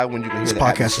This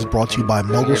podcast is brought to you by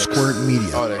Mogul Squirt Media.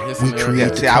 We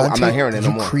create the content, I'm not hearing it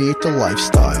no more. You create the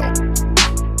lifestyle.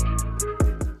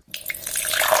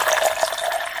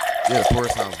 Yeah, Tori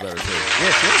sounds better too. Yeah,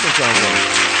 she doesn't sound good.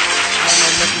 I don't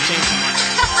know nothing changed my mind.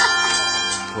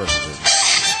 Of course it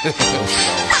didn't.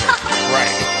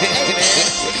 Right. Hey,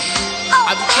 man.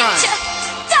 I be trying.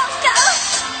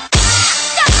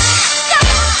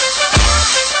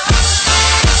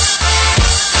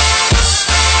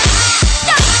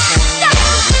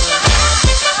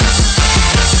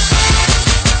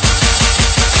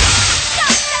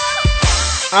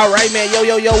 All right, man. Yo.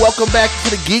 Welcome back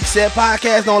to the Geekset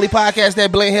podcast, the only podcast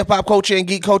that blend hip-hop culture and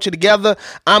geek culture together.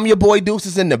 I'm your boy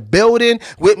Deuces in the building.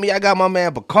 With me, I got my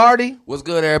man Bacardi. What's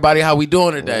good, everybody? How we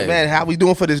doing today? Man, how we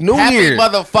doing for this new Happy year?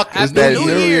 motherfucking It's that New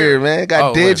new Year. year, man.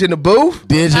 Got Didge wait. in the booth.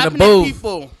 Didge in the Happening, booth.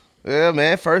 people. Yeah,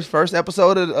 man. First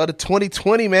episode of the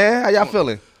 2020, man. How y'all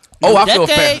feeling? Oh, I feel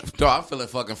Decade. I'm feeling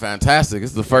fucking fantastic.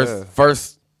 It's the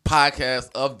first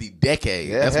podcast of the decade.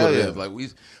 Yeah, That's hell what it yeah. is. Like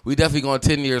we definitely going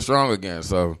 10 years strong again.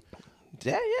 So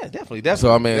Yeah, definitely.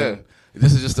 I mean, yeah.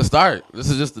 this is just the start. This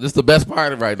is the best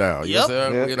part right now. You know Yep. what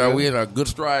I'm saying? Yeah, We in a good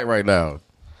stride right now.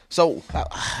 So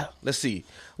let's see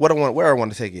where I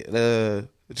want to take it.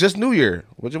 Just New Year.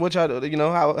 What y'all? You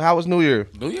know how was New Year?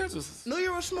 New Year's was New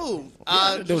Year was smooth.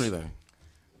 didn't do anything.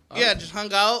 Just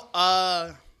hung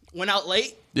out. Went out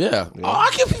late. Yeah. Oh, I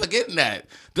keep forgetting that.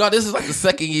 Dog, this is like the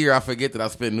second year I forget that I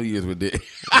spent New Year's with Dick.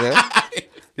 Yeah.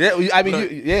 Yeah,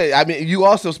 I mean, you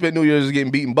also spent New Year's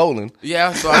getting beaten bowling.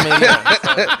 Yeah, so I mean,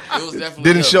 so it was definitely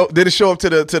Didn't show up to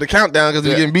the countdown because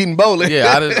you getting beaten bowling.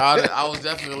 Yeah, I was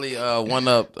definitely one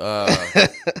up. I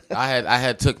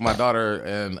had took my daughter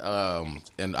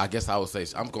and I guess I would say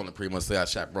I'm going to pretty much say I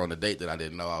chaperoned a date that I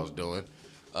didn't know I was doing.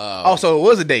 So it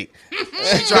was a date.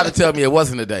 She tried to tell me it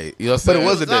wasn't a date. You know what I'm saying? But it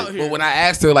was a out date. here. But when I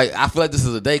asked her, like, I feel like this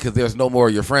is a date because there's no more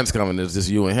of your friends coming. It's just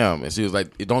you and him. And she was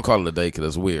like, don't call it a date because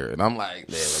it's weird. And I'm like,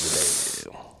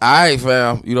 all right,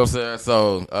 fam. You know what I'm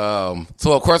saying?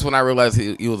 So of course, when I realized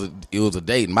it was a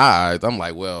date in my eyes, I'm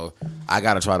like, well, I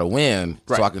got to try to win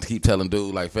so I can keep telling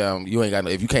dude, like, fam, you ain't got no,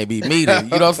 if you can't beat me, then,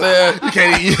 you know what I'm saying?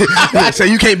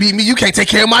 You can't beat me. You can't take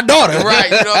care of my daughter. Right,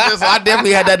 you know what I'm saying? So I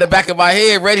definitely had that in the back of my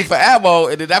head ready for ammo.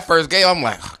 And then that first game, I'm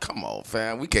like, oh, come on,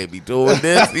 fam. We can't be doing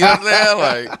this. You know what I'm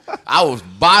saying? Like, I was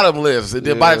bottomless. And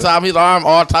then by the time his arm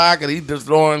all tired, because he just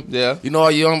throwing, you know,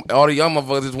 all the young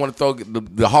motherfuckers just want to throw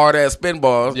the hard-ass spin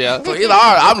balls. Yeah. So his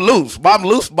arm, I'm loose. I'm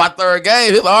loose by third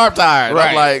game. His arm tired. Right.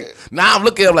 I'm like, now I'm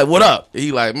looking at him like, what up?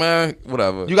 He like, man,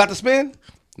 whatever. You got the spin?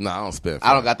 No, I don't spin.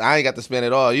 I ain't got the spin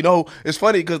at all. You know, it's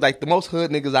funny because like the most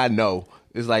hood niggas I know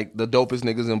is like the dopest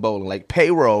niggas in bowling. Like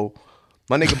Payroll.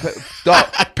 My nigga, dog,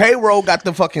 Payroll got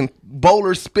the fucking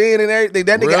bowler spin and everything.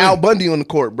 That nigga Really? Al Bundy on the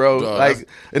court, bro. Dog, like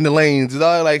in the lanes,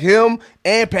 dog, like him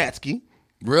and Patsky,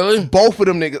 Really? both of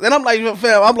them niggas. And I'm like,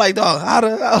 fam, I'm like, dog,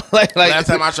 how like Last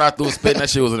time I tried to a spin, that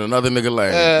shit was in another nigga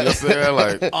lane. You know what I'm saying?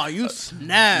 Like, Oh, you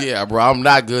snap. yeah, bro, I'm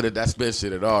not good at that spin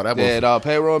shit at all. That yeah, was, dog,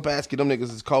 Payroll and Patsky, them niggas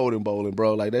is cold in bowling,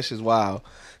 bro. Like that shit's wild.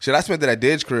 Shit, I spent it at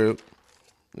Didge crib.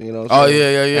 You know what I'm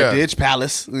saying? yeah. At Didge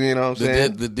Palace. You know what I'm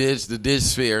saying? the ditch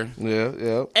sphere.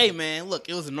 Yeah. Hey, man, look,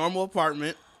 it was a normal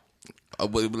apartment.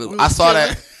 I saw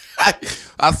that.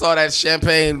 I saw that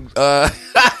champagne Oh,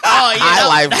 yeah.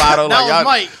 highlight bottle. That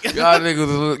like was Mike. y'all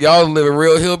niggas, y'all living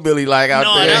real hillbilly like out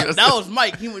No, there. that was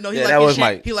Mike. He like that was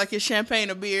Mike. He like his champagne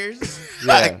of beers.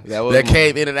 Yeah, that was that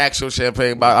came in an actual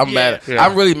champagne bottle. I'm mad. Yeah.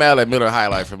 I'm really mad at Miller High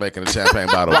Life for making a champagne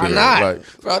bottle. Why beer. not?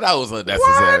 Like, bro, that was Why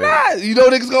unnecessary. not? You know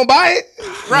niggas gonna buy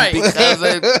it? Right.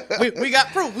 Because we got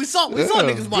proof. We saw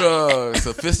niggas buy it.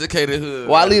 sophisticated hood.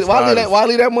 Why leave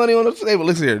that money on the table?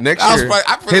 Listen here, next year,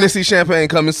 Hennessy champagne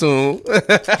coming soon.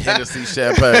 Hennessy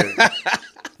champagne.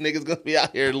 Niggas gonna be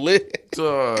out here lit.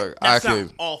 Dog, That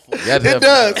sounds awful. It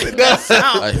does.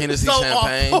 A Hennessy So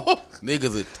champagne, awful.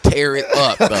 niggas would tear it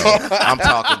up though. I'm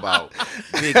talking about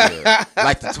nigga,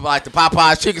 like the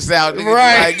Popeyes chicken salad. Niggas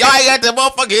Right. Like, y'all ain't got that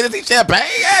motherfucking Hennessy champagne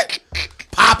yet?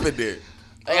 Popping it.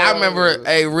 Hey, I remember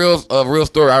a real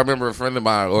story. I remember a friend of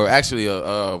mine, or actually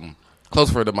a close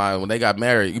friend of mine, when they got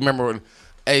married. You remember when?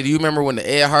 Hey, do you remember when the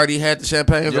Ed Hardy had the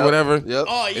champagnes or whatever? Yep.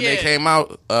 Oh, And yeah. they came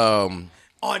out.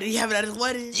 Oh, did he have it at his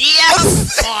wedding?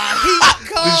 Yes. Oh, he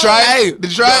cold. Did you try it? Hey,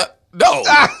 Did you try it? No,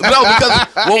 because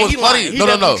what was He funny? lied. He No.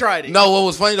 definitely tried it. No, what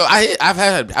was funny though? I've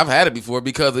had it before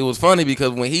because it was funny because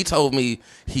when he told me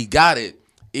he got it,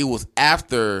 it was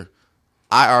after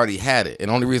I already had it, and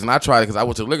the only reason I tried it because I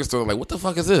went to the liquor store. I'm like, what the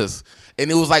fuck is this? And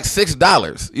it was like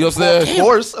 $6. You know what I'm saying? Of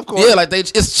course. Yeah, like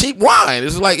it's cheap wine. It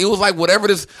was like whatever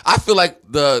this. I feel like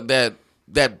that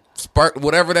spark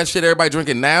whatever that shit everybody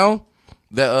drinking now.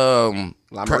 That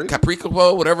Capri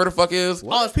Copo, whatever the fuck is.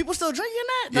 What? Oh, is people still drinking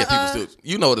that? Yeah, people still.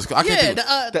 You know what it's called.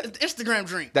 The Instagram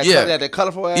drink. That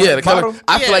colorful ass the bottle? color.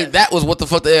 I feel like that was what the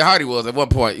fuck the Ed Hardy was at one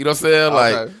point. You know what I'm saying?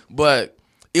 Okay. Like, but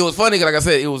it was funny, like I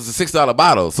said, it was a $6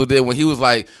 bottle. So then when he was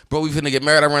like, bro, we finna get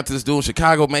married, I ran to this dude in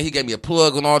Chicago, man. He gave me a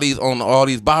plug on all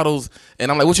these bottles. And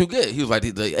I'm like, what you get? He was like,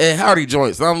 the Ed Hardy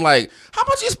joints. And I'm like, how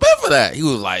much you spend for that? He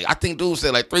was like, I think dude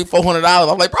said like $300-$400.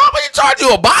 I'm like, bro, how much you charge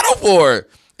you a bottle for it?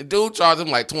 And dude charged him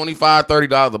like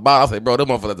 $25-$30 a bottle. I say, bro, them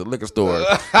motherfuckers at the liquor store.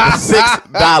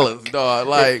 $6, dog.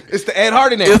 Like, it's the Ed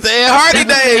Hardy name. It's the Ed Hardy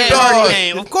name, dog. Hardy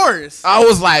name, of course. I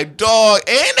was like, dog,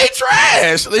 and they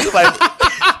trash.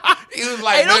 He was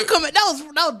like, hey, don't come in. That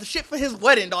was the shit for his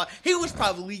wedding, dog. He was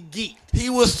probably geeked. He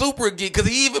was super geeked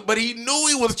because but he knew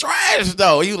he was trash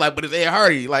though. He was like, but it's Ed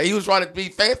Hardy. Like he was trying to be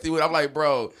fancy with it. I'm like,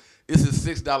 bro, this is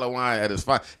 $6 wine at its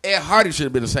fine. Ed Hardy should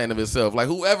have been ashamed of himself. Like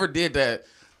whoever did that,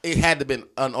 it had to have been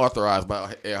unauthorized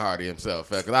by Ed Hardy himself.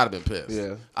 Because I'd have been pissed.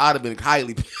 Yeah, I'd have been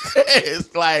highly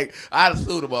pissed. Like I'd have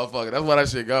sued the motherfucker. That's why that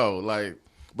shit go. Like.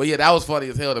 But yeah, that was funny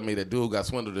as hell to me. That dude got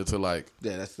swindled into like,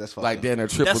 that's like then there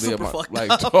triple the amount,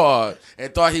 like dog,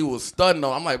 and thought he was stunned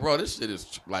on. I'm like, bro, this shit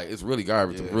is like it's really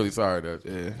garbage. Yeah. I'm really sorry that.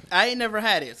 Yeah, I ain't never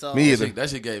had it. So me either.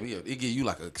 That shit gave me it gave you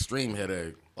like an extreme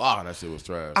headache. Oh, that shit was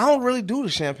trash. I don't really do the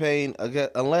champagne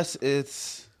unless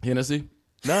it's Hennessy.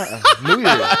 Nah, New Year's.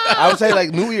 I would say like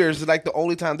New Year's is like the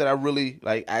only time that I really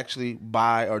like actually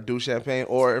buy or do champagne,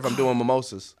 or if I'm doing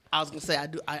mimosas. I was gonna say I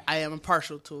do. I am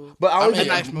impartial to, but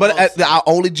I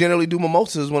only generally do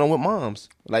mimosas when I'm with moms,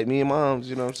 like me and moms.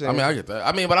 You know what I'm saying? I mean, I get that.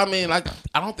 I mean, like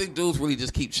I don't think dudes really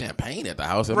just keep champagne at the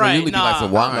house. I mean, right? usually be like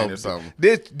some wine or something.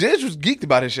 Diz was geeked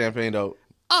about his champagne though.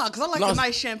 Oh, because I like a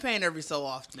nice champagne every so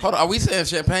often. Hold on, are we saying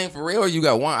champagne for real or you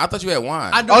got wine? I thought you had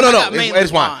wine. I do, no, it's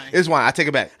wine. It's wine. I take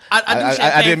it back.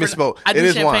 I did misspoke. I do it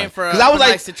is champagne wine. for because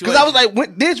I was like,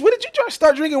 when did you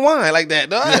start drinking wine like that,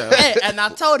 dog? Yeah. Hey, and I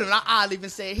told him, I'll even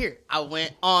say it here. I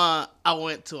went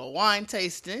to a wine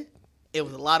tasting. It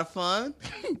was a lot of fun.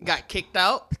 Got kicked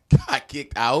out.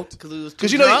 Because we was too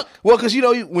drunk. Because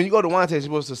when you go to wine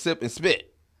tasting, you're supposed to sip and spit.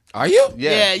 Are you?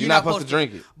 Yeah, you're not supposed to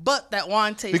drink it. But that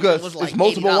wine tasting because was like it's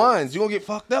multiple $80. wines. You're going to get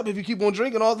fucked up if you keep on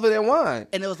drinking all of that wine.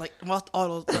 And it was like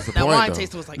all those. That wine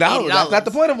tasting was like $80. No, that's not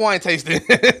the point of wine tasting.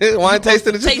 Wine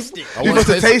tasting is just you're supposed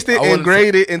to taste it and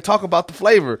grade it and talk about the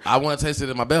flavor. I want to taste it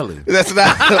in my belly. That's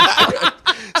not.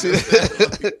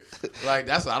 Like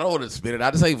I don't want to spit it.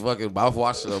 I just say fucking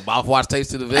mouthwash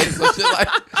taste to the Vegas. Some shit like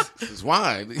it's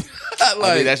wine. Like,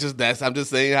 I mean, I'm just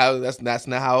saying how that's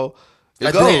not how.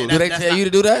 Like, do they tell you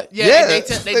to do that? Yeah, they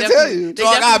tell you.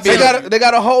 They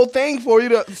got a whole thing for you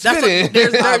to spit in.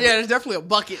 There's definitely a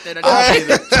bucket that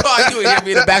you would hear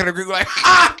me in the back of the group like,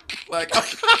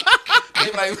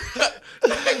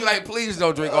 they be like, please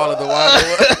don't drink all of the wine.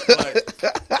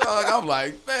 I'm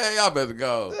like, man, y'all better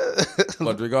go. I'm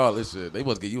gonna drink all this shit. They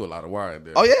must give you a lot of wine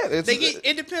there. Oh yeah,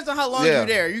 it depends on how long you're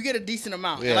there. You get a decent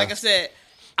amount. Yeah. And like I said,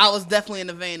 I was definitely in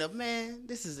the vein of, man,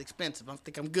 this is expensive. I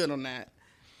think I'm good on that.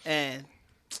 And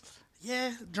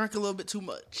yeah, drank a little bit too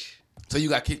much. So you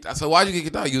got kicked out. So why'd you get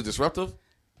kicked out? You was disruptive?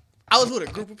 I was with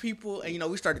a group of people, and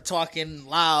we started talking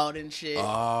loud and shit.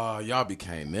 Oh, y'all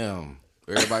became them.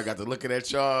 Everybody got to looking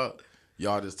at y'all.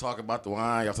 Y'all just talking about the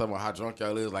wine. Y'all talking about how drunk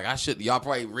y'all is. Like y'all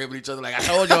probably ribbing each other. Like I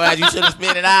told your ass, you should have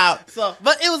spit it out.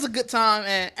 But it was a good time,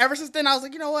 and ever since then, I was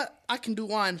like, you know what? I can do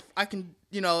wine. I can,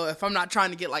 if I'm not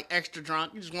trying to get like extra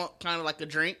drunk, you just want kind of like a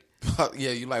drink. Yeah,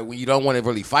 you like when you don't want to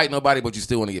really fight nobody, but you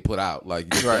still want to get put out.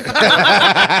 Like, right.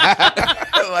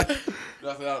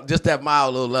 Like, just that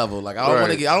mild little level. Like, I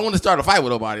don't want to start a fight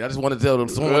with nobody. I just want to tell them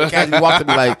someone casually walk to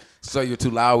me like, "Sir, you're too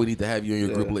loud. We need to have you and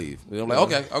your group leave." And I'm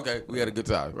like, okay, we had a good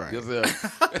time. Right. Yes,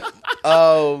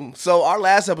 so our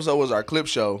last episode was our clip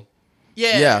show.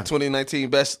 Yeah.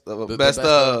 2019 best.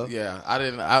 Yeah,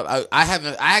 I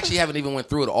actually haven't even went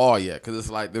through it all yet because it's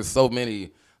like there's so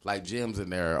many. Like gems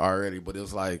in there already, but it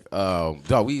was like,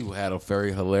 we had a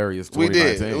very hilarious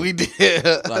 2019. We did.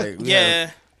 Like,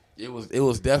 yeah, it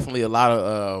was definitely a lot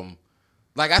of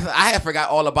like I had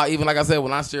forgot all about, even like I said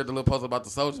when I shared the little post about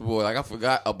the Soulja Boy, like I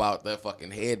forgot about that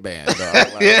fucking headband. Dog.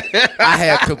 Like, I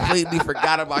had completely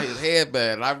forgot about his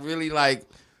headband. I really like.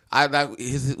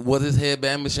 Was his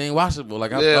headband machine washable?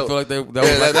 Like I feel like that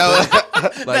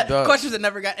was like questions that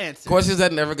never got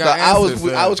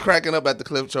answered. I was cracking up at the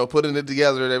clip show, putting it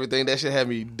together and everything. That shit had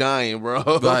me dying, bro.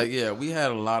 Like we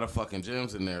had a lot of fucking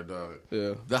gems in there, dog.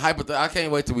 Yeah. I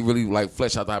can't wait till we really like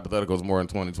flesh out the hypotheticals more in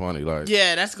 2020. Like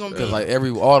that's gonna be like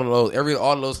all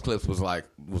of those clips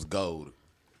was gold.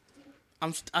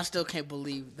 I still can't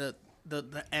believe the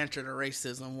answer to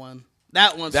racism one.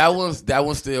 That one's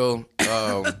still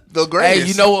the greatest. Hey,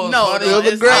 you know what's funny? No,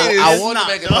 the greatest. I want to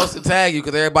make a post to tag you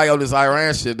because everybody on this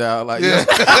Iran shit now. Like,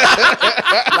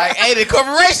 like, hey, the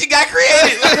corporation got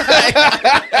created.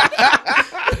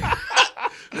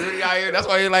 Really out here. That's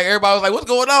why like everybody was like, "What's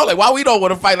going on? Like, why we don't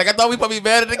want to fight? Like, I thought we supposed to be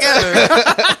better together.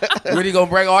 Really gonna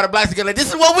bring all the blacks together? Like, this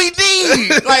is what we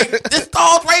need. Like, this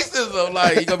stalls racism.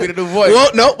 Like, you gonna be the new voice?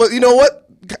 Well, no, but you know what?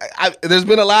 There's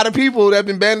been a lot of people that have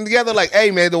been banding together. Like,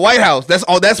 hey, man, the White House.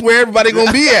 That's where everybody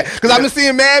gonna be at. Because I've been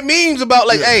seeing mad memes about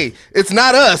like, hey, it's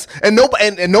not us, and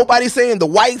nobody's saying the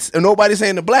whites, and nobody's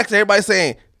saying the blacks. Everybody's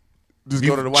saying just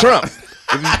go to the White Trump. House.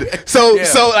 So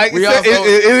like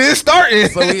it is starting.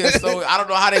 So I don't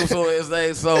know how they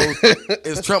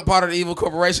is Trump part of the evil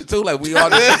corporation too? Like we're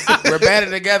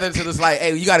banding together to this like,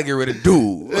 hey, you got to get rid of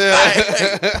dude.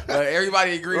 Like,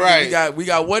 everybody agrees. Right. We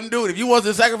got one dude. If you want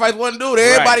to sacrifice one dude,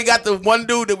 everybody got the one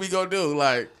dude that we gonna do.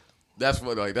 Like that's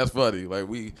funny. Like that's funny. Like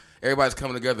everybody's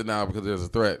coming together now because there's a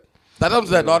threat.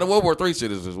 The World War III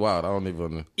shit is just wild. I don't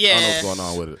know what's going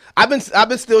on with it. I've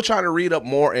been still trying to read up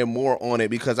more and more on it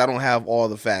because I don't have all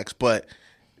the facts. But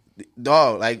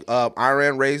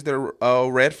Iran raised their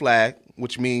red flag,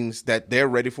 which means that they're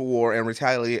ready for war and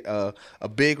retaliate. A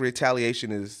big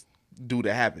retaliation is due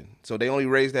to happen. So they only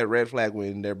raise that red flag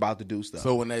when they're about to do stuff.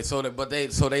 So they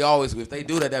always, if they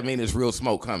do that means there's real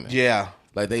smoke coming. Yeah.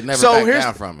 Like they never back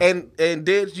down from it. And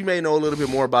Didge, you may know a little bit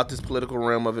more about this political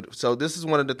realm of it. So this is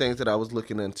one of the things that I was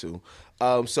looking into.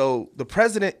 So the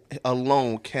president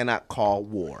alone cannot call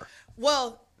war.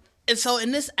 Well, and so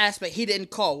in this aspect, he didn't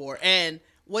call war. And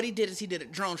what he did is he did a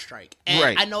drone strike.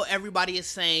 And I know everybody is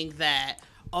saying that,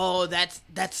 oh,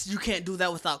 that's you can't do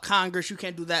that without Congress. You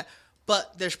can't do that.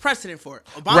 But there's precedent for it.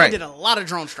 Obama did a lot of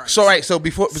drone strikes. So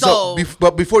before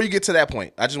you get to that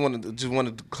point, I just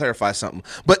wanted to clarify something.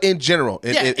 But in general,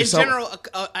 a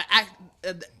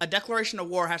declaration of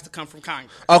war has to come from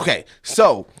Congress. Okay,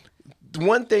 so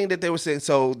one thing that they were saying,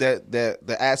 so that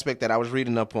the aspect that I was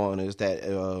reading up on is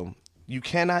that you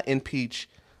cannot impeach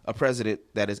a president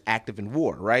that is active in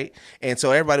war, right? And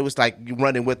so everybody was like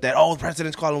running with that. Oh, the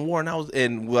president's calling war,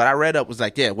 and what I read up was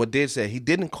like, what Didge said, he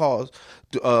didn't call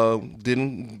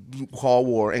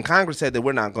war, and Congress said that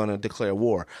we're not going to declare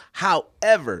war.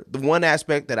 However, the one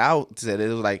aspect that I said, it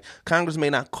was like Congress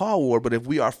may not call war, but if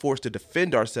we are forced to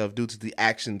defend ourselves due to the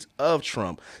actions of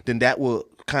Trump, then that will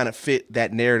kind of fit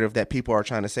that narrative that people are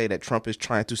trying to say that Trump is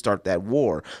trying to start that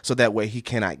war, so that way he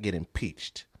cannot get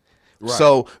impeached. Right.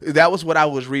 So that was what I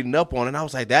was reading up on, and I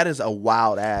was like, that is a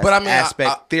wild ass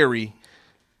theory,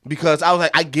 because I was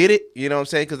like, I get it, you know what I'm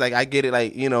saying? Because like I get it,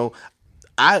 like, you know,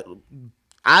 I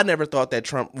never thought that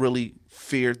Trump really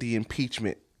feared the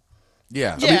impeachment.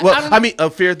 Yeah.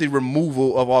 Feared the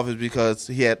removal of office because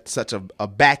he had such a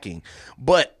backing.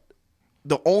 But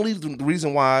the only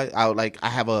reason why I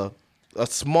have a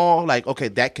small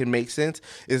that can make sense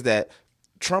is that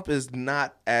Trump is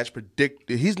not as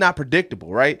he's not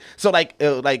predictable, right? So like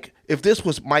if this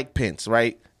was Mike Pence,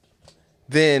 right,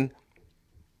 then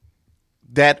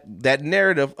that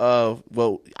narrative of,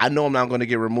 well, I know I'm not going to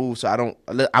get removed, so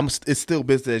it's still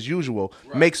business as usual,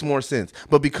 makes more sense.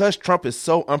 But because Trump is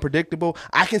so unpredictable,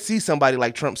 I can see somebody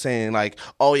like Trump saying like,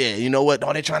 oh yeah, you know what?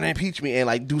 Oh, they're trying to impeach me, and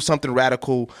like do something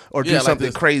radical or do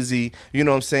something crazy. You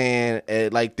know what I'm saying?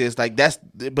 Like this, like that's.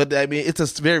 But I mean, it's a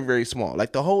very, very small.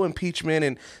 Like the whole impeachment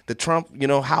and the Trump,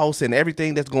 house and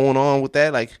everything that's going on with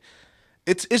that. Like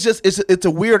it's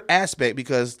a weird aspect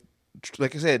because,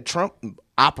 like I said, Trump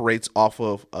operates off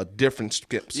of a different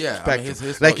spectrum. I mean,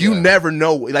 his you never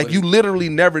know. Like you literally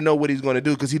never know what he's going to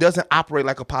do because he doesn't operate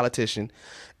like a politician.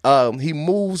 He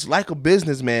moves like a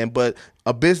businessman, but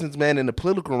a businessman in the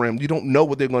political realm, you don't know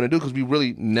what they're going to do because we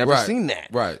really never seen that.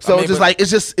 Right. So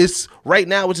it's right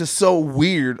now it's just so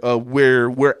weird where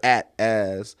we're at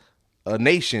as a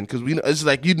nation because it's just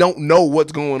like you don't know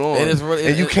what's going on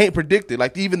and you can't predict it.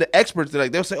 Like even the experts,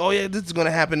 they'll say, "Oh yeah, this is going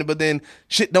to happen," but then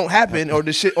shit don't happen or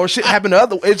shit happen to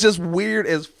other. It's just weird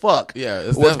as fuck.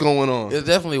 Yeah, what's going on? It's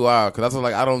definitely wild because I was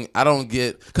like, I don't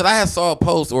get because I had saw a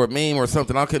post or a meme or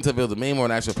something. I couldn't tell if it was a meme or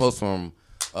an actual post from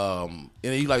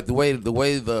you like the way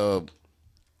the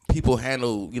people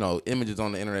handle images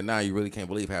on the internet now. You really can't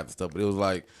believe half the stuff. But it was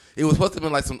supposed to have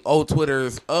been like some old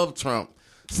Twitters of Trump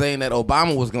saying that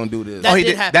Obama was going to do this. That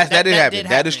did happen. That did happen.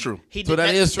 That is true.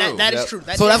 That is true. That is true.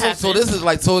 So this is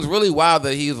like, so it's really wild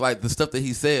that he's like the stuff that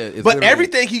he said. Is but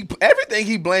everything he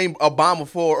blamed Obama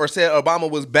for or said Obama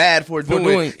was bad for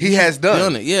doing he has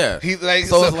done it. Yeah.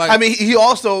 I mean, he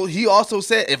also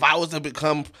said if I was to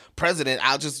become president,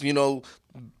 I'll just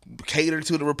cater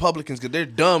to the Republicans because they're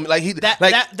dumb. Like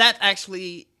that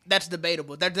actually that's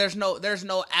debatable. There's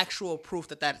no actual proof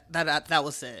that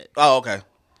was said. Oh, okay.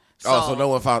 So no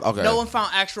one found. Okay. No one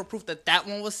found actual proof that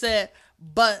one was said.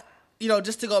 But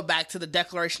just to go back to the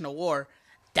declaration of war,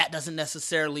 that doesn't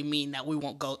necessarily mean that we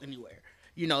won't go anywhere.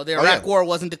 The Iraq War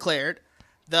wasn't declared.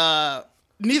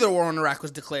 Neither war in Iraq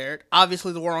was declared.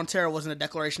 Obviously, the war on terror wasn't a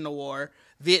declaration of war.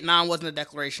 Vietnam wasn't a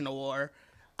declaration of war.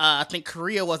 I think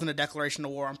Korea wasn't a declaration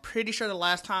of war. I'm pretty sure the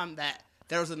last time that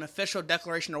there was an official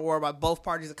declaration of war by both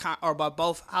parties or by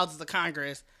both houses of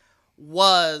Congress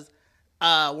was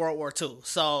World War II.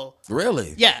 So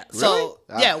really, yeah. So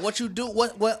yeah, what you do,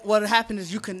 what happened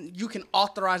is you can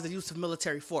authorize the use of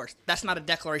military force. That's not a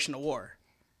declaration of war.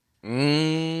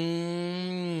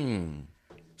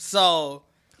 So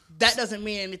that doesn't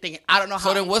mean anything. I don't know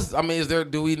how. So then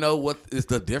do we know what is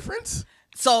the difference?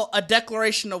 So a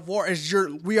declaration of war is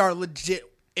we are legit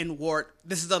in war.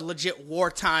 This is a legit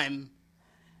wartime.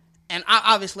 And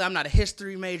I'm not a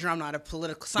history major. I'm not a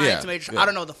political science major. I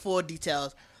don't know the full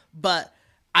details. But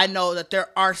I know that there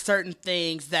are certain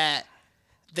things that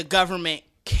the government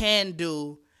can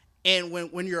do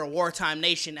when you're a wartime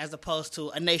nation as opposed to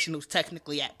a nation who's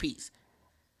technically at peace.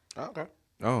 Okay.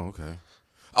 Oh, okay.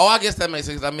 Oh, I guess that makes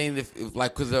sense. I mean,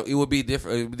 because it would be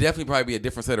different. It would definitely probably be a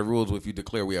different set of rules if you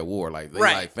declare we at war. Like,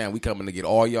 fam, we coming to get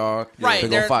all y'all. Right. To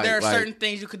go fight. There are certain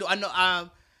things you could do. I know.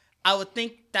 I would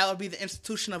think that would be the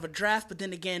institution of a draft, but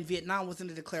then again, Vietnam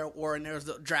wasn't a declared war, and there was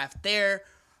a draft there.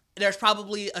 There's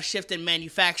probably a shift in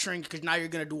manufacturing because now you're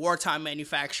going to do wartime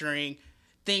manufacturing,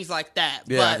 things like that.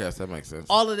 Yeah, but I guess that makes sense.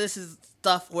 All of this is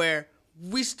stuff where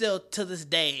we still, to this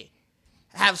day,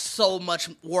 have so much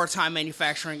wartime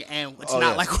manufacturing, and it's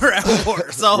not like we're at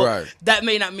war. So that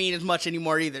may not mean as much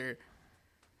anymore either.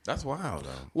 That's wild, though.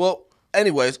 Well,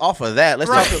 anyways, off of that, let's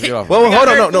talk. Well, hold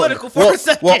on, no.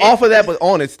 Well, off of that, but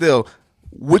on it still.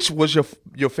 Which was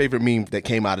your favorite meme that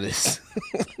came out of this?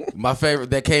 My favorite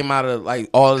that came out of like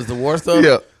all is the war stuff.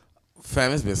 Yeah,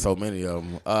 fam, it's been so many of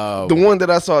them. The one that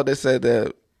I saw that said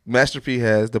that Master P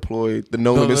has deployed the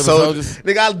No Limit Soldiers.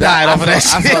 Nigga, I died off of that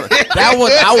shit. That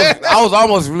one, I was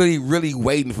almost really, really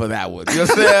waiting for that one. You know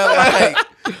what I'm saying?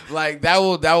 Like that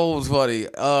one was funny.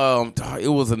 It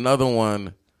was another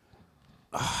one.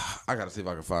 I gotta see if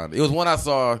I can find it. It was one I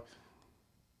saw.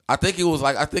 I think it was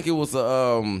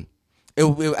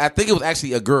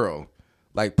actually a girl,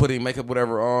 like putting makeup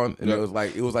whatever on, and it was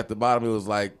like the bottom. It was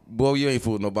like, boy, you ain't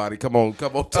fooling nobody. Come on.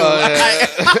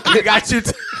 I got you.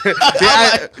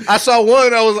 I saw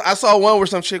one. I saw one where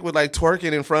some chick was like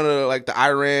twerking in front of like the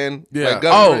Iran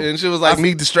government, and she was like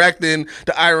me distracting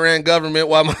the Iran government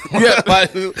while my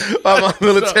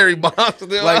military bombs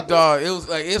them. Like dog, it was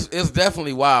like it's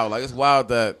definitely wild. Like it's wild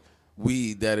that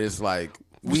it's like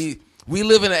we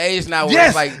live in an age now where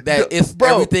it's like that. It's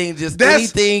everything.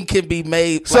 Anything can be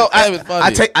made. So like,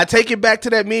 I take it back to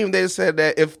that meme. They said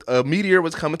that if a meteor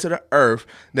was coming to the Earth,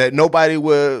 that nobody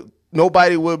would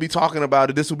be talking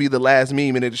about it. This would be the last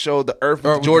meme, and it showed the Earth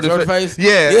with Jordan face.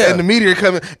 Yeah, and the meteor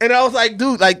coming. And I was like,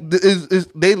 dude, like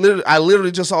I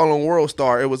literally just saw on World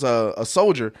Star. It was a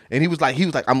soldier, and he was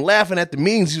like, I'm laughing at the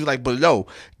memes. He was like, but no,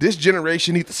 this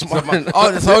generation needs to smart.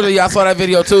 The soldier, I saw that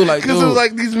video too. Like, because it was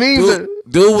like these memes.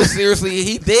 Dude was seriously,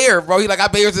 he there, bro. He like,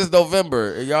 I've been here since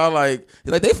November, and y'all like,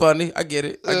 he's like, they funny. I get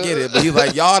it, but he's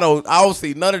like, I don't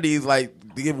see none of these like.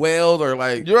 Get whales or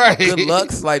like good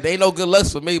lucks, like they ain't no good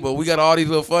lucks for me, but we got all these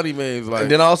little funny memes. Like,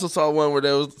 and then I also saw one where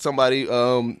there was somebody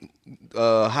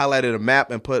highlighted a map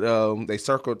and put they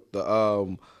circled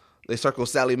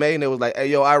Sally Mae, and it was like, hey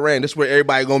yo, Iran, this is where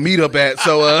everybody gonna meet up at.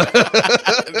 So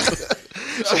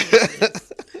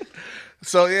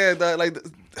so yeah, like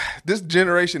this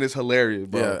generation is hilarious,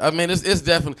 bro. Yeah, I mean it's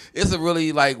definitely a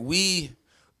really like we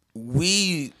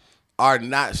are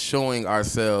not showing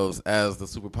ourselves as the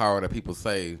superpower that people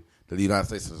say that the United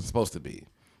States is supposed to be,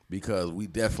 because we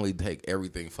definitely take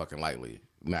everything fucking lightly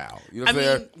now. You know what I'm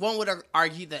saying? One would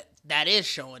argue that is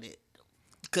showing it,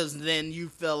 because then you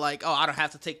feel like, oh, I don't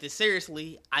have to take this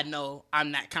seriously. I know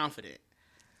I'm not confident.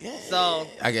 Yeah, so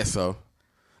I guess so.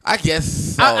 I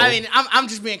mean, I'm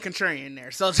just being contrarian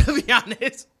there. So to be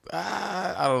honest,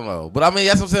 I don't know, but I mean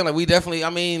that's what I'm saying. Like we definitely,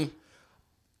 I mean.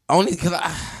 Only because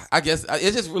I guess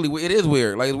it's just really, it is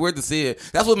weird. Like, it's weird to see it.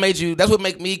 That's what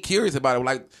made me curious about it.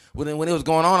 Like, when it was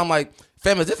going on, I'm like,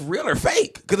 fam, is this real or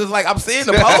fake? Because it's like, I'm seeing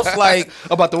the post, like.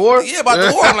 About the war? Yeah, about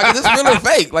the war. I'm like, is this real or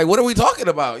fake? Like, what are we talking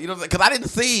about? You know, because I didn't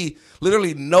see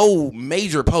literally no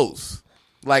major posts,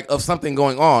 like, of something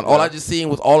going on. All I just seen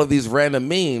was all of these random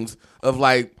memes of,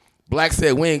 like, Black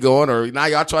said we ain't going, or now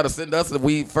y'all try to send us. If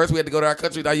we had to go to our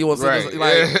country, now you want to send us.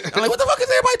 Like, I'm like, what the fuck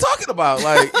is everybody talking about?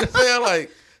 Like, you know what I'm saying?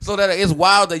 Like. So that it's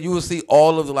wild that you will see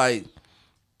all of the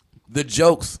the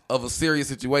jokes of a serious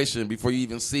situation before you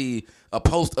even see a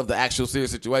post of the actual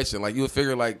serious situation. Like you would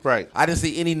figure, like, right. I didn't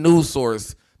see any news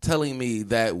source telling me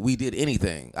that we did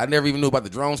anything. I never even knew about the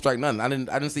drone strike. Nothing. I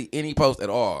didn't see any post at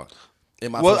all.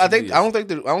 In my I don't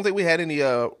think we had any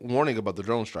warning about the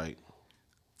drone strike,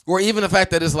 or even the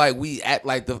fact that it's like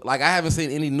I haven't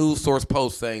seen any news source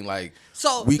post saying like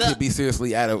we could be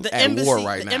seriously at war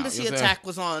right now. The embassy attack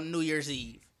was on New Year's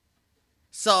Eve,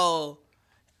 so.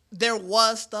 There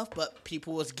was stuff, but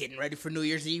people was getting ready for New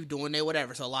Year's Eve, doing their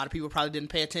whatever. So a lot of people probably didn't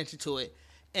pay attention to it.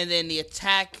 And then the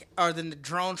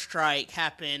drone strike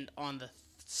happened on the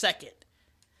 2nd.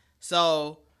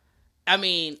 So, I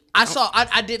mean,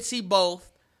 I did see both.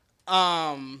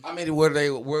 I mean, were they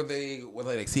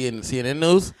like CNN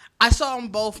news? I saw them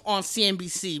both on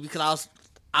CNBC because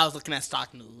I was looking at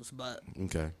stock news. But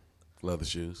okay, leather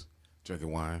shoes,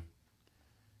 drinking wine.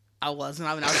 I wasn't.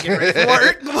 I was getting ready for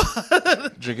work.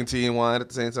 Drinking tea and wine at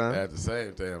the same time? At the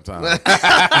same damn time.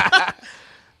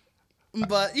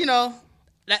 But,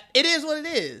 it is what it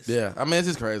is. Yeah. I mean, it's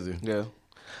just crazy. Yeah.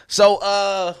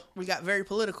 So, we got very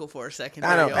political for a second.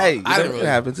 I know. Y'all. Hey, it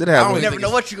happens. It happens. You never know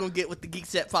what you're going to get with the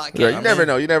Geekset podcast. Yeah,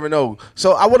 you never know.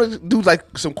 So, I want to do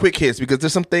like some quick hits because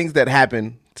there's some things that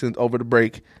happened over the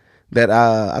break that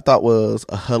I thought was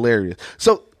hilarious.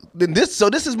 So, this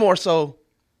is more so.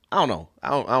 I don't know.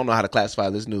 I don't know how to classify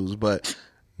this news, but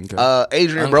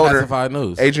Adrian Broner.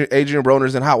 News. Adrian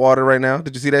Broner's in hot water right now.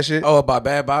 Did you see that shit? Oh, about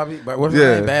Bad Bobby? What's his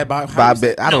name? Bad Bobby?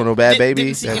 I don't know. Bad Baby.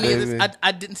 Didn't see any of this.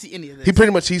 I didn't see any of this. He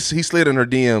pretty much he slid in her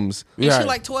DMs. Is she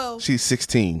like 12? She's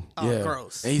 16. Oh,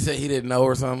 gross. And he said he didn't know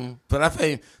or something. But I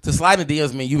think to slide in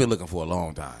DMs mean you've been looking for a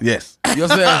long time. Yes. You know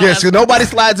what I'm saying? Yes, because nobody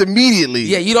slides immediately.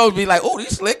 Yeah, you don't be like, oh,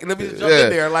 he's slick, and then jump in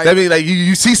there. Like, that mean like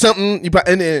you see something,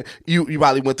 and then you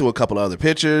probably went through a couple of other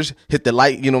pictures, hit the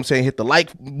like, you know what I'm saying, hit the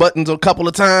like buttons a couple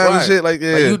of times and shit like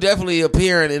yeah. Like you definitely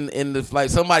appearing in the like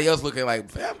somebody else looking like,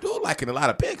 fam, dude liking a lot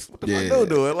of pics. What the fuck dude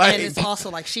doing? Like, and it's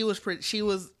also like she was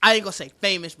I ain't gonna say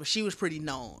famous, but she was pretty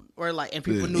known, or like, and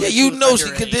people knew. Yeah, you know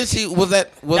she could. Then she was that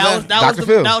Dr.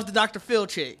 Phil. That was the Dr. Phil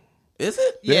chick. Is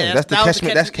it? Yeah,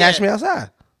 that's Catch Me Outside.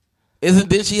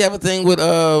 Didn't she have a thing with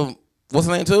what's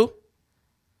her name too?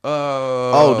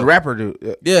 The rapper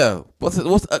dude. Yeah. What's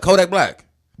Kodak Black?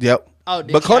 Yep. Oh,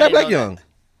 but Kodak Black young.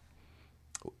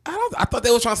 I thought they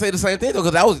was trying to say the same thing though,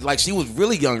 because that was like she was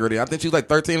really younger then. I think she was like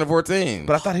 13 or 14.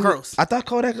 But I thought I thought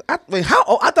Kodak. I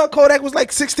thought Kodak was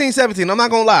like 16, 17. I'm not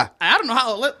gonna lie. I don't know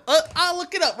how. I'll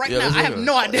look it up right now. I have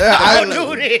no idea how I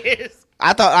knew this.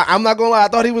 I'm not gonna lie. I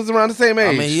thought he was around the same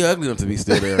age. I mean, he ugly enough to be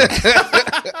still there.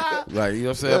 Like, you know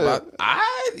what I'm saying?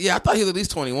 I thought he was at least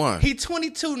 21. He's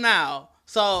 22 now.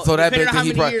 So that depending on how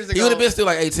many years ago, he would have been still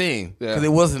like 18 because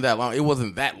it wasn't that long. It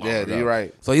wasn't that long. Yeah, ago. you're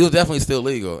right. So he was definitely still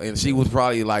legal, and she was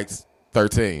probably like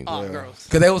 13. Oh, gross.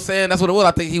 Because they were saying that's what it was.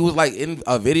 I think he was like in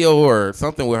a video or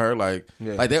something with her, like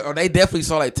they definitely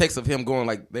saw like texts of him going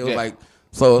like they were like.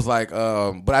 So it's like,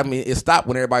 but I mean, it stopped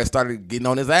when everybody started getting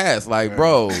on his ass. Like,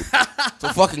 bro, it's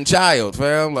a fucking child,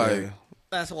 fam. Like,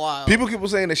 that's wild. People keep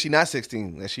saying that she's not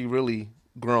 16, that she really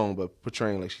grown, but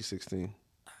portraying like she's 16.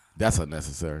 That's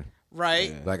unnecessary.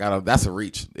 Right. Yeah. Like that's a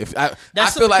reach.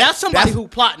 That's somebody who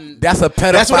plotting. That's a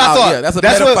pedophile. That's what I thought. Yeah, that's a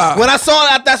pedophile. When I saw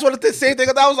that, that's what the same thing.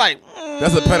 I was like,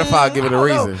 that's a pedophile giving a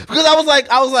reason. Because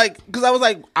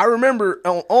I remember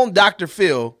on Dr.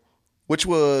 Phil, which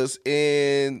was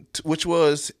in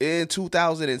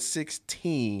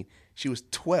 2016. She was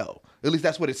 12. At least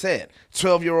that's what it said.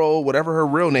 12-year-old, whatever her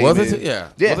real name is. Yeah.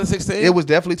 Yeah. Was it 16? It was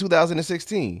definitely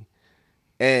 2016.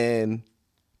 And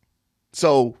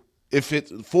so if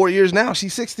it's 4 years now,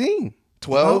 she's 16.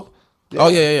 12. Yeah. Oh,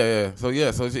 yeah.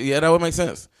 So that would make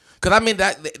sense. Because, I mean,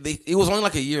 it was only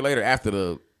like a year later after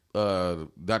the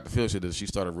Dr. Phil shit that she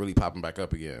started really popping back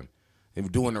up again. And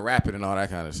doing the rapping and all that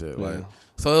kind of shit. Yeah. Like,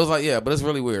 so it was like, but it's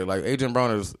really weird. Like, Adrian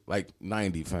Broner's like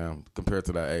 90, fam, compared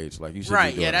to that age. Like, you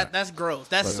shouldn't be doing that. That's gross.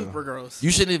 That's super gross.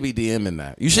 You shouldn't even be DMing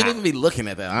that. You shouldn't even be looking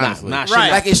at that, honestly.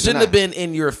 Right. Like, it shouldn't have been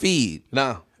in your feed.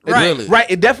 No. Really. Right.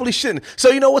 It definitely shouldn't. So,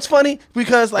 you know what's funny?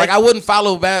 Because, like I wouldn't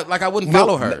follow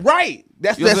her. Right.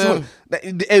 That's what,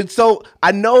 and so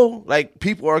I know like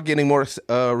people are getting more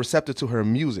receptive to her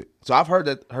music. So I've heard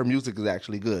that her music is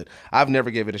actually good. I've never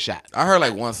gave it a shot. I heard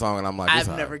like one song and I'm like, I've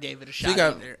never gave it a shot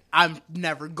either. I'm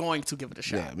never going to give it a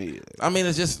shot. Yeah, me either. I mean,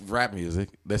 it's just rap music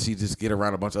that she just get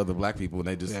around a bunch of other black people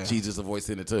and she's just a voice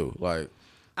in it too. Like,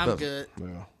 I'm good.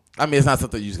 Yeah. I mean, it's not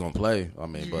something you're just gonna play. I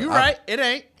mean, but you're right. It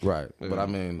ain't. Right. But I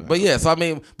mean, but yeah. So I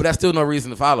mean, but that's still no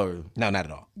reason to follow her. No, not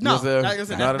at all. No, not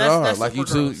at all. That's like you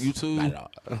too. Not at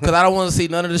all. Because I don't want to see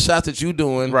none of the shots that you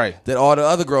doing. Right. That all the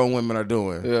other grown women are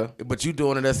doing. Yeah. But you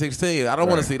doing it at 16. I don't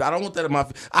want to see that. I don't want that in my.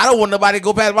 I don't want nobody to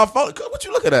go past my phone. What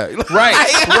you looking at? Right.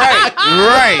 Right.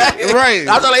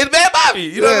 I'm like, it's Bad Bobby.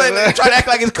 You know what I'm saying? Try to act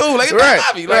like it's cool. Like it's Bad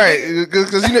Bobby. Like, right.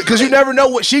 Because you never know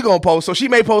what she gonna post. So she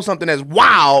may post something that's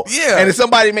wild. Yeah. And then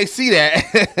somebody may see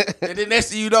that. And then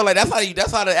next thing you know, like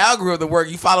that's how the algorithm work.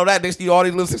 You follow that, next thing you all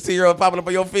these little 16-year-olds popping up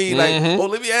on your feed, like, oh,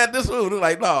 let me add this one.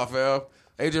 Like, nah, fam.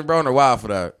 Adrian Broner wild for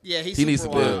that. Yeah, he needs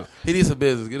some wild. business. He needs some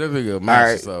business. Get that nigga a All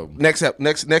match. right.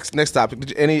 Next topic.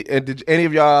 Did any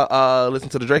of y'all listen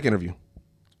to the Drake interview?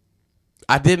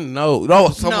 I didn't know. No,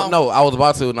 I was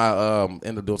about to, and I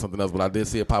ended up doing something else, but I did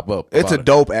see it pop up. It's a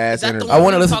dope ass interview. I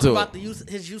want to listen to it. About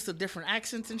his use of different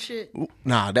accents and shit.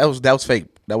 Nah, that was fake.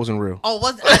 That wasn't real. Oh,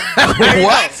 was it?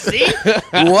 What? See?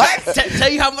 What? Tell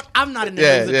you how much I'm not in the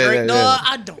news of Drake, dog.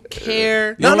 I don't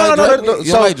care. No.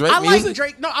 So like Drake I music? like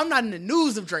Drake. No, I'm not in the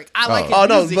news of Drake. I like his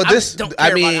music. But this,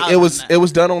 I mean, it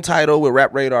was done on Tidal with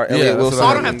Rap Radar. Elliot Wilson. So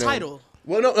I don't have Tidal.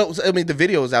 Well, no, I mean the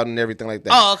video is out and everything like that.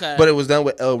 Oh, okay. But it was done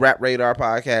with Rap Radar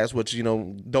podcast, which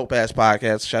dope ass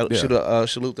podcast.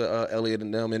 Salute to Elliot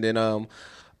and them, and then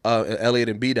Elliot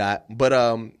and B Dot. But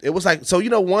it was like, so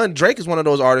Drake is one of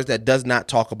those artists that does not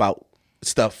talk about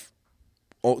stuff.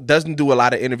 Doesn't do a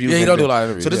lot of interviews. Yeah, he don't do a lot of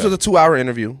interviews. So this was a 2-hour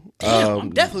interview. Damn, I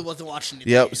definitely wasn't watching it.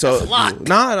 Yep. So that's a lot.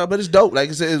 Nah, but it's dope. Like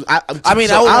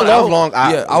I love long.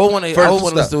 I would want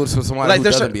to listen to it from somebody who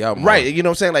doesn't be out more. Right. You know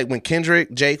what I'm saying? Like when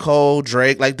Kendrick, J. Cole,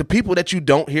 Drake, like the people that you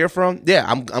don't hear from. Yeah,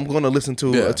 I'm going to listen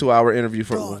to a 2-hour interview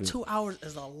for. Bro, 2 hours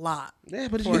is a lot. Yeah,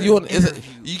 but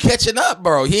you catching up,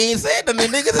 bro. He ain't said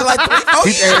nothing. Niggas in like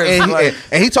 3-4 years.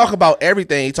 And he talk about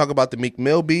everything. He talk about the Meek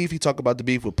Mill beef. He talk about the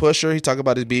beef with Pusha. He talk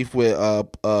about his beef with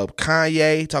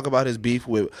Kanye. He talk about his beef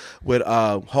with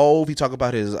Hove. He talk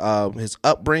about his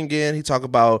upbringing. He talk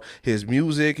about his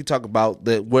music. He talk about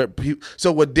what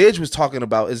Didge was talking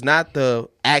about is not the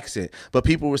accent, but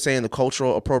people were saying the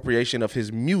cultural appropriation of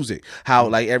his music. How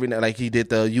like every night, like he did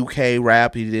the UK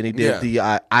rap. He did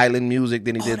the island music.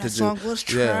 Then he did the song was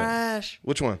trash.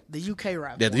 Which one? The UK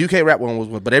rap. Yeah, the UK rap one was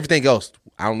one, but everything else,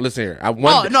 I don't listen here.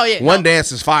 One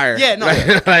dance is fire. Yeah, no, you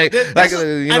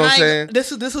know what I'm saying.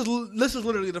 This is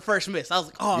literally the first miss. I was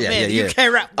like, oh man, the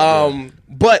UK rap.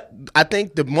 But I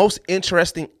think the most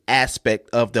interesting aspect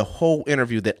of the whole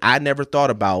interview that I never thought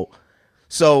about.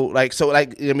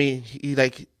 I mean,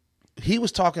 he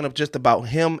was talking of just about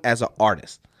him as an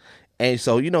artist, and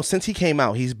so since he came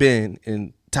out, he's been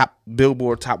in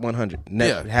Billboard Top 100.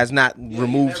 Has not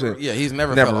removed. He's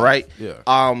never right.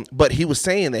 Yeah. But he was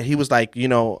saying that he was like,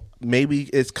 maybe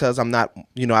it's because I'm not,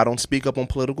 I don't speak up on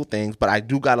political things, but I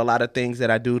do got a lot of things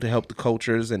that I do to help the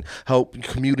cultures and help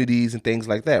communities and things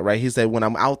like that, right? He said when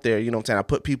I'm out there, what I'm saying, I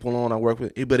put people on, I work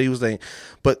with, but he was saying,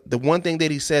 but the one thing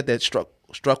that he said that struck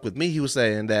with me, he was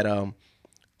saying that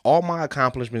all my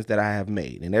accomplishments that I have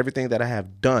made and everything that I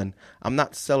have done, I'm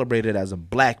not celebrated as a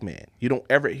black man. You don't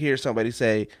ever hear somebody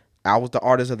say, I was the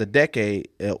artist of the decade.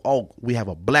 We have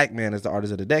a black man as the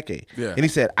artist of the decade. Yeah. And he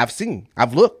said,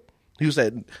 I've looked. He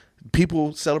said,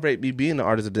 people celebrate me being the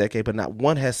artist of the decade, but not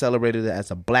one has celebrated it as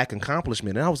a black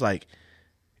accomplishment. And I was like,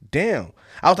 damn.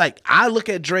 I was like, I look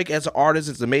at Drake as an artist,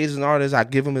 as an amazing artist. I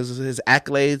give him his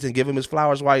accolades and give him his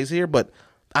flowers while he's here, but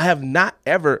I have not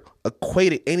ever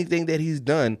equated anything that he's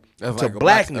done to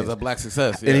blackness. As a black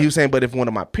success. Yeah. And he was saying, but if one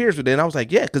of my peers would, then I was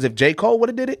like, yeah, because if J. Cole would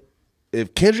have did it,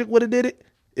 if Kendrick would have did it,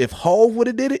 if Hove would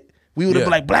have did it, we would have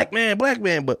been like, black man,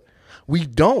 but we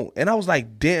don't. And I was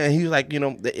like, damn. He was like,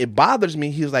 it bothers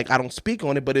me. He was like, I don't speak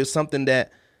on it, but it's something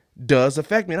that does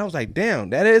affect me. And I was like, damn,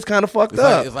 that is kind of fucked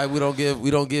up. It's like we don't give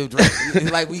Drake. It's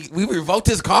like we revoked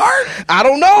his card. I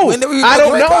don't know. When did we I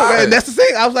don't know, card? man. That's the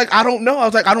thing. I was like, I don't know. I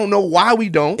was like, I don't know why we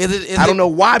don't. I don't know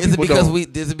why people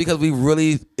don't. Is it because we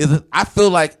really? I feel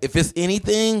like if it's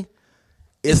anything.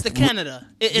 It's the Canada.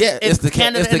 It's the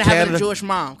Canada and having a Jewish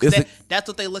mom. That's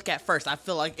what they look at first. I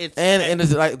feel like it's and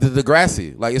it's like the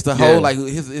Degrassi. Like it's the whole like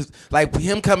his like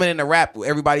him coming in the rap.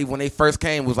 Everybody when they first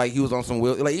came was like he was on some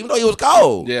Will. Like even though he was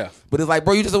cold. Yeah. But it's like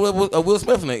bro, you just a Will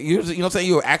Smith nigga. You know what I'm saying?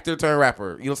 You're an actor turned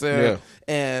rapper. You know what I'm saying? Yeah.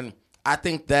 And I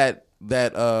think that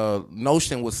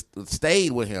notion was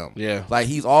stayed with him. Yeah. Like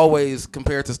he's always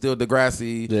compared to still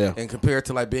Degrassi. Yeah. And compared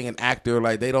to like being an actor,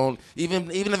 like they don't even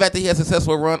the fact that he had a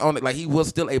successful run on it, like he was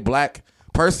still a black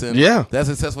person that's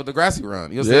successful at the Degrassi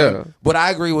run. You know what I'm saying? But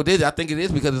I agree with this. I think it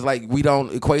is because it's like we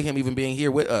don't equate him even being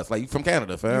here with us. Like, you from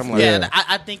Canada, fam. Like,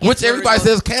 I think which everybody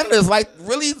says Canada is like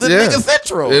really the nigga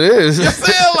central. It is. You know what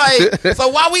I'm saying? Like, so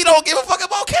why we don't give a fuck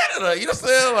about Canada? You know what I'm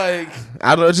saying? Like,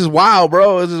 I don't know. It's just wild,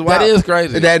 bro. It's just wild. That is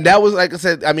crazy. That was, like I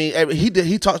said, I mean,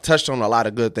 he touched on a lot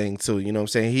of good things too. You know what I'm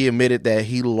saying? He admitted that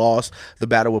he lost the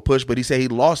battle with Push, but he said he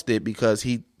lost it because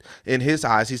in his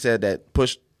eyes, he said that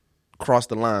Push crossed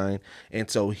the line, and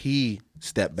so he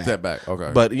stepped back.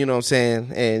 Okay. But you know what I'm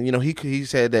saying? And you know, he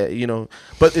said that, you know,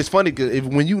 but it's funny because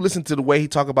when you listen to the way he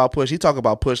talk about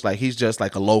Push like he's just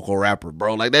like a local rapper,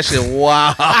 bro. Like, that shit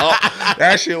wild.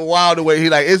 That shit wild the way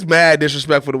he, like, it's mad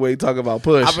disrespectful the way he talk about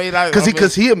Push. I mean,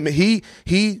 because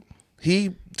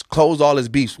he closed all his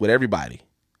beefs with everybody.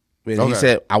 And he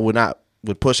said, I would not,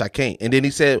 with Push I can't. And then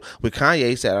he said with Kanye,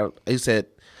 he said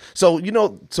so, you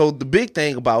know, so the big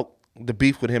thing about the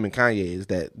beef with him and Kanye is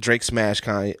that Drake smashed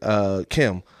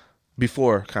Kim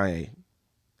before Kanye,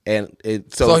 and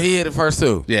so he hit it first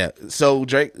too. Yeah. So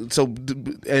Drake,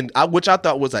 which I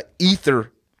thought was an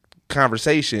ether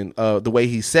conversation. The way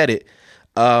he said it,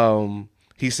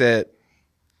 he said,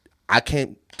 "I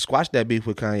can't squash that beef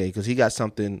with Kanye because he got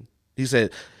something." He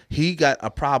said he got a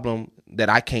problem that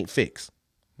I can't fix.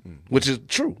 Which is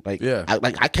true. Like,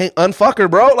 I can't unfuck her,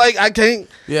 bro. Like, I can't.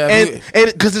 Yeah. And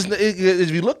because if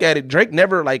you look at it, Drake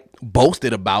never like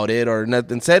boasted about it or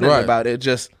nothing, said anything about it.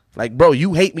 Just like, bro,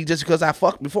 you hate me just because I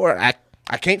fucked before. I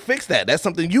can't fix that. That's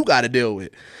something you got to deal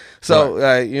with.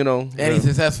 So, you know. And he's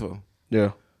successful.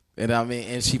 Yeah. And I mean,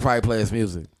 and she probably plays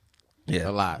music. Yeah,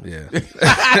 a lot. Yeah,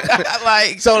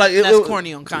 like, so like that's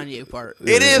corny on Kanye part.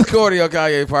 It is corny on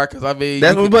Kanye part because I mean,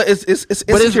 but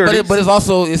it's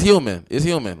also human. It's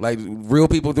human. Like, real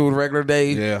people through the regular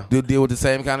day do deal with the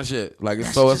same kind of shit. Like,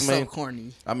 that's so just so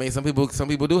corny. I mean, some people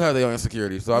do have their own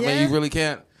insecurities. So I mean, you really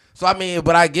can't. So I mean,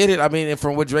 but I get it. I mean, and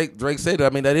from what Drake said, I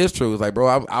mean, that is true. It's like,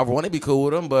 bro, I want to be cool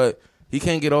with him, but he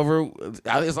can't get over.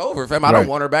 It's over, fam. I don't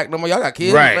want her back no more. Y'all got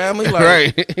kids, and family,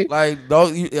 like, like,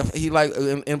 don't you? If he like,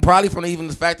 and probably from even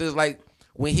the fact that it's like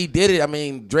when he did it, I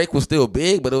mean, Drake was still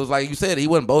big, but it was like you said, he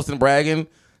wasn't boasting, bragging.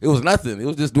 It was nothing. It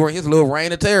was just during his little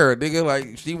reign of terror, nigga.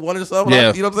 Like, she wanted something,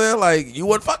 like, you know what I'm saying? Like, you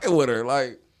wasn't fucking with her,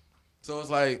 like. So it's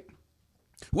like,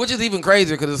 which is even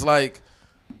crazier because it's like,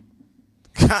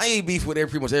 Kanye beef with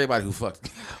pretty much everybody who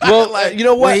fucked. Well, like, you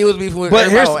know what? He was beefing with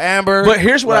Amber. But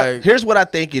here's what I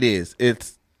think it is.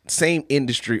 It's same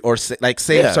industry or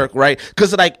same circle, right?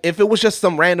 Because like if it was just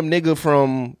some random nigga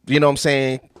from, you know what I'm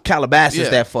saying, Calabasas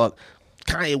that fuck,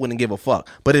 Kanye wouldn't give a fuck.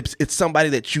 But it's somebody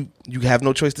that you have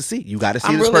no choice to see. You got to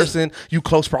see this person. You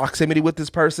close proximity with this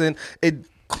person.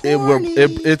 It will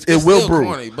brew.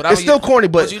 Corny, but it's still corny,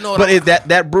 but you know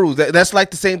that brews. That's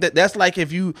like the same. That's like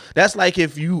if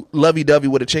you lovey-dovey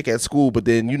with a chick at school, but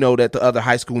then you know that the other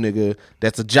high school nigga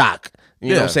that's a jock.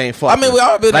 You know what I'm saying? Fuck. I mean, we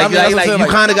all been like you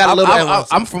kind of got a little.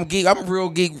 I'm from geek. I'm real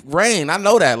geek brain. I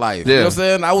know that life. Yeah. You know what I'm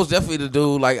saying? I was definitely the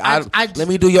dude. Like, let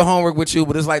me do your homework with you,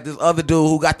 but it's like this other dude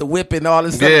who got the whip and all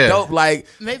this stuff. Dope. Like,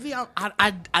 maybe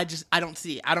I don't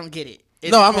see it. I don't get it.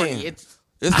 It's no, I corny. mean it's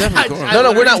definitely corny.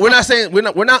 No, we're not saying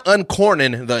we're not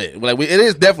uncorning it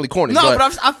is definitely corny. No,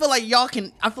 but I feel like y'all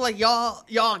can. I feel like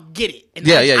y'all get it. And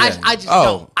yeah. I just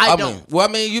don't. I don't. Well,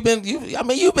 I mean, you've been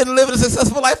living a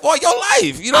successful life all your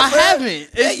life. You know, what I haven't.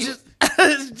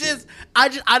 It's just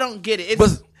I don't get it.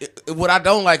 But what I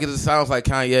don't like is it sounds like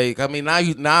Kanye. I mean,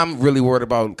 now I'm really worried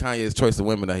about Kanye's choice of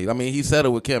women. I mean, he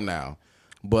settled with Kim now,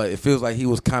 but it feels like he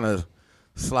was kind of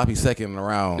sloppy second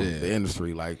around the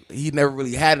industry. Like, he never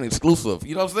really had an exclusive.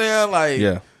 You know what I'm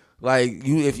saying? Like,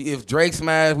 you if Drake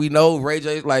smashed, we know Ray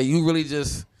J. Like, you really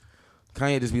just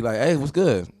Kanye just be like, hey, what's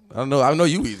good? I know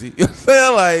you easy. You know what I'm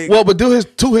saying? Like, well, but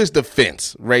to his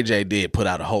defense, Ray J did put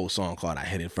out a whole song called "I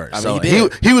Hit It First." I mean,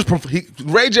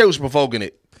 Ray J was provoking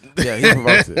it. Yeah, he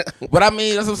provoked it. But I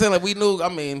mean, that's what I'm saying. Like, we knew. I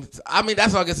mean,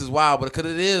 that's what I guess is wild, but because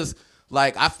it is.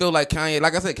 Like, I feel like Kanye,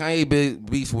 like I said, Kanye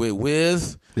beefs with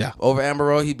Wiz. Yeah. Over Amber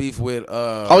Rose, he beefed with.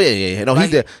 Oh yeah. No,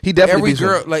 like, he definitely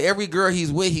every girl he's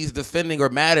with, he's defending or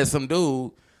mad at some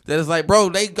dude that is like, bro,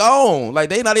 they gone. Like,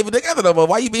 they not even together no more.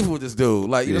 Why you beefing with this dude?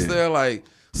 Like, you know what I'm saying? Like,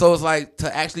 so it's like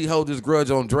to actually hold this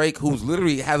grudge on Drake, who's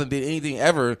literally hasn't did anything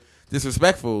ever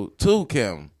disrespectful to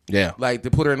Kim. Yeah. Like,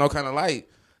 to put her in no kind of light.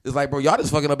 It's like, bro, y'all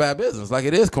just fucking up bad business. Like,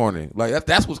 it is corny. Like,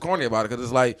 that's what's corny about it. Because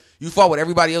it's like, you fought with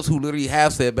everybody else who literally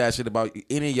have said bad shit about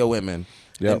any of your women.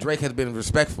 Yep. And Drake has been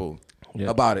respectful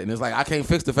about it. And it's like, I can't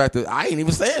fix the fact that I ain't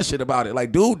even saying shit about it.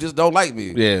 Like, dude just don't like me.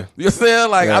 Yeah. You know what I'm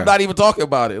saying? Like, I'm not even talking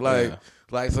about it. Like,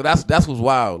 Like, so that's what's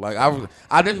wild. Like, I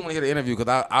definitely want to hear the interview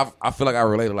because I feel like I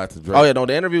relate a lot to Drake. Oh yeah, no,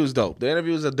 the interview is dope. The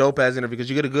interview is a dope ass interview because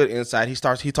you get a good insight. He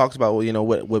talks about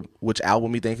which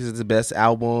album he thinks is the best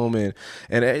album, and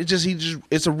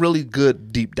it's a really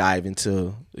good deep dive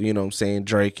into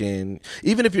Drake. And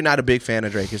even if you're not a big fan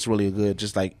of Drake, it's really good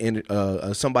just like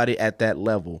somebody at that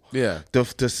level. Yeah,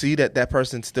 to see that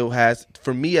person still has,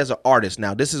 for me as an artist.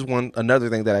 Now this is another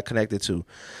thing that I connected to.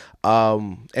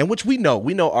 And which we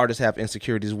know artists have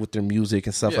insecurities with their music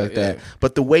and stuff like that.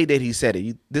 But the way that he said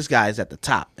it, this guy is at the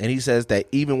top, and he says that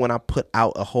even when I put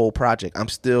out a whole project, I'm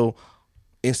still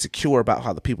insecure about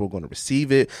how the people are going to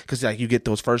receive it, because like you get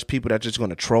those first people that are just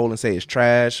going to troll and say it's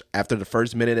trash after the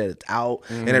first minute that it's out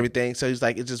and everything. So he's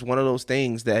like, it's just one of those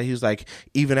things that he's like,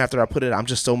 even after I put it, I'm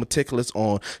just so meticulous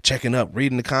on checking up,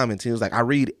 reading the comments. He was like, I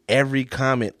read every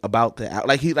comment about the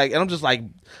and I'm just like,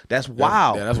 that's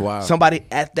wild. Yeah, that's wild. Somebody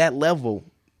at that level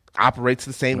operates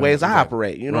the same way as I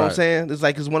operate. You know what I'm saying? It's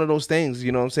like, it's one of those things.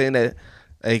 You know what I'm saying? That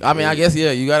like, I mean, I guess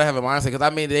you got to have a mindset, because I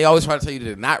mean, they always try to tell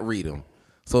you to not read them.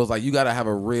 So it's like you gotta have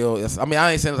a real. I mean,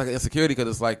 I ain't saying it's like an insecurity, because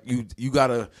it's like you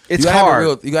gotta. It's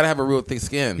hard. You gotta have a real thick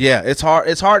skin. Yeah, it's hard.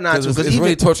 It's hard not to, because it's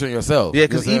really torturing yourself. Yeah,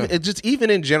 because even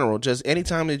in general, just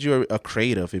anytime that you're a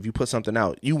creative, if you put something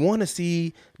out, you want to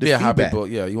see the feedback. How people,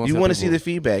 you want to see the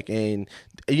feedback, and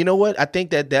you know what? I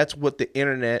think that's what the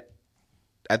internet.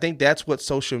 I think that's what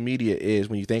social media is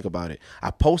when you think about it.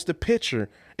 I post a picture.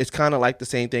 It's kind of like the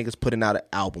same thing as putting out an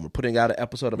album or putting out an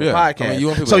episode of a podcast. I mean,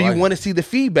 you want to see the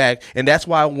feedback, and that's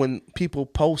why when people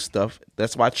post stuff,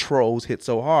 that's why trolls hit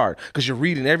so hard, because you're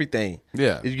reading everything.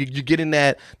 Yeah, you're getting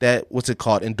that what's it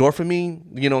called, endorphin?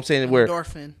 You know what I'm saying?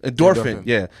 Endorphin.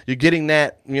 Yeah, you're getting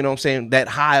that. You know what I'm saying? That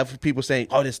high of people saying,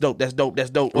 "Oh, that's dope. That's dope. That's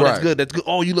dope. Oh, that's good. That's good.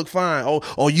 Oh, you look fine.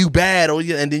 Oh, you bad. Oh,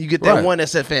 yeah." And then you get that one that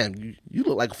said, "Fam, you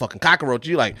look like a fucking cockroach."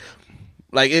 You like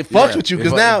it fucks with you,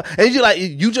 because now, and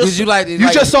you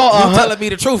just saw telling me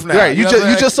the truth now. Right, you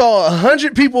just saw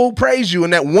 100 people praise you,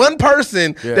 and that one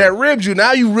person that ribbed you,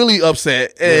 now you really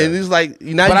upset, and it's like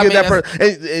now you get that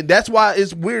person, and that's why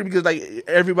it's weird, because like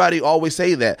everybody always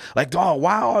say that, like, dog,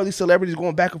 why are all these celebrities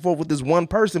going back and forth with this one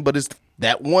person? But it's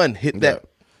that one hit that.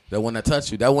 That one that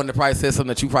touched you. That one that probably said something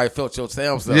that you probably felt your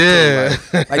damn self. Yeah.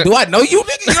 Like, do I know you,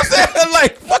 nigga? You know what I'm saying?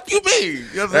 Like, fuck you mean? You know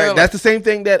what I'm saying? That's the same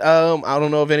thing that, I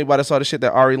don't know if anybody saw the shit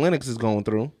that Ari Lennox is going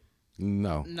through.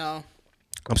 No.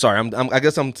 I'm sorry. I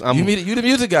guess I'm you the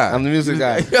music guy. I'm the music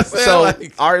guy. So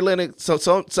Ari Lennox, so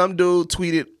some dude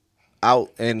tweeted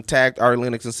out and tagged Ari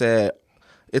Lennox and said,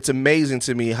 it's amazing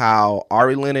to me how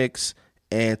Ari Lennox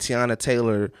and Tiana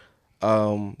Taylor,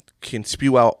 can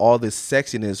spew out all this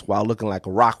sexiness while looking like a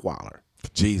Rottweiler.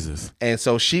 Jesus. And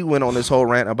so she went on this whole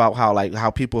rant about how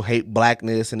people hate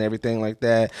blackness and everything like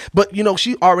that. But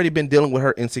she already been dealing with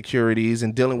her insecurities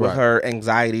and dealing with her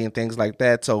anxiety and things like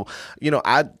that. So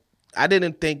I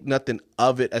didn't think nothing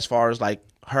of it as far as like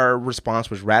her response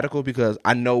was radical, because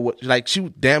I know what, like, she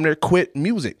damn near quit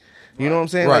music. You know what I'm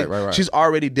saying? Right. She's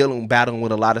already battling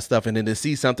with a lot of stuff, and then to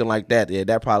see something like that,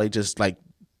 that probably just like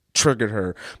triggered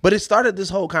her. But it started this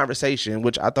whole conversation,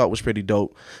 which I thought was pretty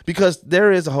dope, because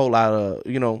there is a whole lot of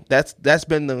that's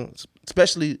been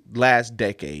especially last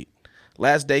decade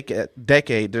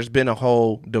there's been a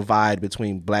whole divide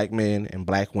between black men and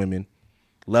black women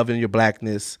loving your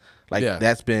blackness.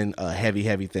 That's been a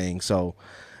heavy thing. So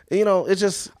it's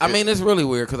just, I mean, it's really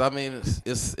weird, because I mean,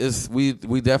 it's we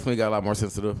definitely got a lot more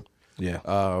sensitive. Yeah.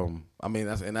 I mean,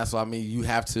 that's why, I mean, you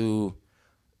have to,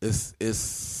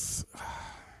 it's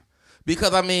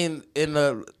because, I mean, in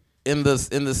the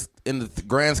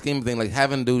grand scheme of things, like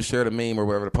having dudes share the meme or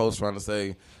whatever the post trying to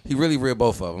say, he really ribbed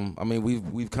both of them. I mean,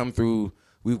 we've grown through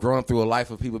a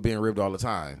life of people being ribbed all the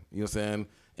time. You know what I'm saying?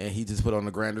 And he just put on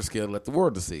a grander scale to let the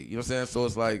world to see. You know what I'm saying? So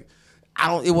it's like,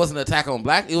 it wasn't an attack on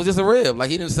black. It was just a rib.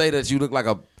 Like, he didn't say that you look like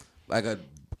a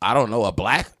I don't know, a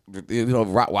black,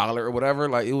 Rottweiler or whatever.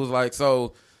 Like, it was like,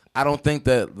 so I don't think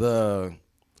that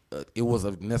it was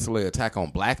a necessarily attack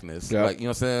on blackness. Yep. Like, you know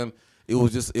what I'm saying?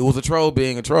 It was a troll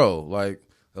being a troll. Like,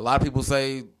 a lot of people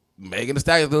say Megan Thee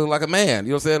Stallion look like a man. You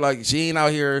know what I'm saying? Like, she ain't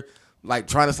out here like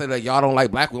trying to say that y'all don't like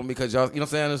black women because y'all, you know what I'm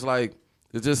saying? It's like,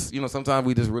 it's just, sometimes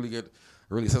we just really get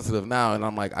really sensitive now. And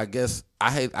I'm like, I guess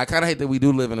I kind of hate that we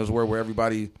do live in this world where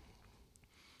everybody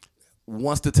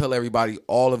wants to tell everybody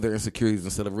all of their insecurities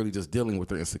instead of really just dealing with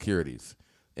their insecurities.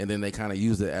 And then they kind of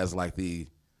use it as like the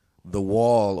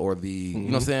wall or the, you know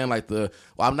what I'm saying? Like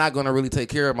I'm not going to really take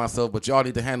care of myself, but y'all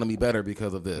need to handle me better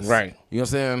because of this. Right. You know what I'm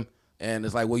saying? And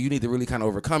it's like, well, you need to really kind of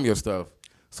overcome your stuff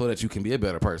so that you can be a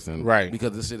better person. Right.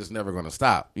 Because this shit is never going to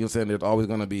stop. You know what I'm saying? There's always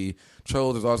going to be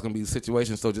trolls. There's always going to be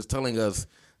situations. So just telling us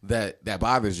that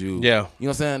bothers you. Yeah. You know what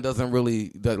I'm saying? Doesn't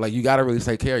really, like, you got to really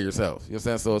take care of yourself. You know what I'm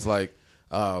saying? So it's like,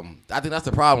 I think that's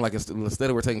the problem. Like, instead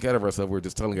of we're taking care of ourselves, we're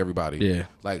just telling everybody,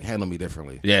 like, handle me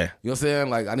differently. Yeah. You know what I'm saying?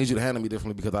 Like, I need you to handle me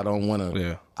differently because I don't want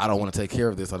to take care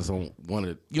of this. I just don't want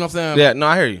to, you know what I'm saying? Yeah, no,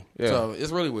 I hear you. Yeah. So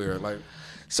it's really weird. Like,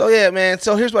 so yeah, man.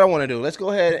 So here's what I want to do. Let's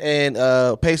go ahead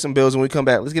and pay some bills. When we come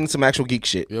back, let's get into some actual geek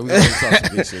shit. Yeah, we gotta talk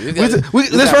some geek shit.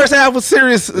 This first half was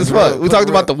serious as fuck. We talked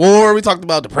about the war. We talked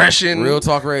about depression, real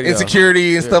talk radio,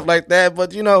 insecurity, and stuff like that.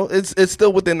 But you know, it's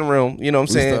still within the realm. You know what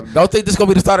I'm saying? Don't think this is gonna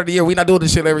be the start of the year. We not doing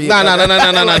this shit every year. No.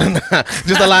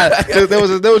 Just a lot.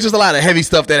 There was just a lot of heavy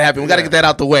stuff that happened. We got to get that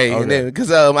out the way, and then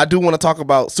because I do want to talk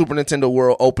about Super Nintendo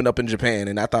World opened up in Japan,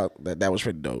 and I thought that was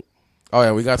pretty dope. Oh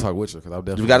yeah, we gotta talk Witcher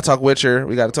because we gotta talk Witcher.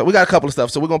 We got a couple of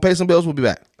stuff. So we're gonna pay some bills. We'll be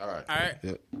back. All right.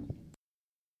 Yep.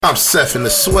 I'm Seth in the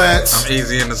Sweats. I'm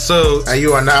Easy in the Suits. And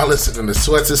you are now listening to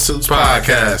Sweats and Suits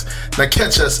Podcast. Now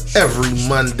catch us every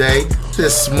Monday,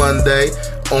 this Monday,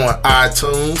 on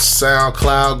iTunes,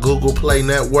 SoundCloud, Google Play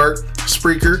Network,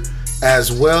 Spreaker, as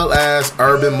well as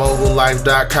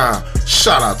UrbanMogulLife.com.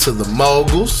 Shout out to the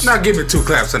moguls. Now give me 2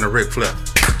 claps and a Ric Flair.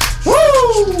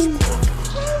 Woo!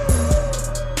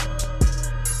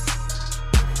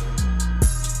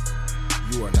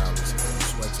 You are now listening to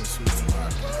Sweats and Suits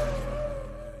Podcast.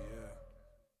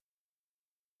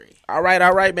 All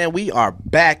right, man. We are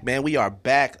back, man.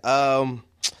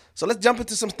 So let's jump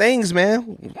into some things,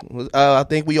 man. I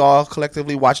think we all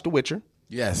collectively watched The Witcher.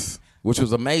 Yes. Which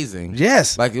was amazing.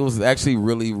 Yes. Like, it was actually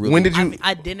really, really... When did you...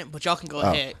 I didn't, but y'all can go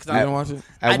ahead. You didn't watch it?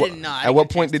 I didn't know. At what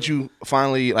point did you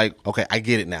finally, like, okay, I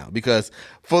get it now? Because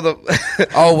for the...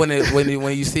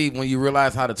 when you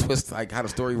realize how the twist, like, how the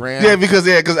story ran? Yeah, because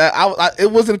I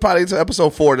it wasn't probably until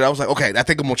episode 4 that I was like, okay, I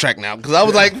think I'm on track now. Because I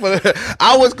was like,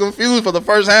 I was confused for the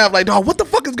first half. Like, dog, what the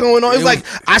fuck is going on? It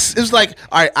was like,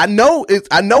 all right, I know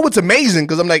it's amazing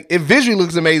because I'm like, it visually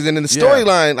looks amazing and the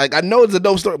storyline, like, I know it's a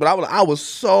dope story, but I was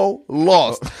so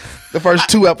lost the first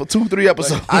 3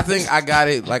 episodes. Like, I think I got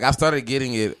it. Like, I started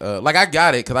getting it. Like, I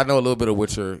got it because I know a little bit of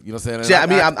Witcher. You know what I'm saying? Yeah,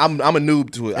 I mean, I'm a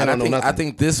noob to it. I don't know nothing. I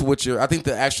think this Witcher. I think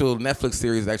the actual Netflix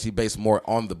series is actually based more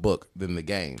on the book than the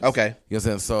game. Okay, you know what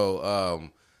I'm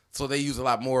saying? So they use a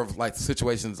lot more of like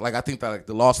situations. Like, I think that like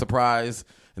the law surprise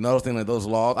and other thing, like those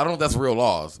laws. I don't know if that's real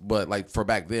laws, but like for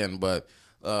back then. But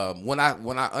when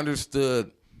I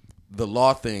understood the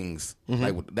law things,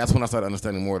 like that's when I started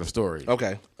understanding more of the story.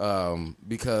 Okay.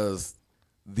 Because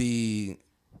the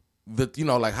you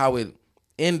know, like how it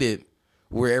ended,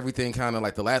 where everything kind of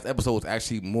like the last episode was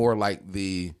actually more like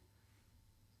the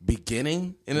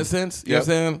beginning in a sense. You know what I'm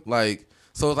saying? Like,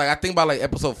 so it's like I think by like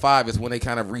episode 5 is when they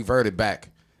kind of reverted back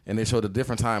and they showed a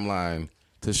different timeline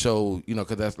to show, you know,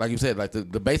 because that's like you said, like the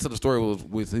base of the story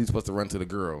was he's supposed to run to the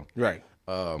girl, right?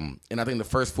 And I think the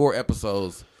first 4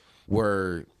 episodes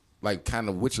were like kind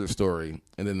of Witcher story,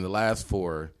 and then the last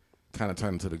 4 kind of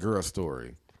turned into the girl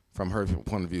story from her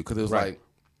point of view. Because it was like,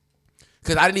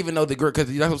 because I didn't even know the girl.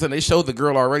 Because you know what I'm saying, they showed the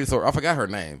girl already, so I forgot her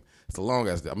name. It's the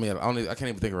longest. I mean, I can't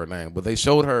even think of her name. But they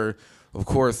showed her, of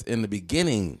course, in the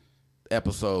beginning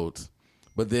episodes.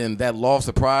 But then that law of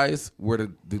surprise, where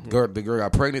the girl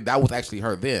got pregnant, that was actually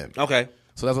her then. Okay.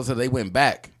 So that's what I said. They went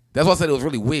back. That's why I said it was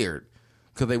really weird.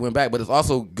 Because they went back, but it's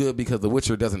also good because The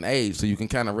Witcher doesn't age, so you can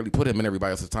kind of really put him in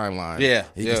everybody else's timeline. Yeah,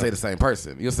 he can stay the same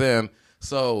person. You know what I'm saying?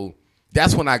 So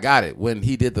that's when I got it, when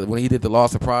he did the law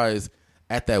surprise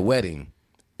at that wedding,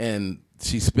 and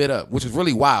she spit up, which is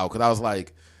really wild because I was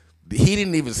like, he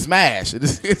didn't even smash.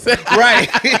 Right.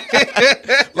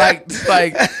 like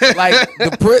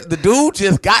the dude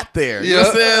just got there. You know what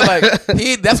I'm saying? Like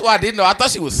that's why I didn't know. I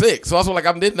thought she was sick, so I was like,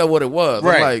 I didn't know what it was.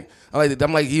 Right.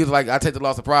 I'm like, he was like, I take the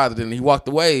law surprise, and then he walked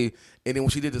away, and then when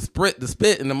she did the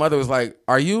spit, and the mother was like,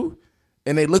 "Are you?"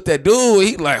 And they looked at dude,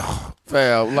 he like, oh,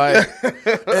 fam, like,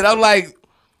 and I'm like,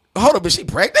 hold up, is she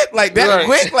pregnant? Like that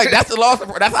quick? Like that's the law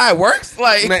surprise? That's how it works?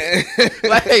 Like,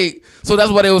 like, so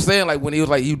that's what they were saying. Like when he was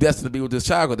like, you destined to be with this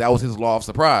child, because that was his law of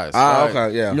surprise. Ah, right?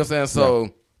 Okay, yeah. You know what I'm saying?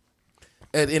 So.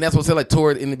 And that's what I said, like,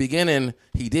 toward in the beginning,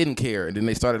 he didn't care. And then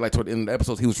they started, like, toward the end of the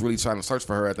episodes, he was really trying to search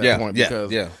for her at that point.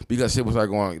 Because shit was like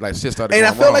going, like, shit started going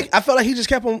wrong. I felt like he just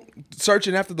kept on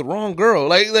searching after the wrong girl.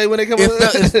 Like when they come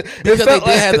because they did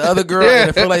have the other girl, and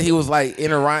it felt like he was, like,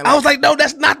 in her right. I was like, no,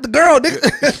 that's not the girl.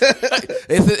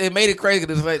 It made it crazy.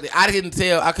 It's like,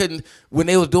 I couldn't, when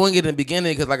they was doing it in the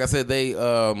beginning, because, like I said, they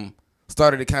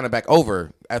started it kind of back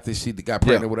over after she got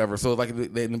pregnant or whatever. So like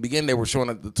in the beginning, they were showing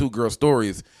the 2 girl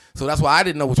stories. So that's why I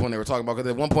didn't know which one they were talking about,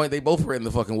 because at one point they both were in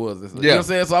the fucking woods. You know what I'm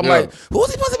saying? So I'm like, who was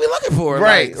he supposed to be looking for?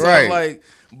 Right, like, so right. Like,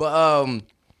 but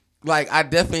like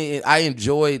I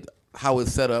enjoyed how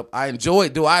it's set up. I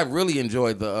really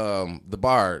enjoyed the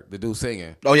bard, the dude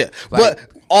singing. Oh yeah, but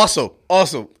also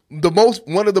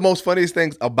one of the most funniest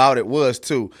things about it was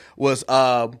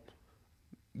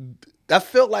I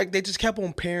felt like they just kept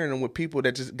on pairing him with people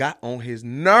that just got on his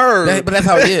nerves. But that's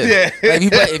how it is. Yeah. Like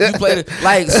if you play it,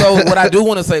 like, so what I do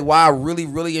want to say, why I really,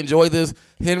 really enjoy this,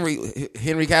 Henry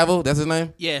Cavill, that's his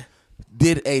name? Yeah.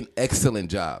 Did an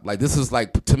excellent job. Like, this is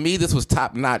like, to me, this was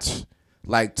top notch.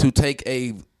 Like, to take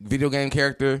a video game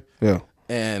character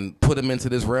and put him into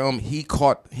this realm, he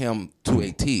caught him to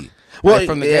a T. Well, like,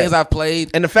 from the games I've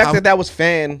played. And the fact that was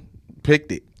fan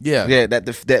picked it. Yeah.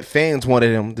 That fans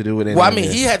wanted him to do it. Well, I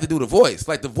mean, he had to do the voice.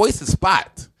 Like, the voice is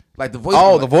Spot. Like, the voice.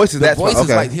 Oh, the voice is that. The voice is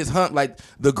like his hunt, like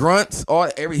the grunts.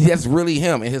 That's really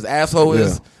him, and his asshole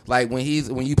is like when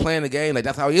you playing the game. Like,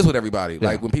 that's how he is with everybody. Yeah.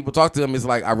 Like, when people talk to him, it's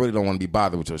like, I really don't want to be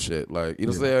bothered with your shit. Like, you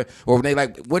know what I'm saying? Or when they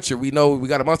like, Witcher, we know we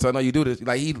got a monster. I know you do this.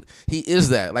 Like, he is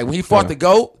that. Like, when he fought the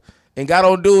goat. And got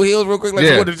on dude heels real quick,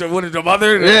 like, what is your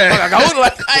mother? Yeah.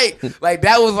 Like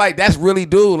that was like, that's really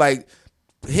dude. Like,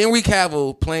 Henry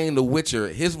Cavill playing The Witcher,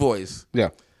 his voice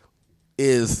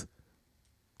is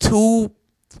 2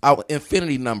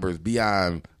 infinity numbers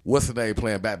beyond what's the name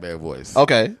playing Batman voice.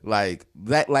 Okay. Like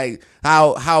that, like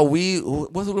who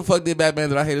the fuck did Batman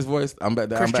that I hate his voice?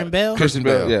 Christian Bale? Christian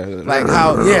Bale. Yeah. Like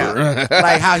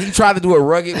like how he tried to do a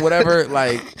rugged whatever,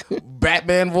 like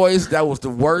Batman voice, that was the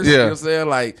worst. You know what I'm saying?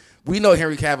 Like, we know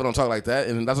Henry Cavill don't talk like that,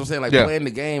 and that's what I'm saying. Like, playing the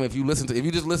game, if you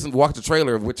just watch the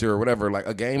trailer of Witcher or whatever, like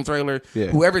a game trailer,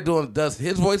 whoever does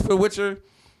his voice for Witcher,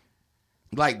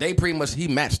 like, they pretty much, he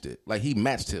matched it. Like, he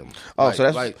matched him. Oh, like,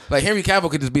 so that's like Henry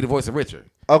Cavill could just be the voice of Witcher.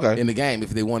 Okay. In the game,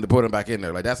 if they wanted to put him back in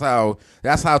there, like, that's how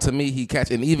to me he catch,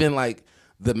 and even like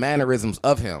the mannerisms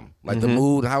of him, like the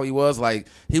mood, how he was, like,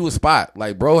 he was Spot.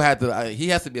 Like, bro he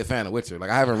has to be a fan of Witcher.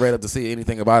 Like, I haven't read up to see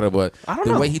anything about it, but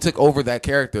the way he took over that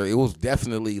character, it was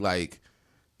definitely like,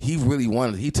 he really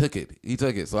wanted. He took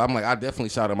it. So I'm like, I definitely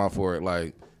shout him out for it.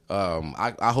 Like,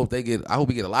 I hope we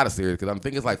get a lot of series, because I'm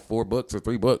thinking it's like 4 books or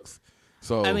 3 books.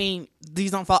 So I mean, these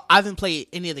don't follow. I haven't played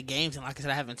any of the games, and like I said,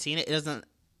 I haven't seen it.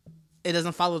 It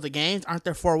doesn't follow the games. Aren't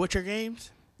there 4 Witcher games?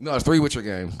 No, it's 3 Witcher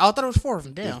games. I thought it was 4 of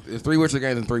them. Damn. It's 3 Witcher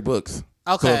games and 3 books.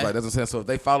 Okay. So it's like, doesn't sense. So if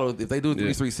they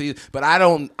do 3 seasons, but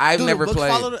I've never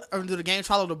played. Or do the games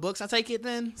follow the books? I take it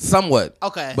then. Somewhat.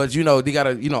 Okay. But you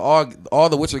gotta, all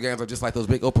the Witcher games are just like those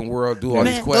big open world, do all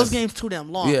these quests. Those games too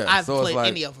damn long. Yeah. I haven't played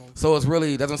any of them. So it's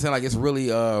really, doesn't sound like it's really,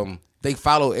 they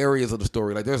follow areas of the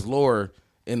story. Like, there's lore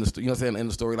in the, you know what I'm saying, in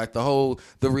the story. Like, the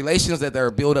relations that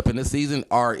are built up in this season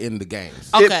are in the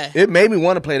games. Okay. It made me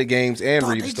want to play the games and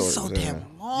read the stories. So damn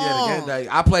long. Yeah, the games, like,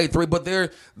 I played 3, but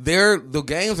the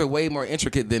games are way more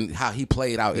intricate than how he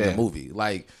played out in the movie.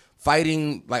 Like,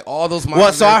 fighting, like, all those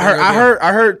monsters. Well, so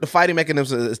I heard the fighting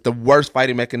mechanism is the worst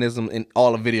fighting mechanism in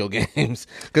all of video games,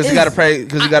 because you got to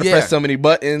press so many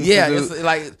buttons. Yeah, it's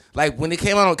like when it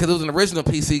came out, because it was an original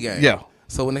PC game. Yeah.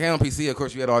 So when it came on PC, of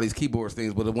course, you had all these keyboard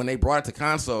things, but when they brought it to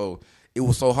console, it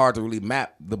was so hard to really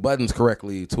map the buttons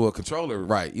correctly to a controller,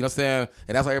 right? You know what I'm saying?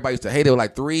 And that's why everybody used to hate it.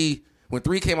 Like, when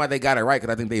 3 came out, they got it right,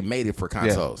 because I think they made it for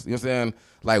consoles. You know what I'm saying?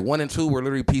 Like, 1 and 2 were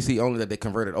literally PC only that they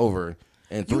converted over,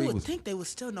 and 3 you would think they would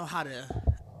still know how to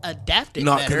adapt it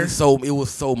better. because it was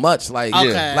so much. Like,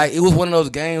 like, it was one of those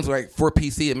games where, like, for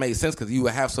PC it made sense, because you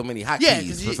would have so many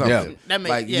hotkeys for something.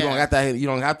 You don't have that. You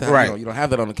don't have to. Have, you don't have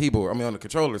that on the keyboard. I mean, on the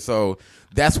controller. So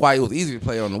that's why it was easier to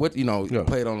play on the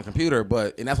play it on the computer.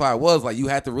 And that's why it was like, you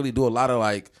had to really do a lot of,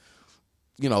 like,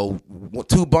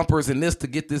 2 bumpers in this to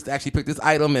get this to actually pick this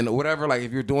item and whatever. Like,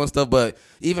 if you're doing stuff, but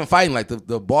even fighting, like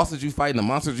the bosses you fight and the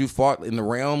monsters you fought in the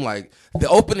realm, like the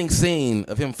opening scene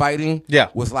of him fighting,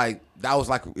 was like that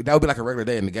would be like a regular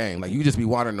day in the game. Like, you just be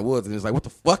wandering in the woods and it's like, what the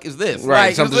fuck is this? Right,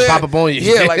 like, something just pop up on you.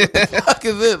 Yeah, like, what the fuck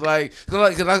is this? Like,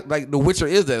 like The Witcher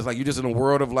is that. It's like, you're just in a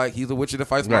world of, like, he's a Witcher that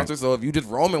fights monsters. So if you just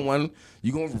roam in one,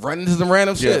 you gonna run into some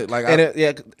random shit. Like,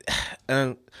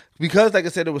 and because, like I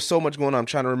said, there was so much going on. I'm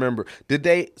trying to remember. Did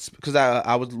they? Because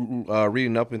I was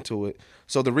reading up into it.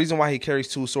 So the reason why he carries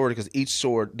 2 swords is because each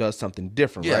sword does something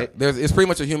different, right? It's pretty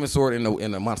much a human sword in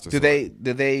a monster sword.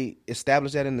 Did they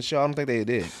establish that in the show? I don't think they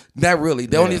did. Not really.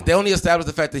 They only established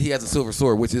the fact that he has a silver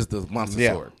sword, which is the monster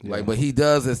sword. Yeah. Like, but he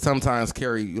does sometimes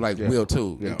carry, like, wheel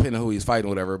too, depending on who he's fighting, or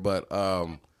whatever. But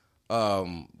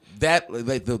that,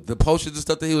 like, the potions and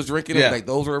stuff that he was drinking, like,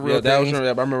 those were real things. I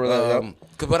remember that.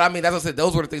 But I mean, as I said,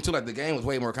 those were the things too. Like, the game was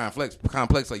way more complex.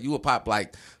 Like, you would pop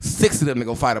like 6 of them to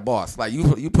go fight a boss. Like,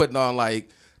 you putting on like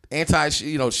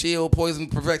shield, poison,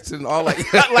 perfection, all like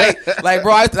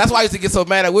bro. That's why I used to get so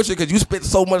mad at Witcher because you spent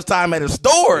so much time at a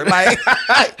store,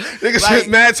 niggas spent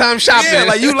mad time shopping. Yeah,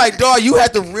 like you dog, you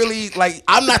had to really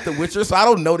I'm not the Witcher, so I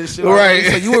don't know this shit, right?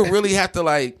 So you would really have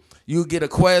to you get a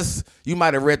quest. You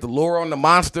might have read the lore on the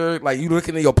monster. Like you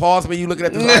looking at your paws, man. You looking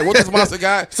at this. What's this monster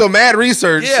got? So mad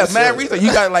research. Yeah, mad research.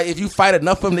 You got if you fight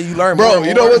enough of them, then you learn. Bro, more.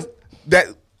 You know what?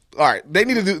 All right, they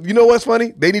need to do. You know what's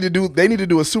funny? They need to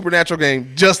do a supernatural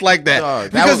game just like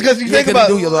that. Because you think about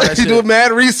you do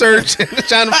mad research and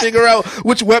trying to figure out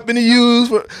which weapon to use.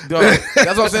 That's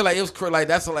what I'm saying. It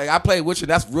was I played Witcher.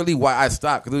 That's really why I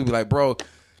stopped because it would be bro,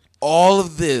 all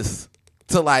of this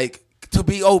to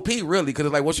be OP, really,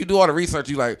 because once you do all the research,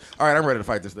 you all right, I'm ready to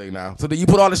fight this thing now. So then you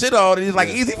put all the shit on, and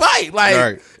it's easy fight.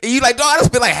 And you dog, I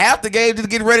spent half the game just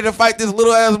getting ready to fight this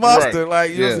little ass monster.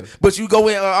 Right. But you go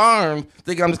in armed,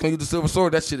 thinking I'm just gonna use the silver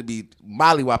sword. That shit'd be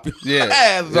mollywop your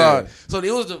ass. So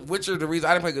it was the Witcher. The reason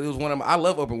I didn't play it was one of I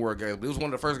love open world games, but it was one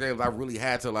of the first games I really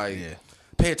had to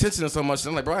pay attention to so much.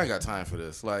 And I'm bro, I ain't got time for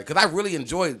this. Because I really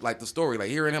enjoyed the story,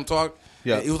 hearing him talk.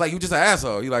 Yeah, it was you just an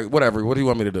asshole. You whatever. What do you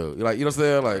want me to do? You know what I'm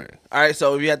saying? All right.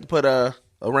 So if you had to put a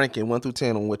ranking 1 through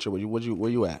 10 on Witcher, where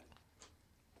you at?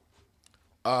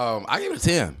 I give it a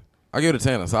 10. I give it a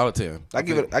 10, a solid 10. I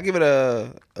give it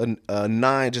a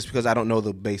 9 just because I don't know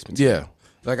the base material.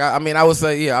 Yeah, I would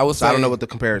say I would say I don't know what to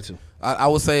compare it to. I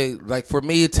would say for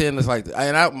me 10 is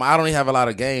and I don't even have a lot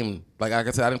of game. Like I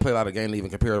said, I didn't play a lot of game to even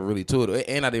compare really to it,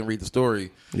 and I didn't read the story.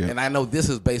 Yeah. And I know this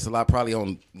is based a lot probably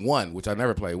on 1, which I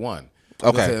never played 1.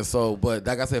 Okay. So, but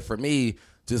like I said, for me,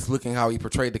 just looking how he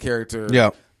portrayed the character,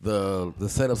 the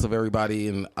setups of everybody,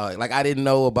 and I didn't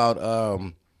know about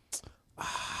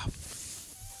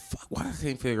why I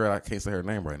can't figure out. I can't say her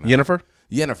name right now. Yennefer.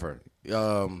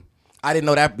 I didn't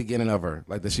know that beginning of her,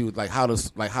 that she was how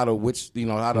the witch,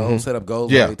 how the whole setup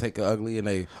goes. Yeah, they take her ugly and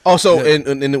they. Oh, so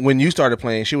and when you started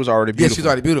playing, she was already beautiful. Yeah, she's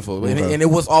already beautiful, and it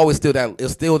was always still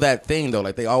that thing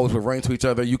though. They always would ring to each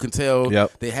other. You can tell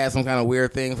they had some kind of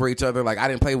weird thing for each other. I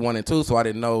didn't play 1 and 2, so I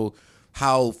didn't know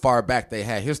how far back they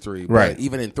had history. But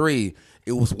even in 3.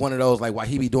 It was one of those why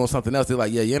he be doing something else. They're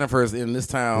Yennefer's in this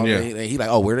town, and he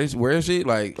where is she?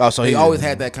 So he always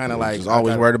had that kind of was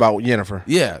always worried about Yennefer.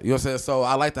 Yeah, you know what I'm saying. So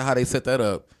I like how they set that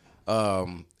up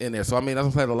in there. So I mean, as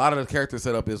I'm saying, a lot of the character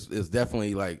setup is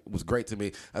definitely was great to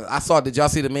me. I saw. Did y'all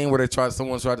see the meme where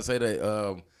someone tried to say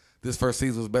that this first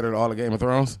season was better than all of Game of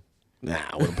Thrones? Nah,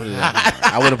 I wouldn't put it.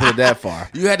 I wouldn't put it that far.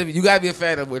 You gotta be a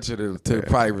fan of Witcher to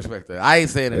probably respect that. I ain't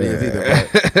saying it is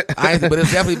either, but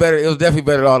it's definitely better. It was definitely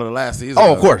better than all of the last season.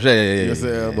 Oh, of course, yeah. You know what I'm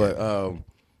saying? But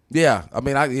I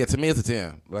mean, to me, it's a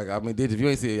 10. If you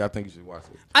ain't see it, I think you should watch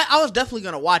it. I was definitely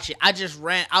gonna watch it.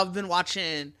 I've been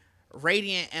watching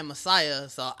Radiant and Messiah,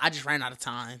 so I just ran out of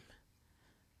time.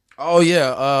 Oh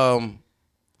yeah.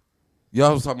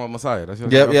 Y'all was talking about Messiah. That's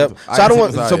yep. So I don't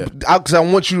want because I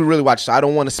want you to really watch. So I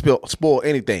don't want to spoil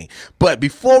anything. But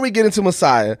before we get into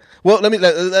Messiah, well,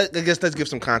 let's give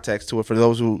some context to it for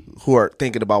those who are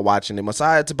thinking about watching it.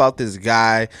 Messiah, it's about this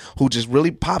guy who just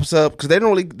really pops up because they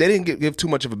didn't give too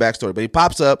much of a backstory, but he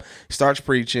pops up, he starts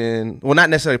preaching. Well, not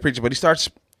necessarily preaching, but he starts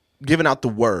giving out the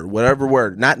word, whatever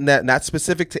word, not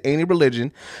specific to any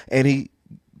religion, and he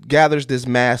gathers this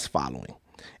mass following.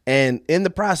 And in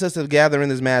the process of gathering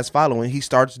this mass following, he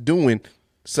starts doing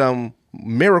some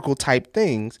miracle type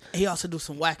things. He also do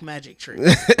some whack magic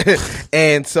tricks.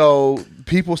 And so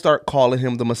people start calling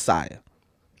him the Messiah.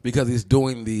 Because he's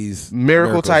doing these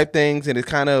miracle type things, and it's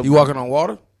kind of... You walking on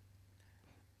water?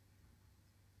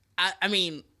 I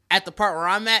mean... At the part where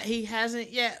I'm at, he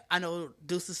hasn't yet. I know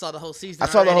Deuces saw the whole season. I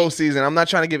saw the whole season. I'm not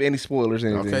trying to give any spoilers.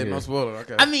 Okay, no spoiler.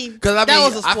 Okay. I mean, that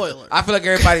was a spoiler. I feel like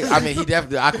everybody. I mean, he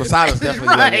definitely Aquasilus definitely.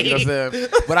 Right. You know what I'm saying?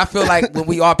 But I feel like when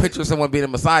we all picture someone being a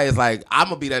Messiah, it's I'm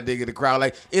gonna be that nigga in the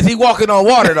crowd. Is he walking on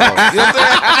water though? You know what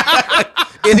I'm saying?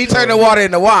 Is he turning the water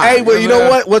into wine? Hey, well, you know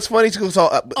what? What's funny too? So,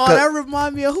 that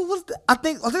remind me of who was? I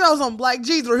think I was on Black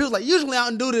G's where he was like, "Usually I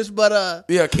don't do this, but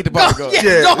yeah, keep the ball going."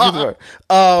 Yeah,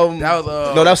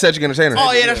 that was Cedric Entertainer.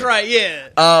 Oh yeah, that's right. Yeah.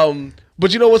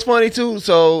 But you know what's funny too?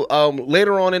 So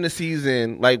later on in the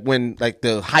season, when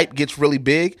the hype gets really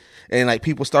big and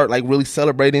people start really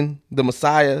celebrating the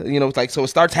Messiah, so it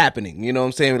starts happening. You know what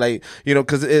I'm saying?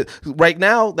 Because right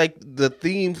now, the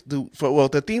theme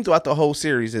throughout the whole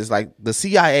series is the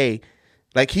CIA.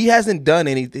 He hasn't done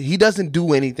anything. He doesn't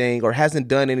do anything or hasn't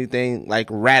done anything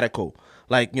radical.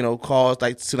 Cause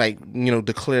to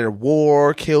declare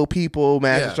war, kill people,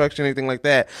 mass destruction, anything like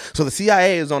that. So the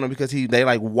CIA is on him because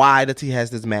why does he has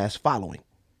this mass following,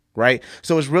 right?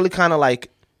 So it's really kind of like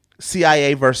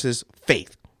CIA versus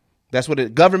faith, That's what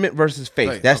it. Government versus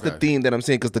faith. That's the theme that I'm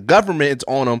seeing because the government is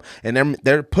on them, and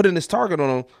they're putting this target on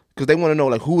them because they want to know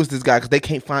like who is this guy because they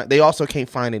can't find. They also can't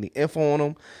find any info on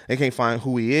him. They can't find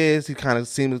who he is. He kind of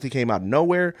seems like he came out of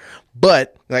nowhere,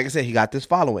 but like I said, he got this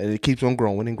following, and it keeps on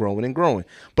growing and growing and growing.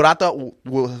 But I thought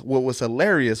what was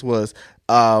hilarious was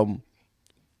the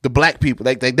black people.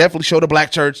 Like they definitely showed the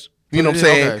black church. You know what I'm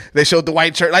saying? Okay. They showed the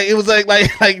white church. Like it was like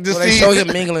just they show him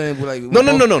mingling. Like,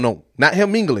 no, not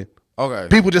him mingling.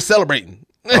 Okay. People just celebrating.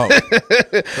 Oh.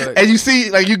 And you see,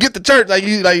 like you get the church, like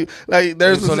you like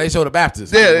there's. So they show the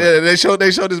Baptists. Yeah, they show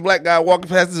this black guy walking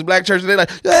past this black church, and they're like,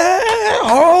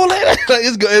 holy,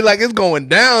 it's going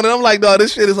down, and I'm like, no,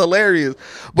 this shit is hilarious.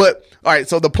 But all right,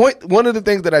 so one of the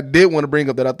things that I did want to bring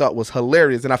up that I thought was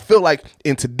hilarious, and I feel like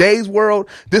in today's world,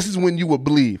 this is when you would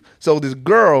believe. So this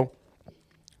girl.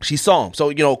 She saw him.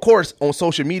 So, of course, on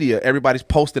social media, everybody's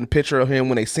posting a picture of him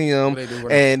when they see him.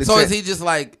 And so is he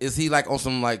on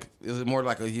some is it more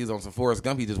like he's on some Forrest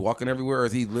Gump? He just walking everywhere? Or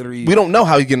is he literally? We don't know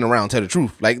how he's getting around, tell the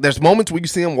truth. Like, there's moments where you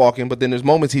see him walking, but then there's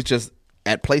moments he's just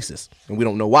at places. And we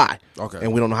don't know why. Okay.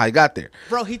 And we don't know how he got there.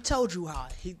 Bro, he told you how.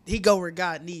 He go where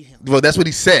God need him. Well, that's what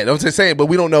he said. I'm just saying, but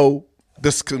we don't know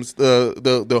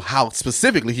the how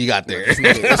specifically he got there. It's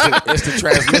the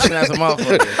transmission as a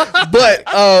motherfucker.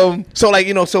 But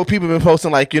so people have been posting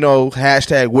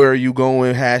hashtag where are you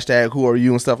going, hashtag who are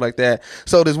you and stuff like that.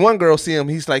 So this one girl see him,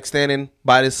 he's like standing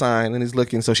by this sign and he's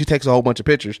looking. So she takes a whole bunch of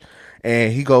pictures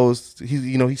and he goes,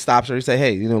 he stops her. He say,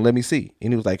 hey, let me see.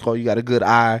 And he was like, oh, you got a good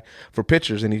eye for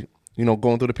pictures. And he,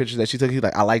 going through the pictures that she took, he's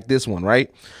like, I like this one,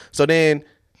 right? So then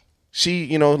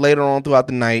she, later on throughout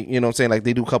the night, like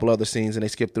they do a couple other scenes and they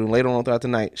skip through. And later on throughout the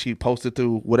night, she posted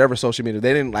through whatever social media.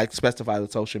 They didn't specify the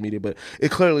social media, but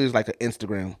it clearly is like an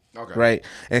Instagram, right?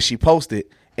 And she posted,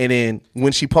 and then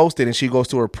when she posted and she goes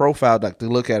to her profile, like to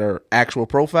look at her actual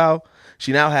profile,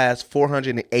 she now has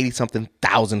 480-something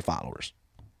thousand followers.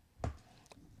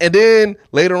 And then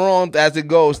later on, as it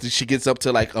goes, she gets up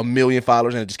to like 1 million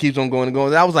followers, and it just keeps on going and going.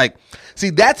 And I was like, see,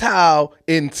 that's how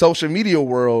in social media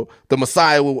world the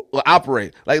Messiah will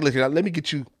operate. Like, look, let me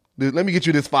get you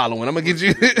this following. I'm gonna get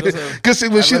you because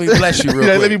let me bless you real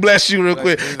quick. Let me bless you real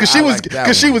quick because she was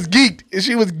geeked. And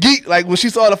she was geeked. Like when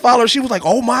she saw the followers, she was like,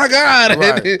 "Oh my god!"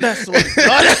 Right. That's so weak.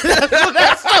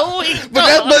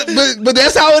 But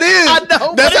that's how it is. I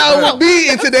know. That's how it would be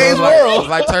in today's world.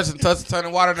 It's like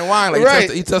turning water into wine. Like right.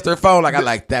 He touched her phone. Like I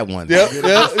like that one. Yep.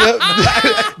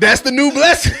 That's the new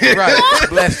blessing. Right.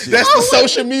 Bless you. That's the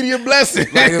social media blessing.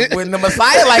 Like when the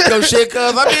Messiah like your shit,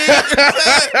 cause I mean,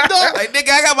 like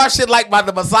nigga, I got my shit like by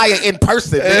the Messiah in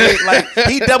person. Nigga. Like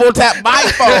he double tapped my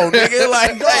phone, nigga.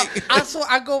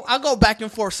 I go back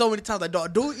and forth so many times. Like,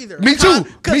 dog, do either. Me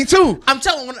too. I'm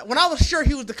telling you, when I was sure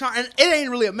he was the con, and it ain't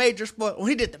really a major sport. When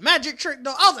he did the magic trick,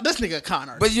 though, I was like, this nigga a con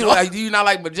artist. But do you not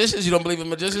like magicians? You don't believe in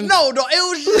magicians? No, dog. It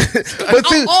was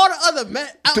just all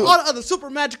the other super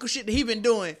magical shit that he been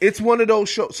doing. It's one of those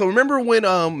shows. So remember when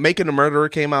Making a Murderer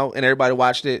came out and everybody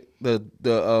watched it?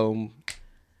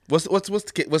 What's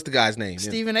the guy's name?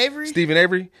 Stephen Avery. Stephen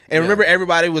Avery. And remember,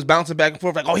 everybody was bouncing back and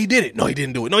forth like, "Oh, he did it. No, he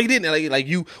didn't do it. No, he didn't." Like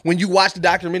you, when you watch the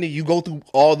documentary, you go through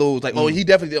all those. Like, "Oh, he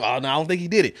definitely did. Oh, no, I don't think he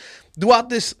did it." Throughout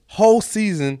this whole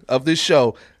season of this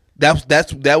show,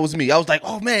 that was me. I was like,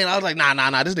 "Oh man," I was like, "Nah,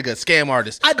 this nigga a scam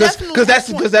artist." Because that's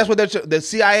what the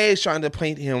CIA is trying to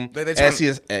paint him as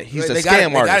he's a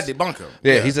scam artist. They gotta debunk him.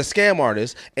 Yeah, he's a scam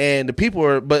artist, and the people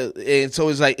are. And so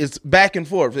it's like it's back and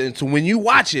forth. And so when you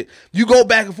watch it, you go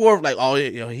back and forth like, "Oh,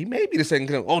 he may be the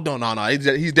second." Oh no,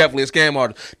 he's definitely a scam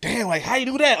artist. Damn, like how you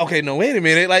do that? Okay, no, wait a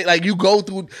minute. Like you go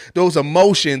through those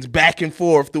emotions back and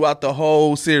forth throughout the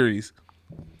whole series.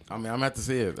 I mean, I'm gonna have to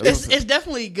see it. It's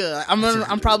definitely good.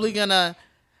 I'm probably gonna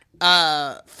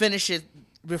finish it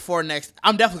before next.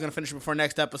 I'm definitely gonna finish it before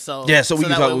next episode. Yeah, so we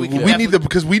can talk.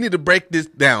 We need to break this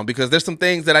down because there's some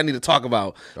things that I need to talk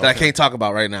about that I can't talk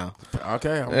about right now.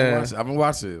 Okay, I'm gonna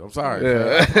watch it. I'm sorry.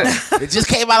 Yeah. It just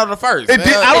came out on the first. I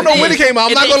don't know when it came out.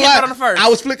 I'm not gonna lie. I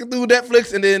was flicking through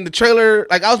Netflix and then the trailer.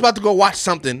 Like I was about to go watch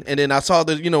something and then I saw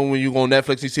when you go on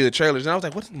Netflix you see the trailers and I was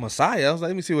like, "What's the Messiah?" I was like,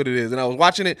 "Let me see what it is." And I was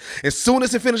watching it. As soon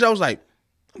as it finished, I was like,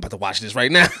 I'm about to watch this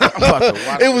right now.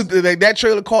 It was like that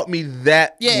trailer caught me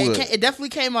that. Yeah, it definitely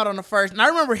came out on the first, and I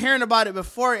remember hearing about it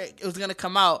before it was gonna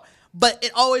come out. But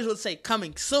it always would say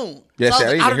coming soon. Yeah, so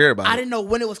I didn't hear about it. I didn't know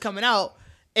when it was coming out,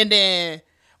 and then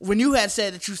when you had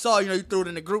said that you saw, you threw it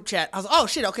in the group chat. I was like, oh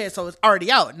shit, okay, so it's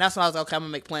already out, and that's when I was like, okay, I'm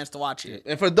gonna make plans to watch it.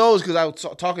 And for those, because I was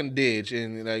talking to Didge,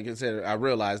 and like I said, I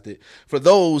realized it. For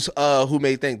those who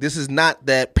may think this is not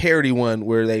that parody one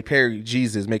where they parody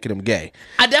Jesus, making him gay.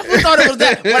 I definitely thought it was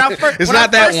that. When I first, it's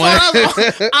not that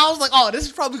one. I was like, oh, this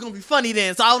is probably gonna be funny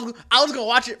then. So I was gonna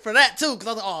watch it for that too, because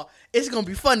I was like, oh. it's gonna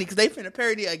be funny because they finna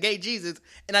parody a gay Jesus,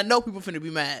 and I know people finna be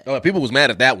mad. Oh, people was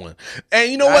mad at that one,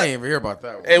 and you know what? I didn't even hear about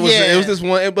that one. It was this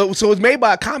one, but so it was made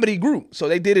by a comedy group, so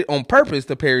they did it on purpose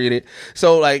to parody it.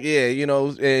 So like, yeah, you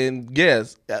know, and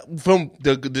yes, from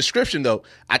the description though,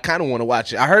 I kind of want to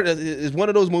watch it. I heard it's one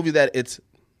of those movies that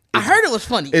I heard it was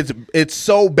funny. It's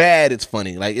so bad it's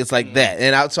funny. Like it's like that.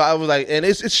 And so I was like, and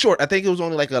it's short. I think it was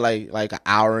only like an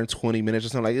hour and 20 minutes or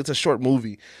something. Like it's a short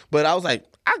movie. But I was like,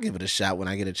 I'll give it a shot when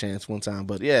I get a chance one time.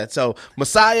 But yeah, so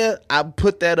Messiah, I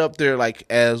put that up there like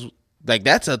as like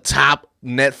that's a top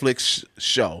Netflix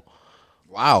show.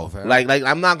 Wow, man. Like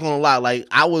I'm not gonna lie, like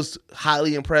I was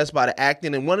highly impressed by the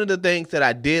acting, and one of the things that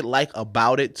I did like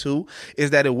about it too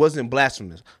is that it wasn't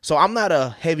blasphemous. So I'm not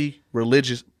a heavy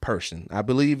religious person. I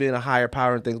believe in a higher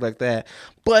power and things like that.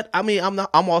 But I mean,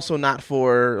 I'm also not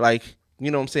for like,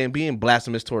 you know what I'm saying, being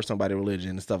blasphemous towards somebody's religion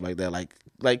and stuff like that. Like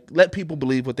let people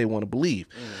believe what they want to believe.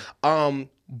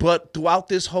 But throughout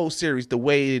this whole series, the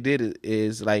way they did it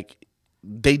is like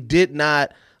they did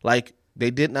not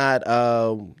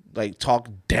talk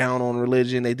down on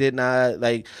religion. They did not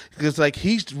like, because like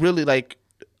he's really like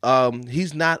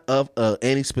he's not of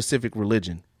any specific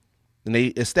religion, and they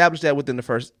established that within the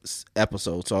first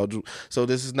episode. So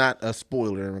this is not a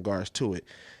spoiler in regards to it.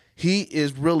 He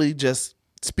is really just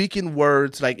speaking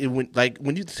words like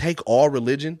when you take all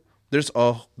religion, there's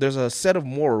a set of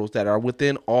morals that are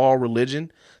within all religion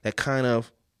that kind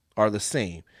of are the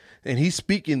same, and he's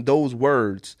speaking those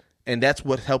words, and that's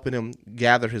what's helping him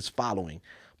gather his following.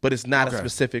 But it's not a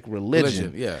specific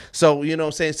religion. Yeah. So you know what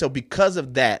I'm saying? So because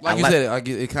of that, like you said,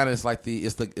 it kind of is like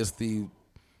it's the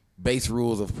base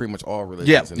rules of pretty much all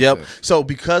religions. Yep. So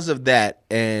because of that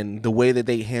and the way that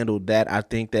they handled that, I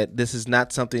think that this is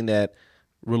not something that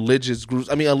religious groups,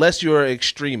 I mean, unless you're an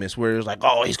extremist where it's like,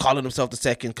 oh, he's calling himself the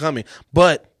second coming.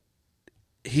 But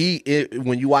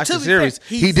when you watch the series,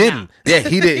 he didn't. Yeah,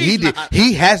 he did. He did.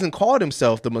 He hasn't called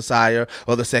himself the Messiah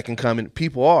or the second coming.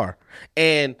 People are.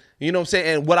 And you know what I'm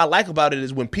saying? And what I like about it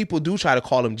is when people do try to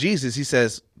call him Jesus, he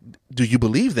says, do you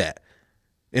believe that?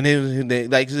 And then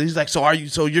he's like, so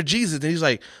you're Jesus? And he's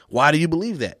like, why do you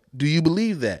believe that? Do you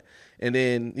believe that? And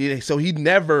then so he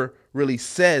never really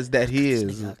says that he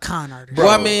is a con artist. Bro,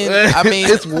 I mean,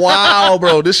 it's wild,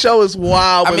 bro. This show is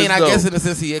wild. I mean, I guess in a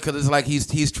sense he is, because it's like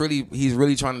he's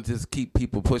really trying to just keep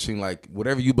people pushing, like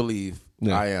whatever you believe,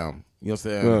 I am. You know what I'm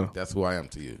saying? Yeah. That's who I am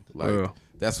to you. Like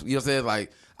that's, you know what I'm saying?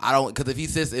 Like I don't, because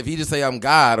if he just say I'm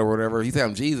God or whatever, he say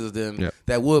I'm Jesus, then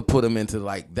that would put him into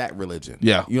like that religion.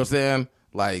 Yeah, you know what I'm saying?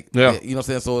 Like, you know what I'm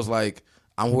saying? So it's like,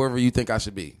 I'm whoever you think I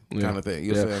should be, kind of thing.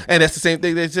 You know what I'm saying? And that's the same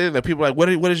thing they say. That people are like,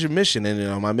 what is your mission?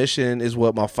 And my mission is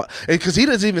what my father. Because he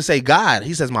doesn't even say God.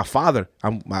 He says my father.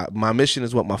 My mission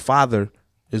is what my father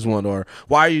is one. Or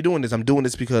why are you doing this? I'm doing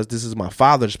this because this is my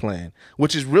father's plan,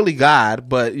 which is really God.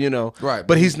 But right.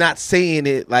 But he's not saying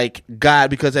it like God,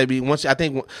 because I mean, once I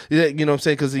think, you know what I'm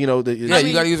saying? Because you got to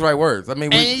use the right words. I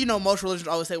mean, most religions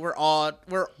always say we're all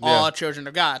children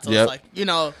of God. So it's like,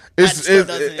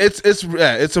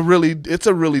 it's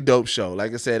a really dope show.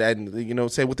 Like I said,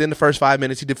 and say within the first 5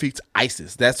 minutes he defeats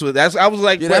ISIS. That's what I was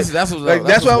like. That's what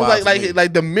I was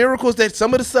like the miracles that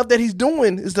some of the stuff that he's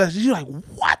doing is that you're like,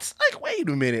 what? Like, wait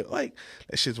a minute, like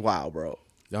that shit's wild, bro.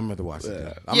 I'm meant to watch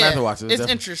it. I'm meant to watch it. It's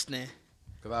interesting.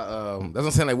 Cause that's what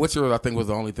I'm saying. Like Witcher, I think was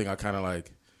the only thing I kind of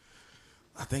like.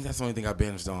 I think that's the only thing I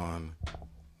binged on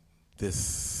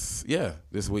this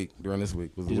week during this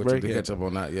week was the Witcher. To catch up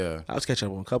on that. Yeah, I was catching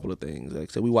up on a couple of things. Like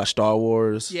so, we watched Star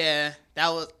Wars. Yeah, that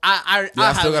was I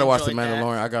still gotta watch The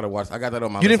Mandalorian. I gotta watch. I got that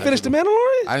on my. You didn't finish The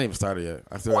Mandalorian? I didn't even start it yet.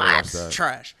 I still gotta watch that.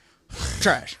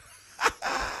 Trash.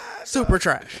 Super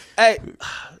trash. Hey.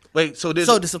 Wait, so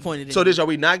disappointed. Are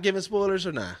we not giving spoilers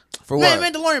or not? For what?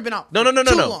 Mandalorian been out. No.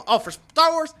 Long. Oh, for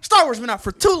Star Wars been out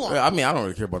for too long. I mean, I don't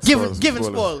really care about spoilers. Giving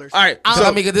spoilers. All right. So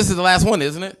I mean, this is the last one,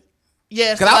 isn't it?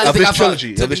 Yes. Of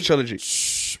this trilogy.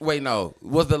 Wait, no.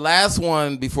 Was the last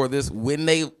one before this when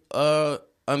they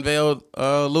unveiled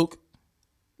Luke?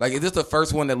 Like, is this the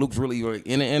first one that Luke's really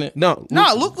in it? No,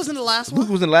 Luke was in the last one. Luke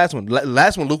was in the last one.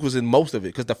 Last one, Luke was in most of it,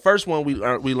 because the first one we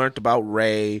learned about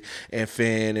Rey and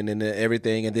Finn and then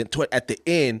everything, and then at the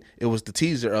end it was the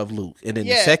teaser of Luke, and then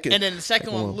the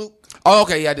second one, Luke. Oh,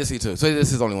 okay, yeah, I did see too. So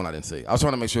this is the only one I didn't see. I was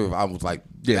trying to make sure if I was like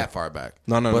that far back.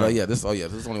 No. This is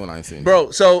the only one I ain't seen,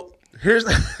 bro. So here's,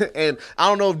 and I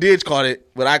don't know if Didge caught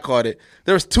it, but I caught it.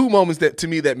 There was two moments that to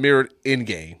me that mirrored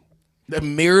Endgame. The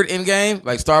mirrored in game,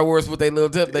 like Star Wars with their little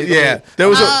tip. There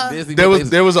was a. Are you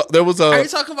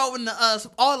talking about when the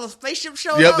all the spaceships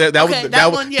showed up? Yep,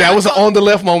 that was an on the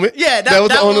left moment. Yeah, that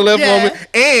was an on the left moment.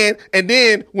 And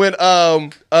then when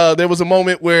there was a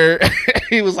moment where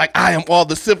he was like, "I am all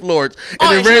the Sith Lords,"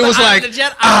 and then Rey was like,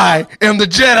 "I am the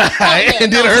Jedi,"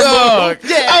 and then her book.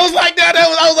 Yeah, I was like that.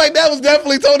 I was like, that was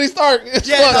definitely Tony Stark.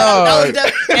 That was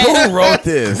definitely. Who wrote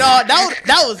this? No,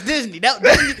 that was Disney. That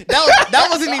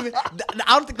wasn't even.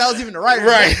 I don't think that was even the writer.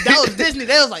 Right. That was Disney.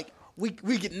 They was like, we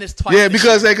getting this twice. Yeah,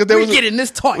 because there was getting this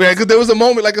twice. Yeah, because there was a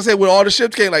moment, like I said, when all the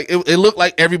ships came, like it looked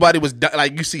like everybody was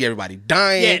like you see everybody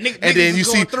dying, and then you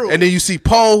see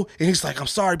Poe, and he's like, "I'm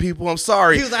sorry, people, I'm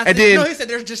sorry." He was like, and then he said,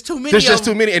 "There's just too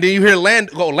many." And then you hear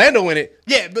Lando in it.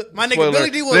 Yeah, but my nigga Billy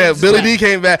D was. Yeah, Billy D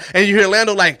came back, and you hear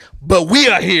Lando like, "But we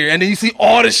are here," and then you see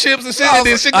all the ships and shit, and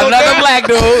then shit go another down. black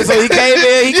dude. So he came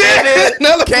in.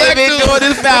 Another black dude doing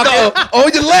his Falcon.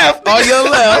 On your left. On your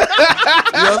left. You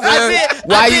know what I'm saying?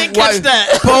 I did catch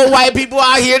that. Poor white people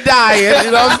out here dying.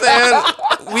 You know what I'm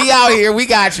saying? We out here. We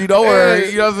got you. Don't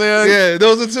worry. You know what I'm saying? Yeah,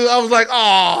 those are two. I was like,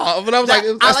 oh, but I was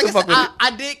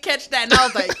I did catch that, and I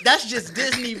was like, that's just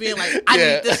Disney being like, I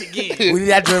need this again. We need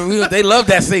that. They love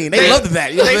that scene. They loved that.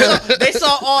 You know they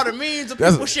saw all the memes of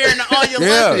people sharing the audio.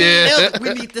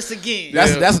 We need this again.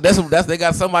 That's they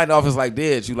got somebody in the office like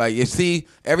this. You like, you see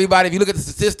everybody. If you look at the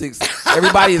statistics,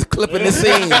 everybody is clipping the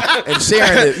scene and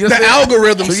sharing it. You know the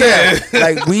algorithm said,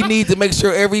 like, we need to make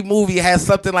sure every movie has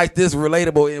something like this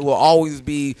relatable. It will always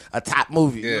be a top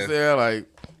movie. You know what I'm saying? Like.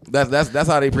 That's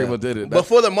how they pretty much did it. But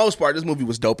for the most part, this movie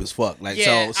was dope as fuck. Like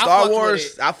so, Star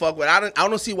Wars, I fuck with. I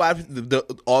don't see why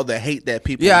all the hate that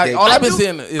people. Yeah, all I've been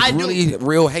seeing is really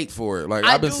real hate for it. Like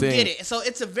I've been seeing. I get it. So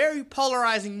it's a very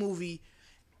polarizing movie,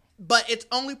 but it's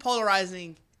only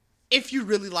polarizing if you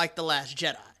really like The Last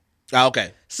Jedi.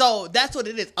 Okay. So that's what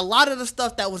it is. A lot of the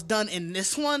stuff that was done in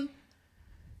this one,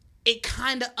 it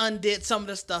kind of undid some of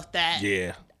the stuff that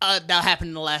that happened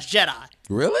in The Last Jedi.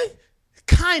 Really?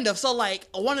 Kind of. So, like,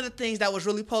 one of the things that was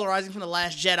really polarizing from The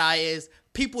Last Jedi is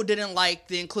people didn't like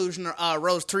the inclusion of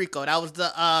Rose Trico. That was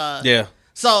the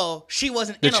So she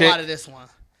wasn't in a lot of this one.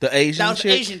 The Asian chick? That was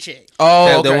the Asian chick.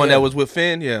 Oh, okay, the one that was with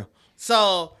Finn. Yeah.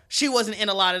 So she wasn't in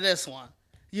a lot of this one.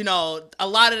 You know, a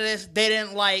lot of this they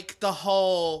didn't like the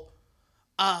whole.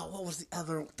 What was the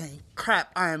other thing?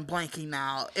 Crap, I am blanking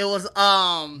now. It was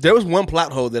There was one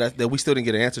plot hole that we still didn't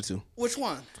get an answer to. Which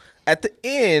one? At the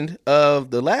end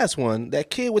of the last one, that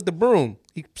kid with the broom,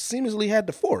 he seemingly had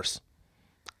the Force.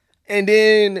 And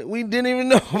then we didn't even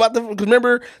know about because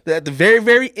remember that at the very,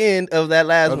 very end of that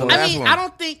last one. I mean, I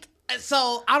don't think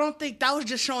that was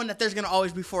just showing that there's gonna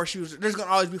always be Force users. There's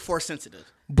gonna always be Force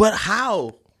sensitive. But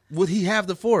how would he have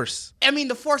the Force? I mean,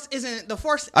 the Force isn't.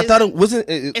 I thought it wasn't.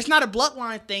 It's not a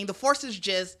bloodline thing. The Force is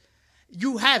just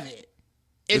you have it.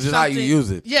 It's just how you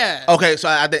use it. Yeah. Okay, so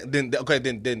then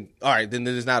all right, then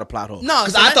it's not a plot hole. No,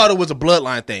 because I thought it was a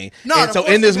bloodline thing. No, and so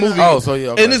in this movie,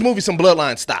 in this movie, some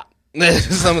bloodlines stop.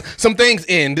 some things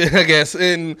end, I guess.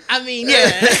 And I mean, yeah,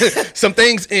 some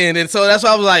things end, and so that's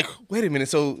why I was like, wait a minute.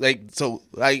 So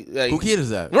who kid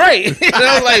is that? Right. And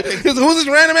I was like, who's this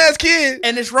random ass kid?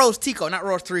 And it's Rose Tico, not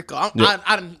Rose Trico.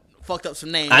 I done fucked up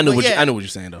some names. I know what you're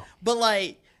saying though. But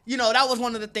like. You know, that was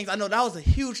one of the things. I know that was a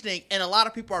huge thing, and a lot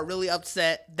of people are really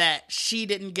upset that she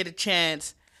didn't get a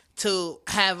chance to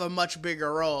have a much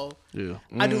bigger role. Yeah,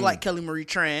 I do like Kelly Marie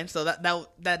Tran, so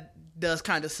that does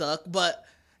kind of suck. But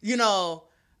you know,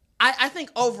 I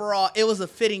think overall it was a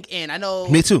fitting end. I know.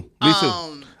 Me too.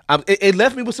 It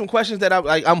left me with some questions that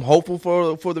I'm hopeful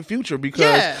for the future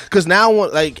because now I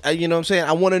want you know what I'm saying,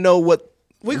 I want to know what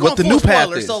the new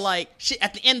path is. So like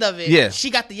at the end of it, she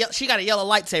got a yellow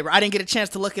lightsaber. I didn't get a chance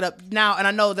to look it up now, and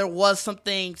I know there was some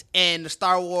things in the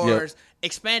Star Wars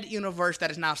expanded universe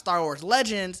that is now Star Wars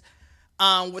Legends,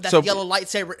 with that yellow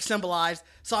lightsaber symbolized.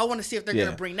 So I want to see if they're going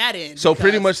to bring that in. So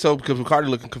pretty much, because Ricardo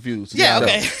looking confused. Yeah,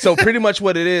 okay. So pretty much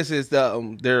what it is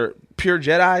they're pure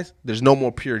Jedis. There's no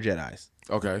more pure Jedis.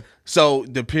 Okay. So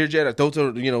the pure Jedi, those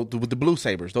are with the blue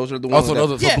sabers. Those are the ones. Also,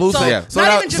 those are blue sabers. So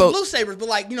not even just blue sabers, but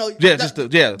like you know,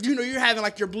 you're having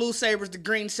like your blue sabers, the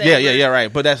green sabers. Yeah,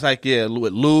 right. But that's like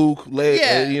with Luke,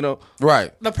 you know,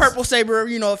 right. The purple saber,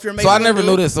 you know, if you're making. So I never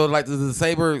knew this. So like the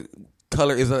saber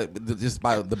color is just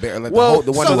by the bear, like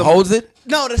the one who holds it.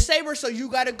 No, the saber. So you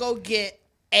got to go get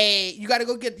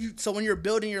So when you're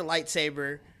building your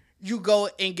lightsaber, you go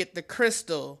and get the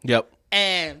crystal. Yep.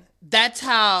 And that's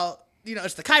how. You know,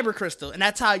 it's the Kyber crystal, and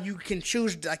that's how you can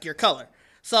choose like your color.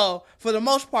 So for the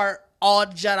most part, all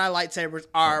Jedi lightsabers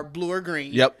are blue or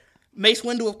green. Yep. Mace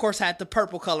Windu, of course, had the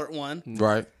purple colored one.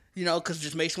 Right. You know, because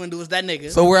just Mace Windu is that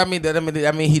nigga. So where I mean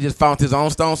he just found his own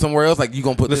stone somewhere else. Like you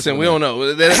gonna put Listen, this we in don't know.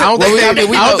 I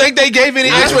don't think they gave any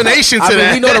explanation to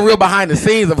that. We know the real behind the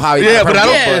scenes of how he. Yeah, but I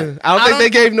don't think they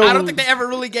gave no. I don't think they ever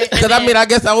really gave. Because I mean, I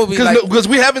guess that would be because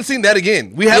we haven't seen that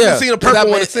again. We haven't seen a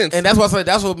purple one since. And that's what I said.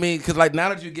 That's what I mean. Because like now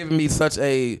that you're giving me such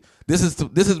a. This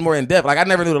is more in depth. Like I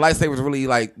never knew the lightsabers really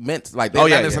like meant like they not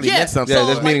necessarily meant something. Yeah,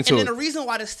 there's meaning to it. And then the reason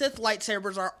why the Sith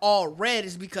lightsabers are all red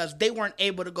is because they weren't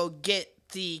able to go get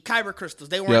the kyber crystals.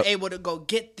 They weren't able to go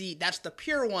get that's the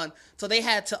pure one. So they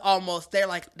had to almost they're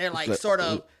like sort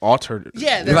of altered.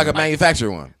 Yeah, they're like a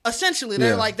manufactured one. Essentially,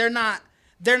 they're like they're not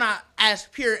as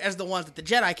pure as the ones that the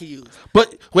Jedi could use.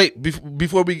 But wait,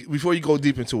 before you go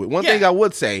deep into it, one thing I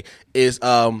would say is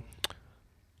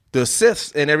the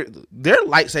Siths and their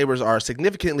lightsabers are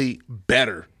significantly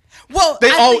better. Well,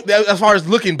 as far as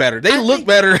looking better, they look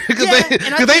better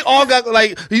because they all got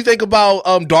like you think about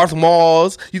Darth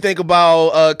Maul's, you think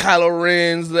about Kylo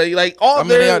Ren's, they got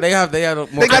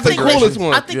the coolest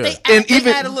one. I think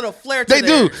they add a little flair to they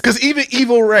do because even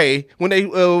Evil Rey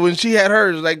when she had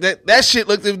hers like that shit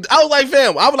looked. I was like,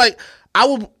 fam, I was like. I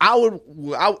would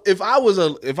if I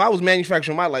was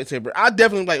manufacturing my lightsaber, I'd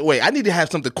definitely like, wait, I need to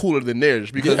have something cooler than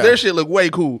theirs because their shit look way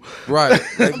cool. Right.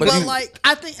 But like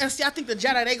I think the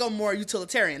Jedi, they go more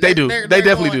utilitarian. They do. They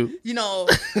definitely do. You know,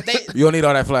 you don't need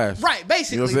all that flash. Right,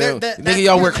 basically. You know nigga,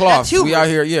 y'all wear cloths. We out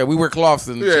here, we wear cloths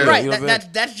and shit. Right, you know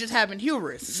that's just having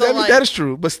hubris. So that is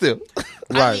true, but still.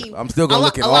 Right, I'm still gonna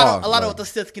look at all. A lot of what the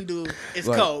Sith can do is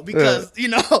cold because you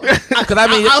know. Because I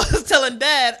was telling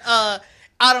Dad,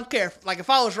 I don't care. Like, if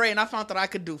I was Rey and I found that I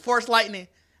could do Force Lightning,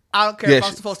 I don't care if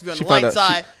I'm supposed to be on the light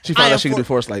side. She found out she could do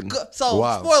Force Lightning. So,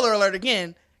 spoiler alert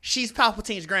again, she's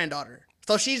Palpatine's granddaughter.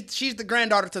 So, she's the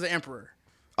granddaughter to the Emperor.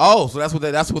 Oh, so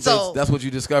that's what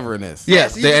you discover in this.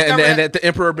 Yes, and the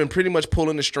Emperor been pretty much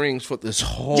pulling the strings for this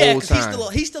whole time.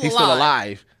 He's still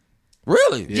alive.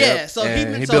 Really? Yeah. So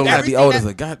he building to be old as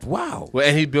a god. Wow. Well,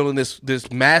 and he's building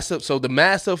this massive. So the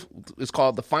massive is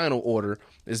called the Final Order.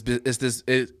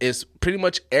 It's pretty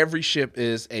much every ship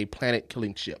is a planet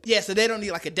killing ship. Yeah. So they don't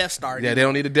need like a Death Star anymore. Yeah, they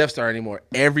don't need a Death Star anymore.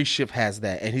 Every ship has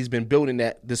that, and he's been building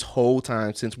that this whole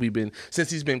time since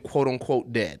he's been quote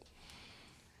unquote dead.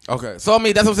 Okay, so I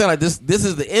mean that's what I'm saying. Like this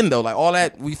is the end though. Like all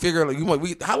that we figure.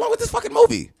 Like, how long was this fucking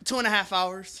movie? 2.5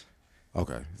 hours.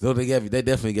 Okay, so they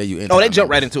definitely gave you. They jumped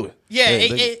right into it. Yeah,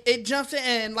 it jumps in,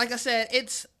 and like I said,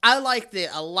 I liked it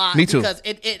a lot. Me too. Because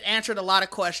it answered a lot of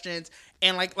questions,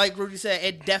 and like Rudy said,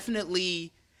 it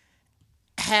definitely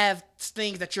have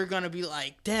things that you're gonna be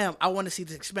like, damn, I want to see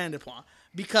this expanded upon.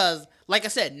 Because like I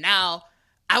said, now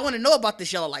I want to know about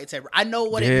this yellow lightsaber. I know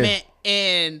what it meant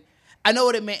in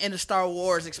the Star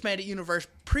Wars expanded universe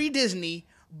pre-Disney,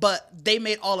 but they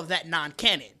made all of that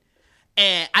non-canon.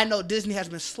 And I know Disney has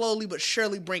been slowly but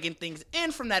surely bringing things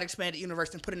in from that expanded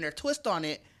universe and putting their twist on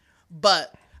it.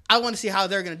 But I want to see how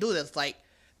they're going to do this. Like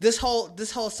this whole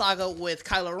saga with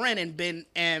Kylo Ren and Ben,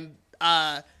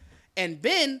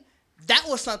 that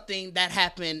was something that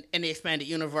happened in the expanded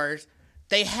universe.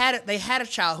 They had a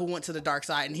child who went to the dark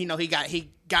side, and he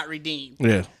got redeemed.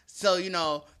 Yeah. So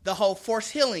the whole Force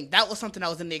healing, that was something that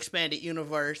was in the expanded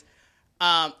universe.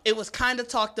 It was kind of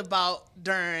talked about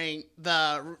during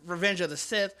the Revenge of the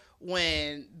Sith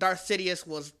when Darth Sidious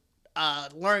was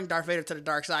luring Darth Vader to the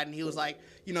dark side, and he was like,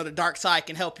 the dark side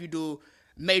can help you do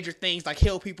major things like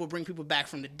heal people, bring people back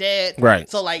from the dead. Right.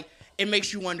 So like it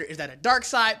makes you wonder, is that a dark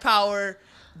side power?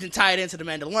 Then tie it into the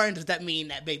Mandalorian. Does that mean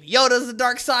that Baby Yoda's a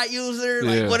dark side user?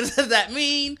 Like, what does that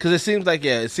mean? Because it seems like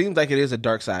it is a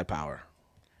dark side power.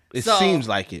 It seems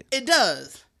like it. It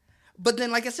does. But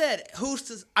then, like I said, who's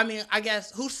to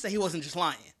say he wasn't just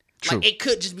lying? True. Like, it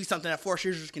could just be something that Force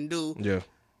users can do. Yeah.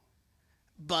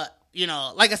 But,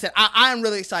 like I said, I'm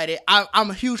really excited.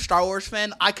 I'm a huge Star Wars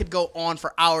fan. I could go on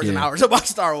for hours and hours about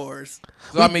Star Wars.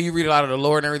 So, I mean, you read a lot of the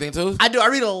lore and everything, too? I do. I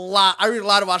read a lot. I read a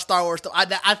lot about Star Wars.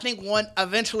 I think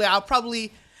eventually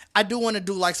I do want to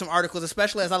do, like, some articles,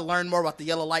 especially as I learn more about the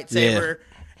yellow lightsaber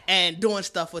and doing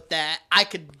stuff with that. I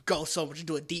could go so much and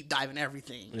do a deep dive in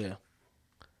everything. Yeah.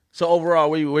 So overall,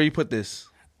 where you put this?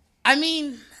 I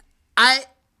mean,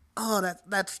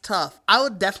 that's tough. I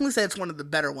would definitely say it's one of the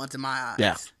better ones in my eyes.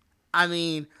 Yeah. I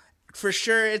mean, for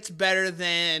sure it's better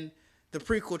than the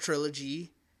prequel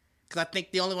trilogy. Because I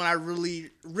think the only one I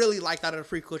really, really liked out of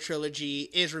the prequel trilogy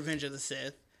is Revenge of the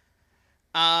Sith.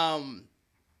 I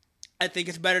think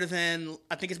it's better than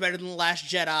The Last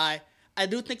Jedi. I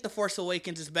do think The Force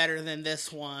Awakens is better than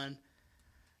this one.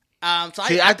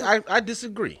 I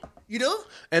disagree. You do?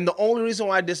 And the only reason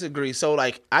why I disagree, so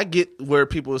like I get where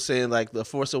people are saying like The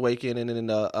Force Awakens and then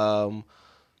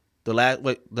The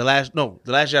Last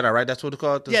Jedi, right? That's what it's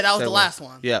called. That was the last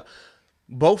one. Yeah,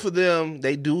 both of them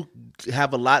they do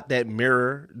have a lot that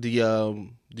mirror the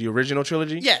original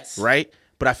trilogy. Yes, right.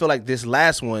 But I feel like this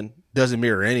last one doesn't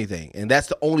mirror anything, and that's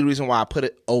the only reason why I put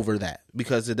it over that,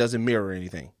 because it doesn't mirror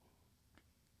anything.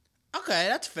 Okay,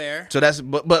 that's fair. So that's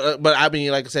but I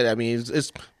mean, like I said, I mean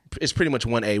it's pretty much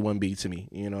 1A, 1B to me.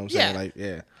 You know what I'm saying? Like,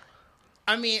 yeah.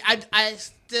 I mean, I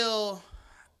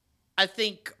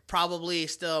think probably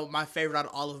still my favorite out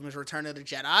of all of them is Return of the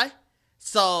Jedi.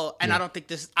 So, and I don't think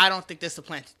this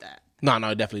supplanted that. No,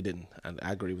 it definitely didn't.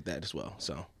 I agree with that as well.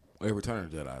 So, Return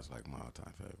of the Jedi is like my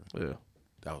all-time favorite. Yeah,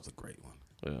 that was a great one.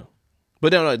 Yeah,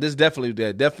 but no, this definitely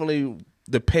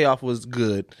the payoff was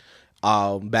good.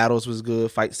 Battles was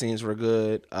good. Fight scenes were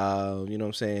good. You know what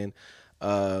I'm saying?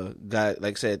 Guy,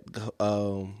 like I said,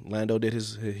 Lando did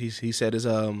he said his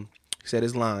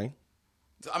line.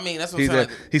 I mean, that's what I'm saying.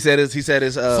 He said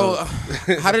his. So,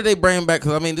 how did they bring him back?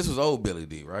 Because I mean, this was old Billy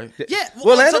D, right? Yeah.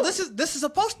 Well, so this is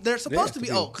supposed. They're supposed to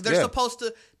be old because they're supposed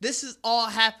to. This is all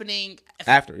happening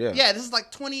after. Yeah. Yeah. This is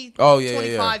like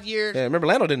 25 years. Yeah. Remember,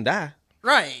 Lando didn't die.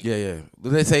 Right. Yeah.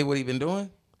 Did they say what he been doing?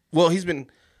 Well, he's been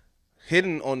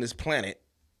hidden on this planet.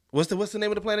 What's the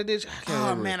name of the planet?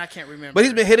 I can't remember. But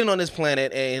he's been hidden on this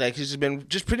planet, and like he's just been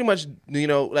pretty much, you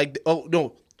know, like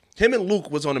him and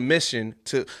Luke was on a mission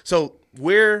to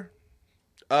where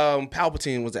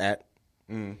Palpatine was at.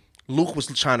 Luke was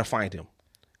trying to find him,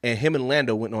 and him and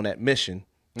Lando went on that mission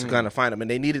to kind of find him,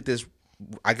 and they needed this,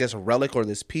 I guess, a relic or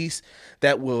this piece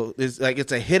that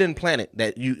it's a hidden planet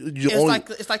that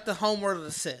it's like the homeworld of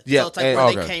the Sith. Yeah, so it's like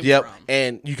where they came from.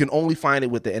 And you can only find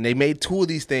it with it. And they made 2 of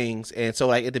these things, and so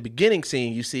like at the beginning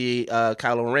scene, you see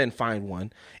Kylo Ren find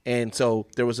one, and so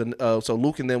there was so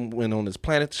Luke and them went on this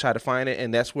planet to try to find it,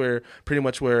 and that's pretty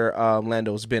much where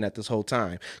Lando's been at this whole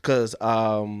time, because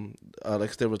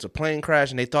like there was a plane crash,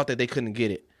 and they thought that they couldn't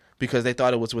get it, because they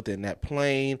thought it was within that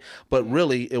plane, but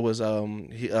really it was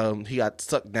he got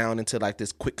sucked down into like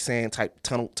this quicksand type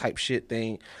tunnel type shit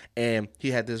thing, and he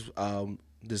had this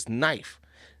knife,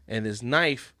 and this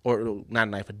knife, or not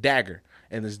a knife, a dagger,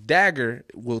 and this dagger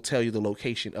will tell you the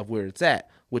location of where it's at,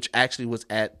 which actually was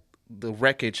at the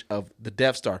wreckage of the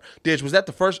Death Star. Didge, was that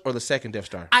the first or the second Death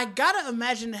Star? I gotta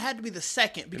imagine it had to be the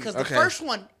second, because the first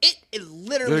one it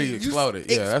literally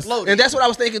exploded. Exploded. And that's what I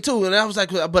was thinking too. And I was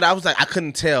like, I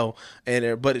couldn't tell.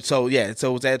 So it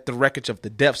was at the wreckage of the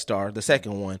Death Star, the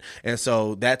second one, and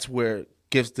so that's where it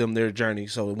gives them their journey.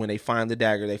 So when they find the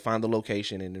dagger, they find the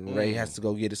location, and then Rey has to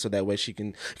go get it so that way she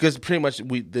can, because pretty much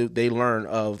they learn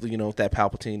of, you know, that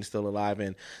Palpatine is still alive,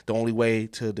 and the only way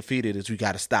to defeat it is we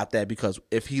got to stop that, because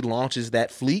if he launches that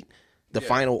fleet, the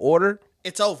final order,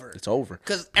 it's over. It's over.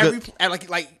 Because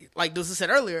like Deuce said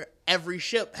earlier, every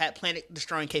ship had planet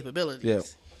destroying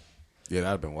capabilities. Yeah, that'd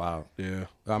have been wild. Yeah,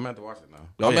 I'm gonna have to watch it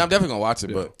now. I'm definitely gonna watch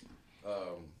it, but.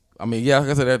 I mean, like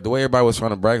I said, the way everybody was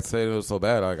trying to brag, say it was so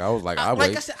bad. Like I was like,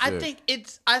 like I said, I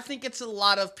think it's a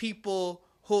lot of people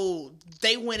who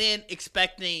they went in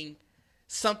expecting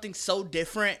something so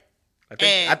different.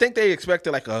 I think they expected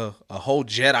like a whole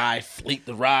Jedi fleet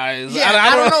to rise. Yeah,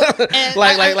 I don't know. And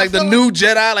like the new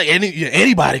Jedi. Like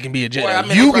anybody can be a Jedi. Well, I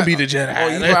mean, you can be the Jedi.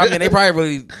 I mean, they probably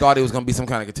really thought it was gonna be some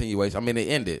kind of continuation. I mean, it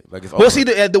ended like it's over. Well, see,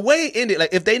 the way it ended,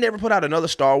 like if they never put out another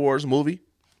Star Wars movie,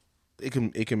 it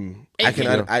can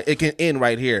end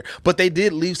right here. But they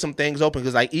did leave some things open,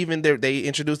 because like even they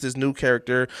introduced this new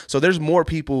character, so there's more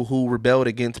people who rebelled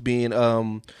against being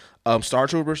Star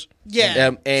Troopers. Yeah,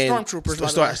 and Stormtroopers.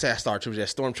 Star Troopers. Yeah,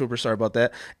 Stormtroopers. Sorry about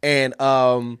that. And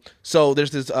so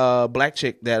there's this black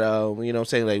chick that you know what I'm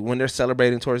saying, like when they're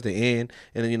celebrating towards the end,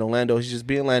 and then, you know, Lando, he's just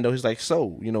being Lando. He's like,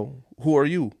 so, you know, who are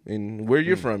you and where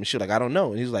you're from? And she's like, I don't know.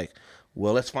 And he's like,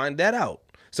 well, let's find that out.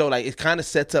 So like it kind of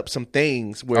sets up some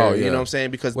things where you know what I'm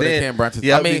saying, because then they can't branch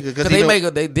it. I mean,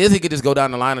 because Disney could just go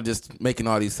down the line of just making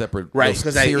all these separate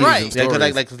because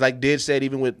like Didge said,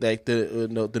 even with like the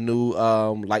new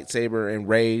lightsaber and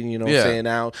Rey, you know what I'm saying,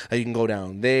 now like, you can go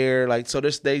down there, like, so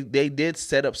they did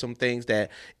set up some things that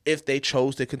if they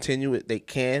chose to continue it, they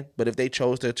can, but if they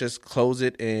chose to just close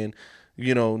it and,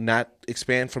 you know, not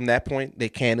expand from that point, they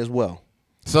can as well.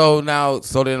 So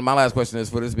then my last question is,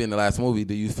 for this being the last movie,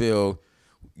 do you feel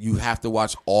you have to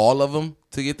watch all of them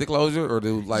to get the closure, or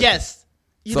do like yes?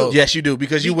 Yes, you do,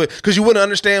 because you wouldn't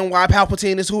understand why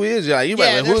Palpatine is who he is. You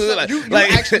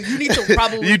need to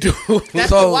probably. You do. That's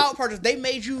the wild part, is they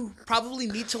made you probably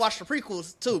need to watch the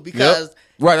prequels too, because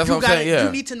right. That's what I'm saying. Yeah,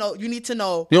 you need to know.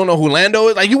 You don't know who Lando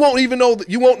is. Like you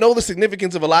won't know the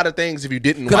significance of a lot of things if you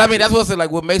didn't. Because I mean, that's what I said.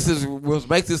 Like what makes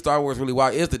this Star Wars really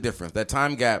wild is the difference, that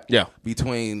time gap.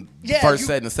 Between first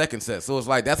set and the second set. So it's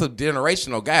like that's a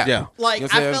generational gap. Yeah. Like, you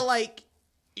know I feel like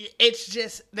it's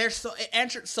just it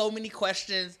answered so many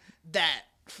questions that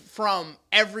from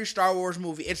every Star Wars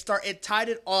movie, it tied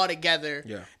it all together.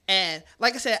 Yeah. And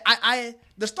like I said,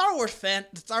 the Star Wars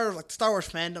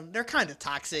fandom, they're kind of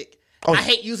toxic. Oh. I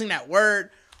hate using that word,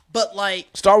 but like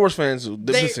Star Wars fans,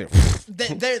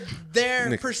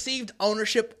 their perceived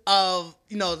ownership of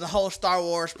the whole Star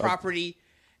Wars property,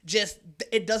 just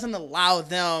it doesn't allow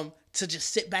them to just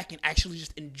sit back and actually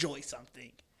just enjoy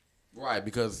something. Right,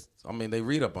 because I mean they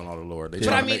read up on all the lore. But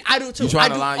I mean, I do too. You trying I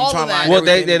to do line? all of that. well,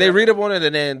 they read up on it,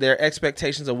 and then their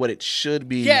expectations of what it should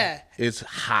be is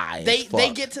high. They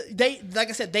get like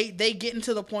I said, they get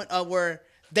into the point of where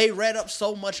they read up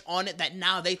so much on it that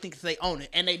now they think they own it,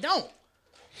 and they don't,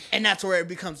 and that's where it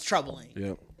becomes troubling.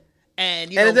 Yep.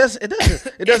 And it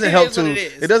doesn't help too.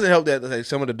 It doesn't help that like,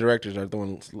 some of the directors are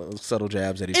throwing subtle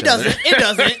jabs at each other. It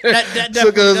doesn't. That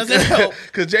definitely doesn't help.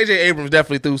 Because J.J. Abrams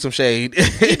definitely threw some shade.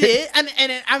 He did, and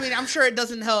I mean, I'm sure it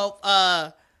doesn't help.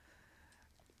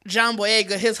 John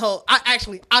Boyega, his whole. I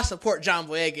support John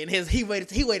Boyega and his. He waited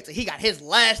till he got his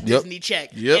last Disney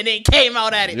check, and then came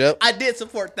out at it. Yep. I did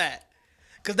support that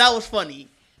because that was funny.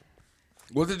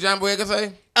 What did John Boyega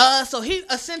say? So he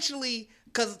essentially,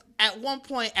 because at one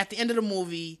point at the end of the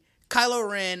movie, Kylo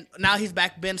Ren, now he's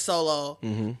back Ben Solo,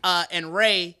 and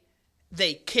Rey,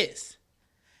 they kiss.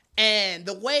 And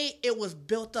the way it was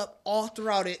built up all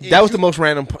throughout it. That was the most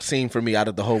random scene for me out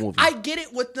of the whole movie. I get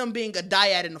it with them being a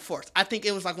dyad in the Force. I think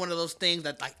it was like one of those things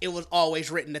that like it was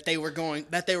always written that they were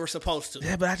supposed to.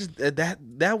 Yeah, but I just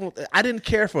I didn't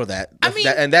care for that. I mean,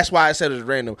 and that's why I said it was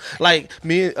random. Like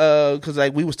me, because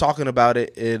like we was talking about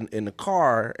it in the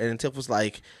car, and Tiff was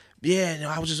like,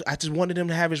 "Yeah, I just wanted him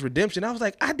to have his redemption." I was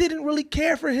like, I didn't really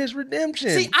care for his redemption.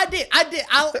 See, I did.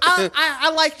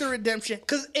 I like the redemption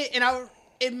because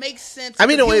it makes sense. I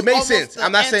mean, no, it makes sense.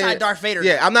 I'm not saying Darth Vader.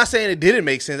 Yeah, I'm not saying it didn't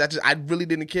make sense. I really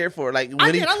didn't care for it. Like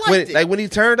when he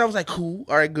turned, I was like, cool,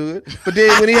 all right, good. But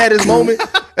then when he had his moment,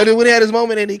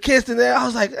 and he kissed in there, I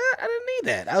was like, I didn't need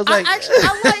that. I was like,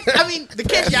 I mean, the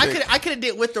kiss. Yeah, I could have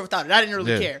did with or without it. I didn't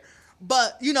really care.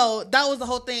 But that was the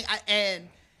whole thing. And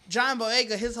John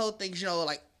Boyega, his whole thing,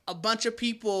 like a bunch of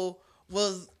people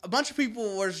was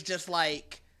just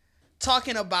like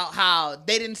talking about how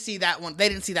they didn't see that one. They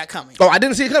didn't see that coming. Oh, I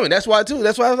didn't see it coming. That's why too.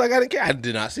 That's why I was like, I didn't care. I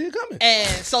did not see it coming. And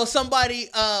so somebody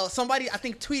I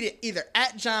think tweeted either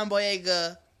at John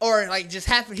Boyega or like he just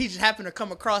happened to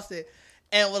come across it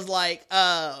and was like,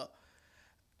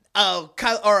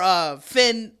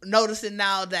 Finn noticing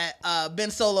now that Ben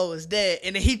Solo is dead,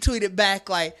 and then he tweeted back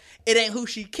like, "It ain't who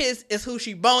she kissed, it's who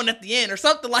she boned at the end," or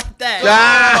something like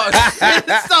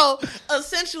that. So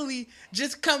essentially,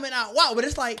 just coming out, wow! But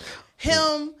it's like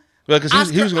him. Well, because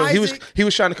he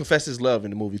was trying to confess his love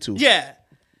in the movie too. Yeah.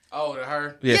 Oh, to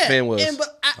her. Yeah, Finn was.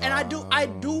 I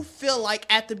do feel like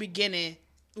at the beginning,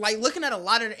 like looking at a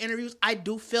lot of the interviews, I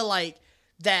do feel like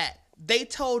that. They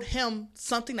told him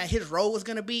something that his role was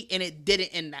gonna be, and it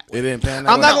didn't end that way. It didn't pan that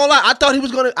way. I'm not gonna lie. I thought he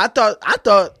was gonna. I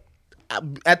thought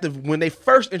when they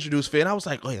first introduced Finn, I was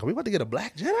like, "Wait, are we about to get a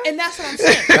black Jedi?" And that's what I'm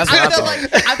saying. That's what I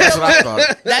thought. That's what I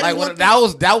thought.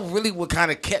 That really what kind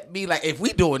of kept me like, if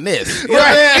we doing this, you know what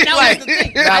I'm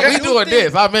saying? Like, we doing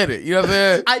this. I'm in it. You know what I'm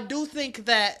saying? I do think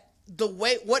that the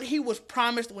way what he was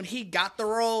promised when he got the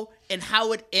role and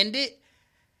how it ended,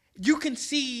 you can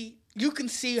see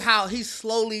how he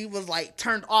slowly was like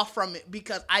turned off from it,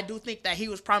 because I do think that he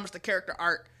was promised a character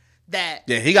arc that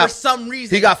he got, for some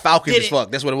reason he got Falcon as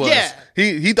fuck. That's what it was. Yeah.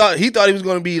 He thought he was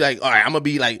gonna be like, all right, I'm gonna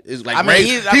be like, it's like Ray.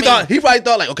 He probably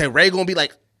thought like, okay, Ray gonna be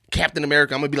like Captain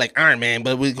America, I'm gonna be like Iron Man,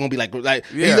 but we're gonna be like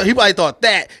yeah. He probably thought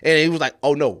that, and he was like,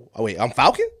 oh no, oh wait, I'm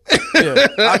Falcon. Yeah.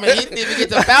 I mean, he didn't even get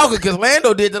the Falcon because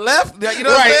Lando did the left. You know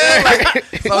what I'm saying?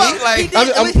 Like,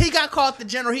 so he got called the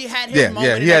general. He had his moment.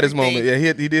 Yeah, he had his moment. Yeah,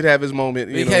 he did have his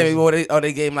moment. They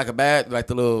gave him like a badge, like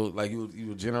the little, like you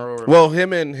were general. Well,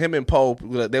 him and Poe,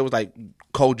 they was like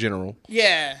co-general.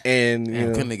 Yeah, and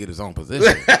couldn't they get his own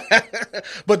position?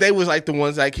 But they was like the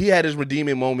ones like he had his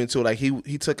redeeming moment too. Like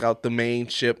he took out the main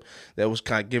ship that was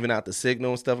kind of giving out the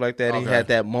signal and stuff like that. Okay. He had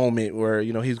that moment where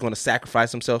he was going to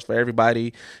sacrifice himself for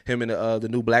everybody. Him and the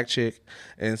new black chick,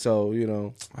 and so it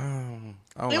was.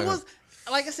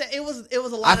 Like I said, it was a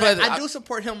lot. I do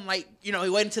support him. Like he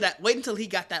wait until he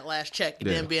got that last check, and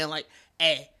then being like,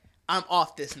 "Hey, I'm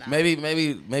off this now." Maybe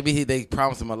they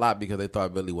promised him a lot because they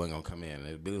thought Billy wasn't gonna come in.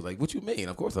 And Billy was like, "What you mean?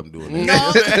 Of course I'm doing this."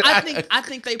 No, I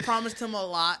think they promised him a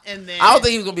lot, and then I don't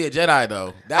think he was gonna be a Jedi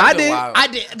though. I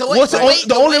did.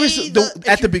 The only reason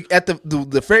at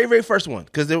the very very first one,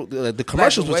 because the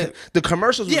commercials was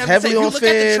heavily on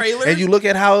Finn, and you look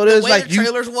at how it is, like the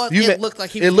trailers it looked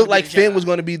like Finn was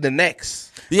going to be the next.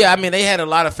 Yeah, I mean, they had a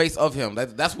lot of face of him.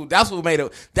 That's what made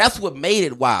it. That's what made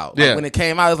it wild. Like, when it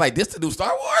came out, it was like, this the new Star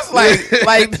Wars. Like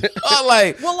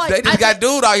they just got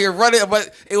dude out here running.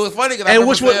 But it was funny. And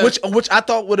which I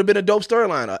thought would have been a dope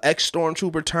storyline. An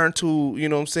ex-stormtrooper turned to, you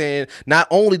know what I'm saying, not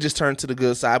only just turned to the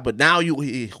good side, but now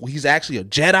he's actually a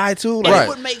Jedi too. Like, it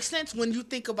would make sense when you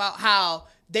think about how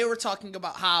they were talking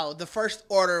about how the First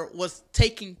Order was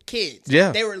taking kids.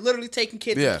 Yeah. They were literally taking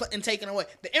kids and taking away.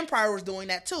 The Empire was doing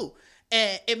that too.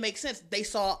 And it makes sense. They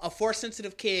saw a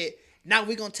Force-sensitive kid. Now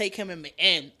we're going to take him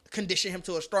and condition him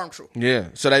to a Stormtrooper. Yeah.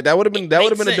 So that would have been a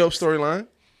dope storyline.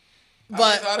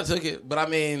 But I would have took it. But I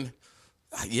mean,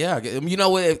 yeah, you know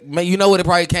what it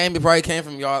probably came? It probably came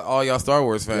from all y'all Star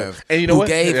Wars fans. Yeah. And you know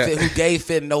who gave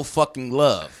Finn no fucking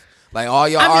love. Like, all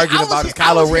y'all arguing about is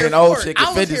Kylo Ren and old chick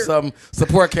and Finn is some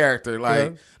support character.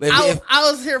 Like, I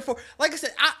was here for, like I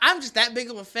said, I'm just that big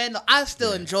of a fan. Though. I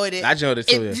still enjoyed it. I enjoyed it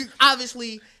too.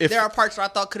 Obviously, there are parts where I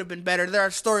thought could have been better. There are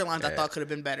storylines I thought could have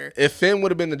been better. If Finn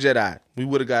would have been the Jedi, we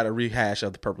would have got a rehash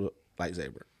of the purple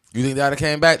lightsaber. You think that would have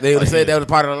came back? They would have said that was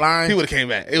part of the line? He would have came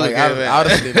back. I would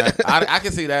have seen that. I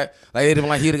can see that. Like, they'd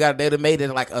have made it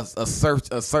like a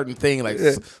certain thing. Like,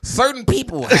 certain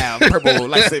people have purple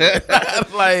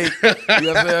lightsaber. Like, you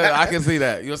know what I'm saying? I can see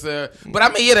that. You know what I'm saying? But I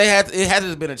mean, yeah, it had to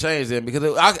have been a change then,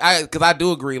 because I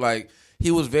do agree, like,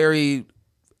 he was very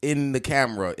in the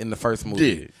camera in the first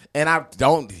movie. Yeah.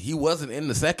 And he wasn't in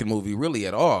the second movie really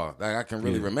at all. Like, I can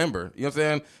really remember. You know what I'm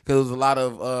saying? Because it was a lot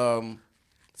of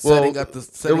setting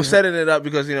it up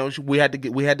because, you know, we had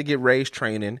to get Rey's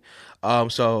training,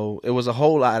 so it was a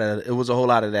whole lot of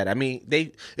that. I mean,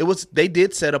 they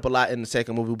did set up a lot in the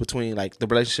second movie between, like, the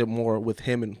relationship more with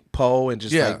him and Poe and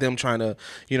just like them trying to,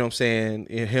 you know what I'm saying,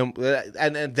 him,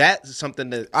 and that's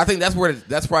something that I think that's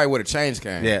probably where the change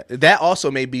came. Yeah, that also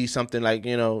may be something, like,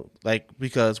 you know, like,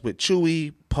 because with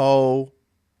Chewie, Poe,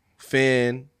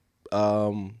 Finn,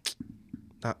 not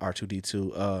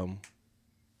R2D2,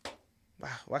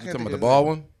 why can't you talking about the ball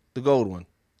one? The gold one.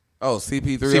 Oh,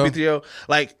 CP3O? CP3O.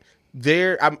 Like,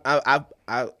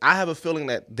 I have a feeling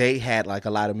that they had, like, a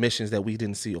lot of missions that we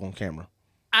didn't see on camera.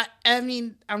 I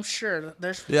mean, I'm sure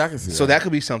there's. Yeah, I can see that. So that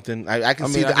could be something. I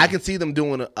can see them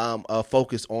doing a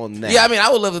focus on that. Yeah, I mean,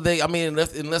 I would love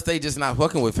that unless they just not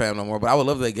fucking with fam no more. But I would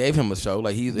love that they gave him a show.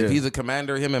 Like, if he's a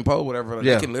commander, him and Poe, whatever,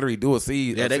 they can literally do a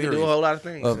seed. Yeah, they can do a whole lot of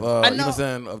things. I know. You know what I'm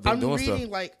saying? Of them doing reading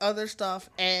stuff. Like other stuff,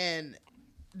 and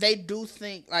they do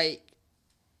think I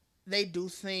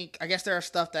guess there are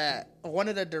stuff that one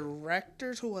of the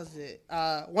directors, who was it?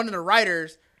 One of the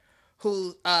writers,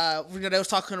 who they was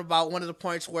talking about one of the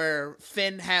points where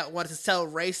Finn wanted to tell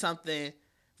Rey something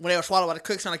when they were swallowed by the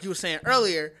quicksand, like you were saying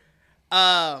earlier.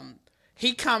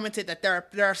 He commented that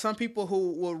there are some people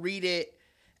who will read it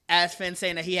as Finn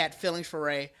saying that he had feelings for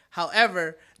Rey.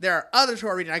 However, there are others who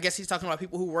are reading. I guess he's talking about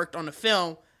people who worked on the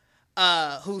film,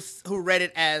 who read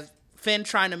it as Finn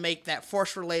trying to make that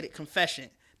Force-related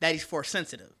confession that he's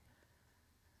Force-sensitive.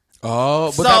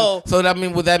 Oh, but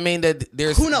would that mean that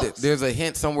who knows? There's a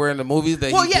hint somewhere in the movies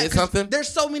that he did something? There's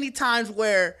so many times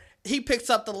where he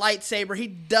picks up the lightsaber. He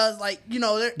does, like, you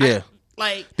know, didn't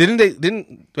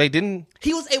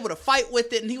he was able to fight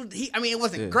with it, and I mean, it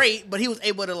wasn't great, but he was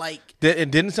able to, like.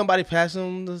 Didn't somebody pass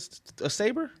him a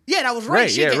saber? Yeah, that was Rey.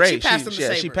 She passed him the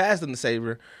saber. She passed him the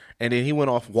saber. And then he went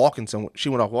off walking somewhere. She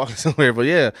went off walking somewhere. But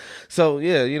yeah, so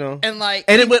yeah, you know. And like,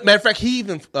 matter of fact, he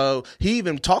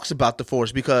even talks about the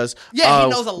Force because he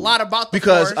knows a lot about the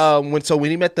Force. Because when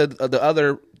he met the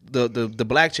other the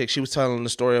black chick, she was telling the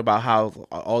story about how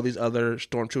all these other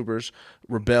stormtroopers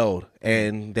rebelled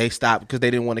and they stopped because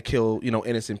they didn't want to kill, you know,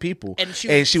 innocent people. And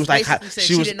she was like,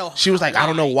 she was like, I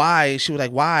don't know why. She was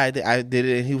like, why I did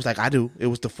it? And he was like, I do. It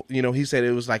was he said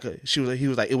it was like he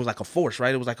was like, it was like a force,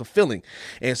 right? It was like a feeling.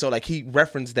 And so, like, he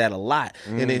referenced that a lot.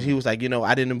 And then he was like, you know,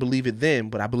 I didn't believe it then,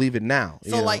 but I believe it now.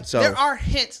 So there are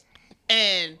hints,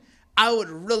 and I would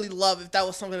really love if that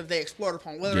was something that they explored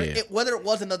upon, whether it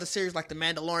was another series like The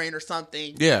Mandalorian or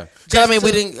something. Yeah, because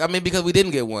we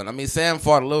didn't get one. I mean, Sam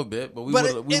fought a little bit, but we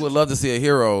would love to see a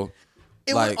hero.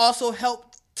 It would also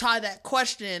help tie that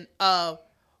question of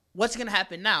what's going to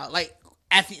happen now. Like,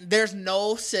 there's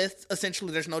no Sith,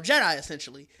 essentially. There's no Jedi,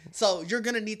 essentially. So you're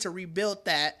going to need to rebuild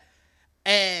that,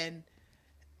 and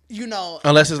you know,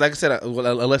 unless it's, like I said,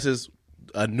 unless it's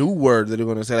a new word that they're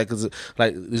going to say, like, because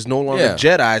like there's no longer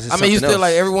Jedis. I mean, you still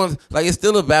like everyone's like, it's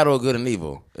still a battle of good and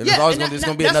evil. And it's always going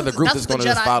to be another group that's going to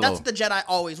just follow. That's what the Jedi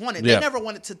always wanted. They never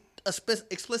wanted to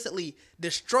explicitly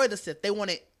destroy the Sith. They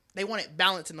wanted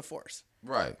balance in the Force.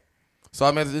 Right. So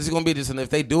I mean, this is going to be just, and if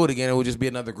they do it again, it would just be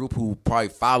another group who probably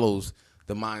follows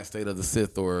the mind state of the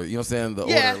Sith, or, you know what I'm saying, the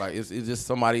order. Like, it's just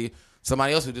somebody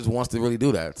somebody else who just wants to really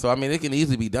do that. So I mean, it can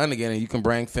easily be done again, and you can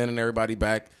bring Finn and everybody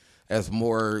back as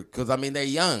more, because I mean they're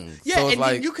young. Yeah, so it's and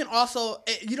like, you can also,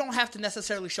 you don't have to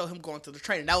necessarily show him going through the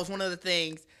training. That was one of the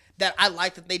things that I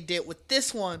liked that they did with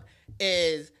this one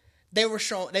is they were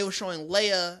showing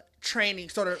Leia training,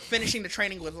 sort of finishing the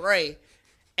training with Rey,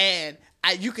 and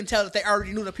you can tell that they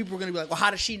already knew that people were going to be like, well, how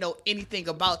does she know anything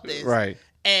about this? Right.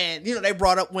 And they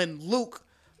brought up when Luke,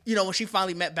 when she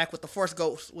finally met back with the Force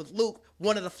Ghost with Luke,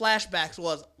 one of the flashbacks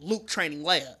was Luke training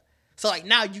Leia. So like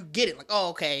now you get it, like, oh,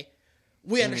 okay.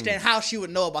 We understand how she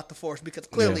would know about the Force because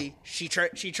clearly she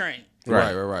trained.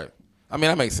 Right. I mean,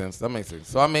 that makes sense.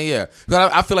 So, I mean, yeah.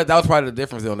 I feel like that was probably the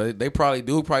difference, though. They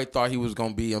probably thought he was going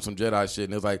to be on some Jedi shit.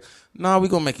 And it was like, no, we're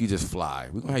going to make you just fly.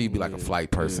 We're going to have you be like a flight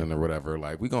person or whatever.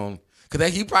 Like, we're going to...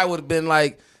 Because he probably would have been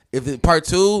like... If in part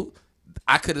 2,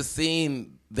 I could have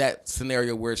seen that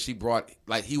scenario where she brought...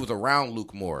 Like, he was around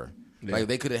Luke more. Yeah. Like,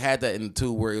 they could have had that in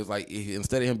 2 where it was like,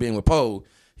 instead of him being with Poe,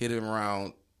 he'd have been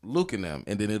around... Luke and them,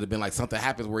 and then it'd have been like something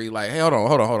happens where you're like, hey, hold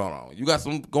on, you got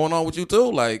something going on with you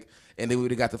too, like, and then we would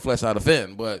have got the flesh out of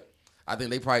Finn. But I think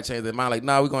they probably changed their mind, like,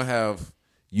 nah, we're gonna have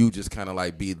you just kind of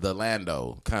like be the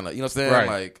Lando, kind of, you know what I'm saying, right.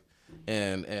 Like,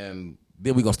 and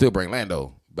then we gonna still bring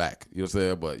Lando back, you know what I'm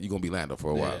saying, but you are gonna be Lando for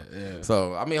a while. Yeah.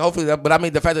 So I mean, hopefully that, but I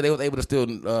mean the fact that they was able to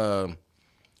still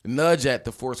nudge at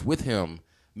the Force with him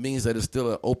means that it's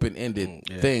still an open-ended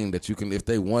thing that you can, if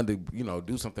they wanted to,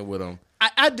 do something with them.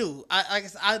 I do. I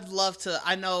guess I'd love to.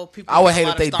 I know people. I would hate a if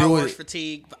lot they of Star do Wars it.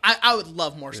 fatigue, but I would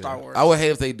love more Star Wars. I would hate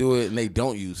if they do it and they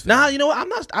don't use. Nah, you know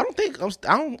what?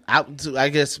 I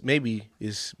guess maybe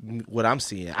is what I'm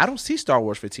seeing. I don't see Star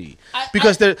Wars fatigue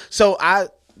because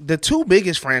the two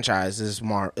biggest franchises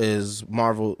is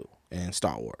Marvel and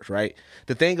Star Wars, right?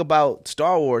 The thing about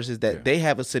Star Wars is that they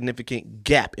have a significant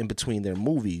gap in between their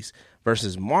movies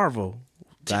versus Marvel.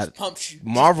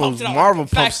 Marvel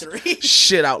pumps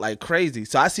shit out like crazy.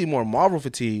 So I see more Marvel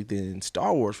fatigue than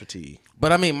Star Wars fatigue.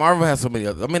 But I mean, Marvel has so many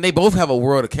other. I mean, they both have a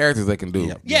world of characters they can do.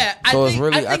 Yep. Yeah, so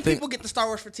I think people get the Star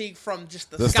Wars fatigue from just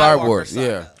the Star Skywalker Wars. side.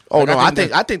 Yeah. Oh like, no,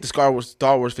 I think the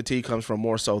Star Wars fatigue comes from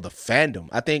more so the fandom.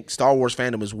 I think Star Wars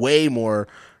fandom is way more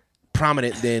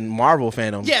prominent than Marvel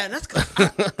fandom. Yeah, that's good.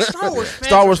 Star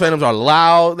Wars fandoms are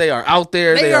loud. They are out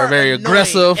there. They are very annoying.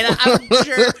 aggressive. And I'm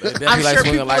sure. They like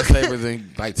swinging lightsabers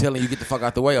and like telling you get the fuck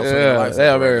out the way. They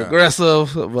are very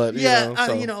aggressive. But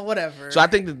whatever. So I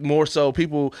think that more so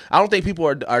people. I don't think people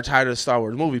are tired of the Star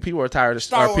Wars movie. People are tired of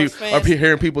Star Wars fans.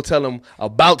 hearing people tell them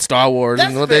about Star Wars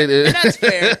That's and what fair. they did. And that's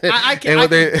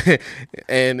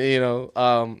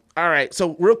fair. All right.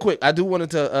 So real quick, I do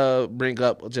wanted to bring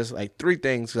up just like 3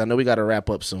 things because I know we got to wrap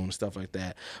up soon and stuff like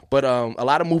that. But a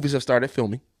lot of movies have started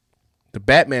filming. The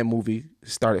Batman movie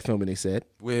started filming. They said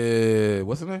with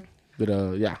what's his name? But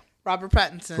Robert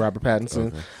Pattinson.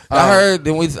 Okay. I heard.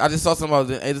 I just saw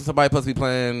isn't somebody supposed to be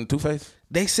playing Two-Face?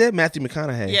 They said Matthew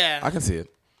McConaughey. Yeah, I can see it.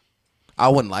 I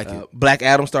wouldn't like it. Black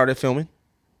Adam started filming.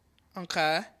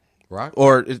 Okay. Rock?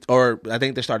 Or I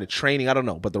think they started training. I don't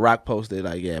know, but The Rock posted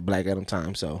Black Adam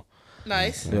time. So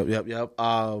nice. Yep.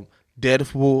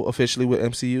 Deadpool officially with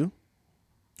MCU.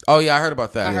 Oh yeah, I heard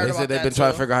about that. They said they've been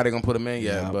trying to figure out how they're gonna put him in.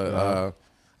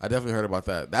 I definitely heard about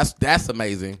that. That's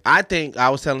amazing. I think I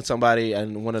was telling somebody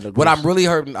and one of the. What I'm really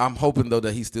I'm hoping though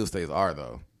that he still stays R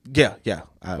though. Yeah.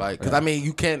 Because I mean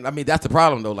you can't. I mean that's the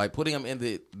problem though. Like putting him in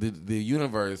the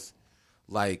universe,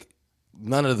 like.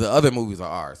 None of the other movies are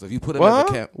R. So if you put him in the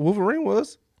camp, Wolverine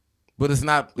was, but it's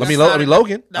not.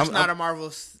 Logan. That's not a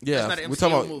Marvel's. Yeah, that's not an we're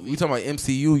MCU talking about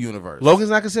MCU universe. Logan's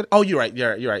not considered. Oh, you're right.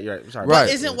 You're right. Sorry. Right.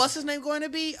 Isn't what's his name going to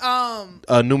be?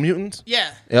 New Mutants.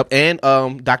 Yeah. Yep. And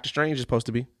Doctor Strange is supposed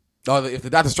to be. Oh, if the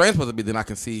Doctor Strange is supposed to be, then I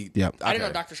can see. Yep. I didn't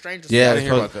know Doctor Strange was. Yeah, I didn't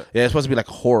hear about that. Yeah, it's supposed to be like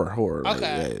horror.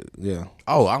 Okay. Yeah.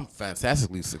 Oh, I'm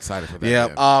fantastically excited for that.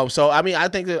 Yeah. So I mean, I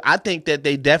think that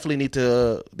they definitely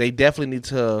need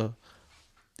to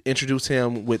introduce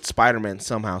him with Spider-Man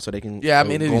somehow so they can go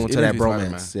into that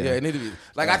bromance. Yeah, it need to be.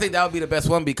 Like, I think that would be the best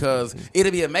one because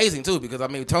it'd be amazing, too, because, I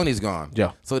mean, Tony's gone.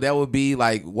 Yeah. So that would be,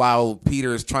 like, while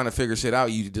Peter's trying to figure shit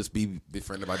out, you just be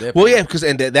befriended by Deadpool. Well, yeah, because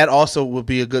that also would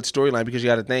be a good storyline because you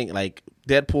got to think, like,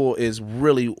 Deadpool is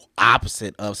really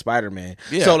opposite of Spider-Man.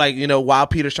 Yeah. So, like, while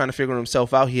Peter's trying to figure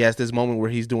himself out, he has this moment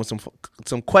where he's doing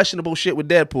some questionable shit with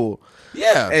Deadpool.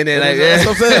 Yeah. And then, that's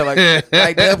what I'm saying.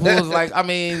 Like Deadpool's like, I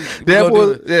mean,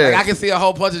 Deadpool, like, I can see a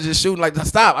whole bunch of just shooting, like,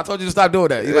 stop. I told you to stop doing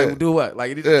that. He's like, do what?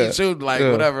 Like, you just keep shooting, like,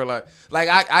 whatever. Like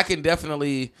I can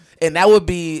definitely, and that would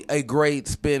be a great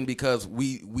spin because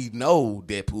we know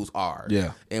Deadpool's R.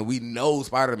 Yeah. And we know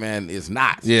Spider-Man is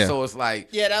not. Yeah. So it's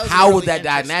like, how really would that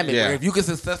dynamic work? If you can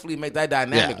successfully make that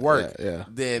dynamic work,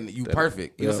 then you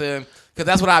perfect. You know what I'm saying? Because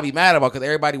that's what I'd be mad about because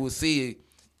everybody would see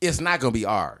it's not gonna be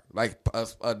R. Like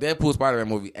a Deadpool Spider-Man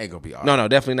movie ain't gonna be R. No,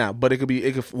 definitely not. But it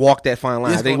could walk that fine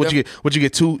line. I think you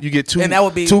get two, and that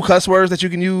would be 2 cuss words that you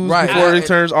can use before it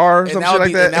turns R or some shit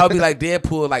like that. And that would be like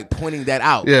Deadpool like pointing that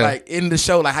out, like in the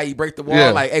show, like how you break the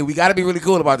wall. Like, hey, we got to be really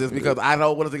cool about this because I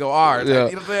don't want it to go R. Like, you know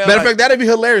what I'm saying? Matter of fact, that'd be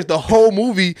hilarious. The whole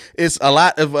movie is a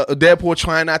lot of Deadpool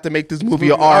trying not to make this movie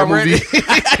an R movie.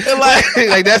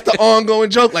 like that's the ongoing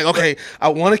joke. Like, okay, I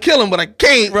want to kill him, but I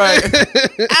can't. Right?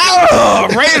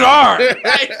 Rated R.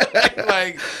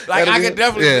 Like I could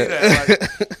definitely see that.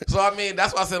 Like, so I mean,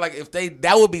 that's why I said like if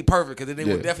that would be perfect because then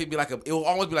it would definitely be like it would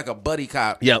almost be like a buddy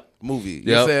cop movie. You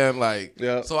know what I'm saying?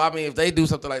 Like, so I mean, if they do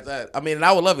something like that, I mean,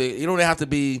 I would love it. You don't have to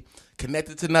be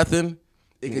connected to nothing.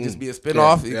 It could just be a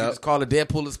spinoff. You can just call it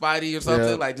Deadpool and Spidey or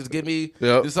something. Like, just give me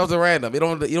just something random. You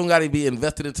don't got to be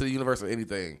invested into the universe or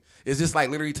anything. It's just like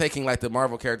literally taking like the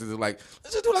Marvel characters and like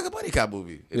let's just do like a buddy cop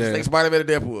movie. Just make Spider-Man and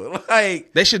Deadpool.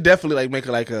 Like they should definitely like make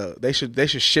it like they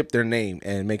should ship their name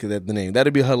and make it the name.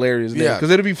 That'd be hilarious. Because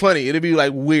it'd be funny. It'd be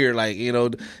like weird, like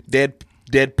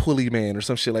Dead Pulley Man or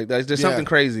some shit like that. It's just something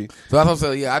crazy. So that's what I'm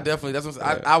saying. Yeah, I definitely. That's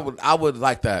what I would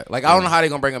like that. Like I don't know how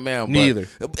they're gonna bring him in. Neither.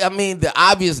 I mean, the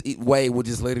obvious way would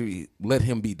just literally let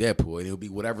him be Deadpool, and it'll be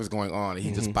whatever's going on, and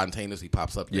he just spontaneously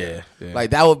pops up there. Yeah.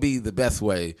 Like that would be the best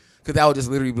way. Because that would just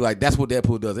literally be like, that's what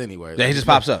Deadpool does anyway. Yeah, he just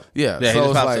pops up. Yeah.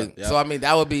 So it's like, so I mean,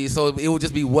 that would be, so it would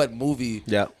just be what movie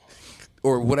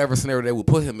or whatever scenario they would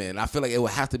put him in. I feel like it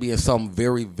would have to be in some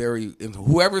very, very, in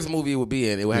whoever's movie it would be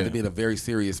in, it would have to be in a very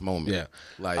serious moment. Yeah.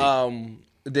 Like,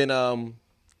 then I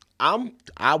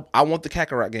want the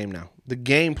Kakarot game now. The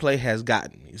gameplay has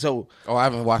gotten me. So I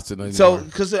haven't watched it anymore. So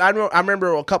because I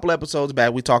remember a couple episodes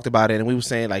back we talked about it and we were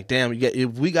saying like, damn,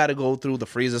 if we got to go through the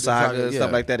Frieza saga and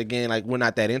stuff like that again, like we're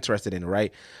not that interested in it,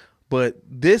 right? But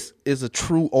this is a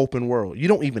true open world. You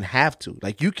don't even have to.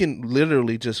 Like you can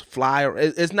literally just fly.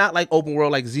 It's not like open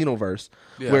world like Xenoverse,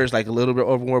 where it's like a little bit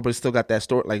open world, but it's still got that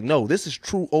story. Like no, this is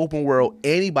true open world.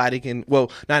 Anybody can. Well,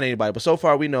 not anybody, but so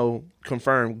far we know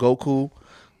confirmed Goku,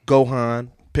 Gohan,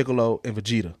 Piccolo, and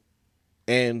Vegeta.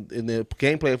 And in the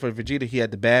gameplay for Vegeta, he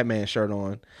had the Batman shirt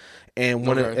on, and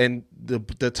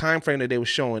the time frame that they were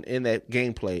showing in that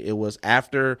gameplay, it was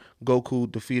after Goku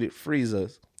defeated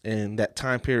Frieza, in that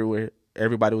time period where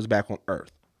everybody was back on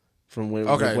Earth, from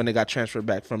when they got transferred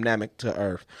back from Namek to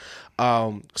Earth.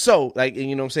 So like,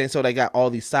 you know what I'm saying? So they got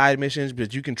all these side missions,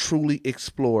 but you can truly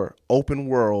explore open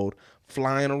world,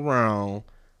 flying around.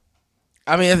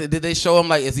 I mean, did they show him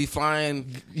like is he flying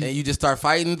and you just start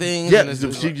fighting things? Yeah,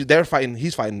 they're fighting.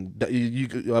 He's fighting.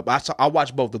 I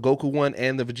watched both the Goku one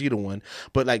and the Vegeta one,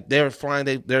 but like they're flying.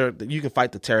 You can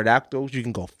fight the pterodactyls. You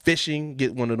can go fishing,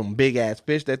 get one of them big ass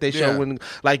fish that they show. When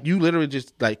like you literally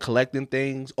just like collecting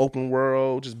things, open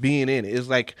world, just being in it. It's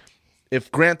like if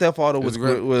Grand Theft Auto was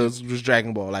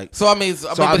Dragon Ball, like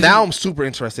now I'm super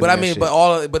interested. But in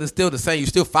but it's still the same. You're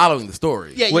still following the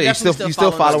story. Yeah, you're still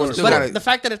following the story. But the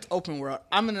fact that it's open world,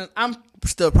 I'm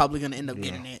still probably gonna end up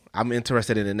getting it. I'm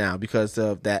interested in it now because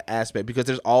of that aspect. Because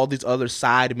there's all these other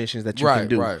side missions that you can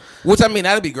do. Right. Which I mean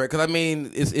that'd be great. Because I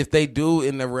mean, if they do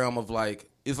in the realm of like.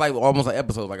 It's like almost like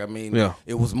episodes. Like I mean,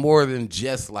 it was more than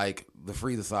just like the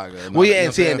Frieza saga.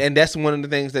 And that's one of the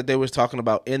things that they was talking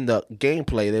about in the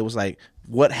gameplay. They was like,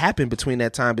 what happened between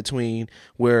that time between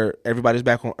where everybody's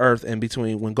back on Earth and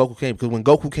between when Goku came? Because when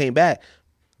Goku came back,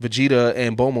 Vegeta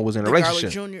and Bulma was in a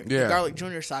relationship. The Garlic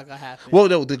Jr. saga happened. Well,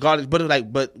 no, the Garlic,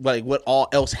 but what all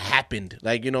else happened?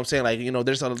 Like, you know what I'm saying? Like, you know,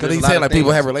 there's a lot he's saying like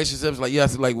people have relationships. Like,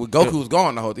 yes, like with Goku was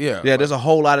gone the whole there's a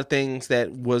whole lot of things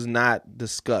that was not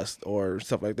discussed or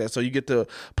stuff like that. So you get to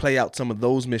play out some of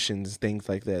those missions, things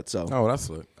like that. So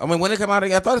that's it. I mean, when it come out,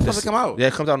 I thought it's supposed to come out. Yeah,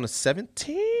 it comes out on the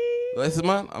 17th. This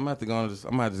month, I'm gonna just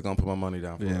put my money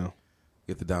down for it.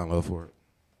 Get the download for it.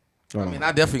 I mean,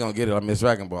 I definitely gonna get it. I miss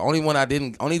Dragon Ball. Only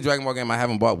Dragon Ball game I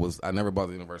haven't bought was I never bought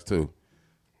the Universe 2.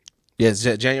 Yeah,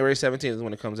 January 17th is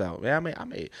when it comes out. Yeah, I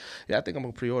think I'm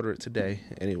gonna pre-order it today,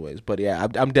 anyways. But yeah,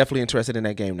 I'm definitely interested in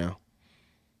that game now.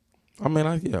 I mean,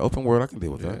 open world, I can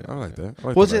deal with that. I like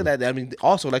that. I mean,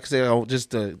 also, like I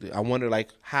said, I wonder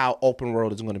like how open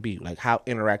world is going to be, like how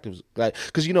interactive, like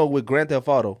because you know with Grand Theft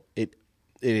Auto, it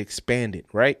expanded,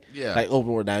 right? Yeah. Like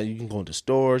open world now, you can go into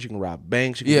stores, you can rob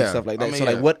banks, you can do stuff like that. I mean, so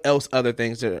like, what else other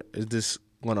things is this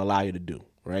going to allow you to do?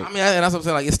 Right. I mean, and that's what I'm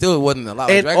saying. Like, it still wasn't a lot.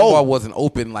 Like, Dragon Ball wasn't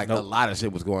open. Like, a lot of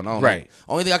shit was going on. Right. Like,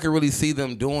 only thing I could really see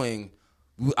them doing.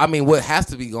 I mean, what has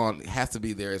to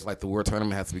be there is like the World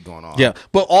Tournament has to be going on. Yeah,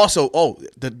 but also,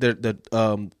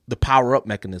 the power up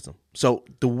mechanism. So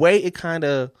the way it kind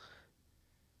of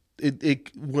it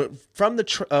from the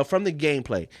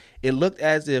gameplay, it looked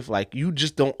as if like you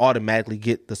just don't automatically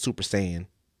get the Super Saiyan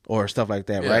or stuff like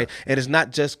that, right? And it's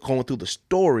not just going through the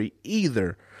story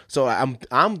either. So I'm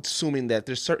assuming that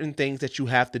there's certain things that you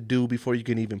have to do before you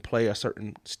can even play a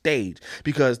certain stage,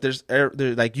 because there's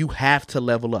like you have to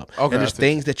level up, and there's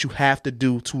things that you have to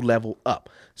do to level up.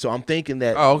 So I'm thinking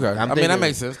that. Oh, okay. I mean that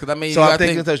makes sense, because I mean. So I'm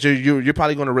thinking that you're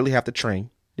probably going to really have to train.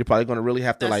 You're probably going to really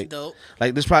have to dope.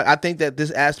 like this. Probably, I think that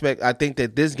this aspect. I think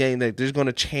that this game that there's going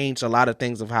to change a lot of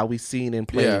things of how we've seen and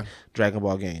played Dragon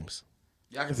Ball games.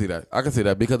 Yeah, I can see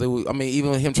that because I mean,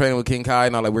 even him training with King Kai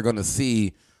and all, like we're going to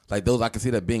see. Like those, I can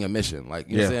see that being a mission. Like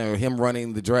you know what I'm saying, him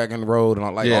running the Dragon Road and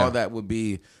all, all that would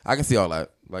be. I can see all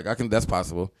that. Like that's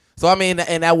possible. So I mean,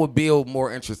 and that would build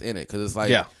more interest in it, because it's like,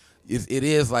 it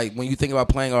is like when you think about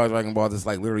playing all Dragon Balls, it's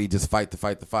like literally just fight.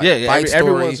 Yeah.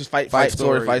 Everyone's just fight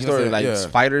story. Like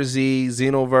Fighter Z,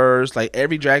 Xenoverse, like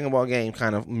every Dragon Ball game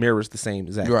kind of mirrors the same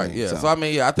exact thing. Right. Yeah. So I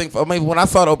mean, I think when I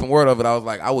saw the open world of it, I was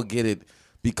like, I would get it.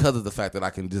 Because of the fact that I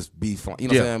can just be fun, you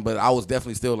know what I'm saying? But I was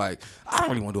definitely still like, I don't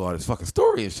really want to do all this fucking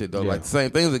story and shit though. Like the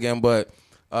same things again, but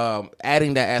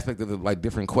adding that aspect of the like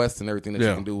different quests and everything that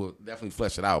you can do will definitely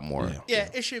flesh it out more. Yeah,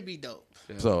 it should be dope.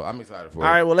 So I'm excited for it.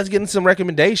 All right, well, let's get into some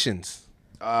recommendations.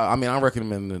 I mean, I'm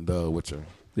recommending The Witcher.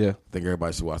 Yeah. I think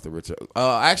everybody should watch The Witcher.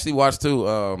 I actually watched too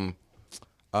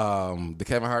the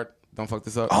Kevin Hart Don't Fuck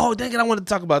This Up. Oh, dang it, I wanted to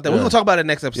talk about that. We're going to talk about it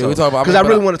next episode. Yeah, because I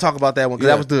really want to talk about that one,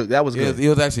 because that was good. It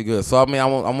was actually good. So, I mean, I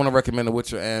want to recommend The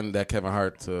Witcher and that Kevin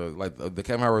Hart to, like, the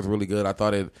Kevin Hart was really good. I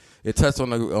thought it touched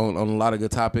on a lot of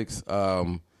good topics.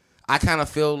 I kind of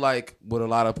feel like with a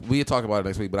lot of, we'll talk about it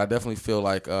next week, but I definitely feel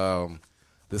like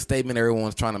the statement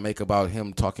everyone's trying to make about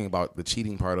him talking about the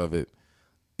cheating part of it,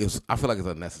 I feel like it's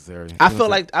unnecessary. I feel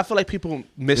like people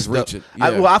missed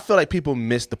I feel like people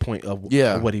missed the point of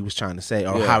what he was trying to say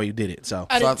or how he did it. So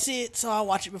I didn't see it, so I'll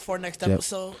watch it before next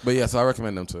episode. But so I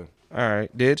recommend them too. All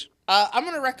right, Didge? I'm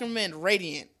gonna recommend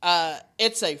Radiant.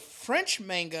 It's a French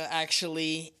manga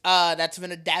actually that's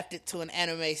been adapted to an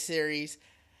anime series.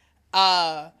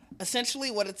 Essentially,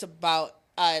 what it's about,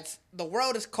 the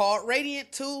world is called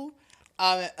Radiant 2.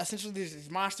 Essentially, there's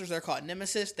these monsters. They're called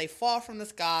Nemesis. They fall from the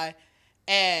sky.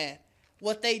 And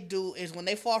what they do is when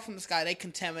they fall from the sky, they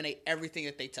contaminate everything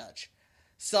that they touch.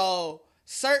 So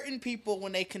certain people,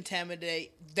 when they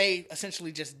contaminate, they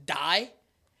essentially just die.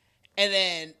 And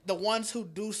then the ones who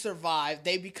do survive,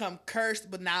 they become cursed.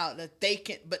 But now that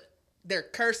they're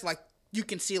cursed, like you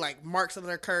can see like marks of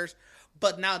their curse.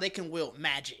 But now they can wield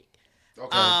magic.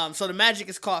 Okay. So the magic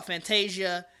is called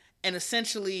Fantasia. And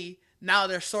essentially now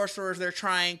they're sorcerers. They're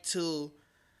trying to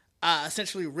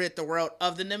essentially rid the world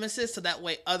of the Nemesis, so that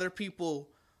way other people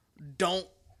don't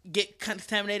get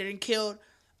contaminated and killed.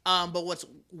 But what's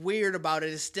weird about it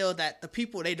is still that the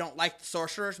people, they don't like the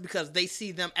sorcerers because they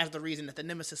see them as the reason that the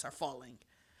Nemesis are falling.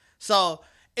 So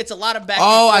it's a lot of back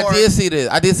and forth. I did see this.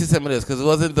 I did see some of this because it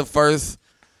wasn't the first.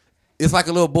 It's like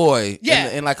a little boy,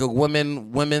 and like a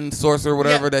women sorcerer, or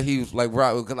whatever that he was like.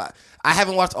 I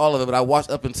haven't watched all of it, but I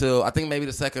watched up until I think maybe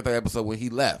the second or third episode when he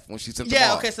left, when she sent him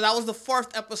off. Okay, so that was the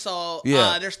 4th episode.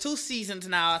 Yeah, there's 2 seasons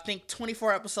now. I think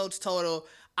 24 episodes total.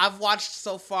 I've watched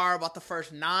so far about the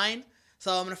first 9,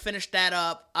 so I'm gonna finish that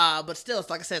up. But still,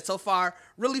 like I said, so far,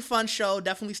 really fun show.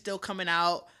 Definitely still coming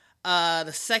out.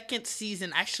 The 2nd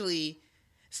season actually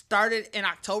started in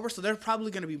October, so there's probably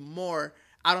gonna be more.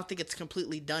 I don't think it's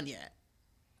completely done yet.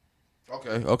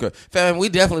 Okay. Fam, we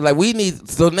definitely we need.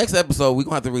 So next episode we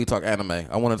gonna have to really talk anime.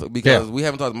 I want to because we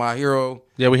haven't talked My Hero.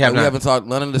 Yeah, we have. We haven't talked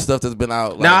none of the stuff that's been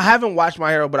out. Now I haven't watched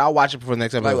My Hero, but I'll watch it for the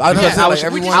next episode.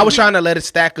 I was trying to let it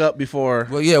stack up before.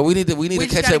 Well, yeah, we need to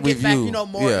catch up review.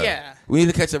 Back, we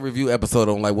need to catch up review episode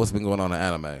on like what's been going on in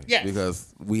anime. Yeah,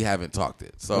 because we haven't talked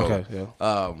it. So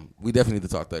we definitely need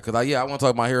to talk that because I want to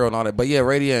talk My Hero and all that. But yeah,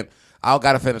 Radiant. I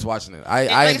gotta finish watching it.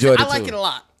 I enjoyed it too. I like it a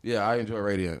lot. Yeah, I enjoy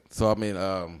Radiant. So I mean,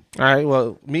 all right.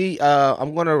 Well,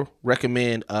 I'm gonna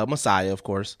recommend Messiah, of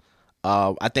course.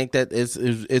 I think that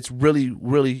it's really,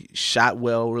 really shot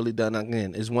well, really done.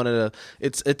 Again, it's one of the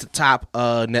it's a top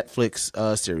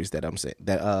Netflix series that I'm saying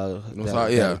that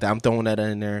I'm throwing that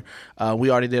in there. We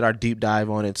already did our deep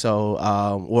dive on it, so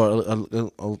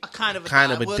kind of a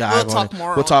dive on it.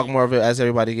 We'll talk more of it as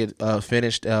everybody get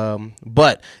finished.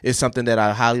 But it's something that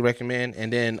I highly recommend.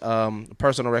 And then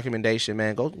personal recommendation,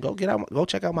 man, go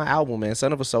check out my album, man.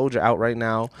 Son of a Soldier out right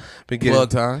now. Plug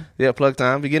time. Yeah, plug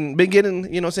time. Been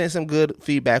getting some good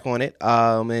feedback on it.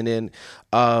 And then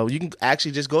you can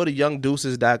actually just go to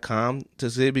youngdeuces.com to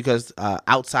see it because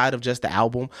outside of just the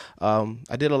album,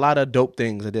 I did a lot of dope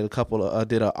things. I did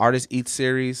did an Artist Eats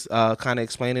series kind of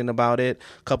explaining about it,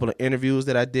 a couple of interviews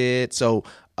that I did. So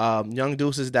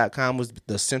youngdeuces.com was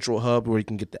the central hub where you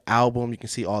can get the album, you can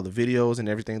see all the videos and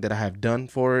everything that I have done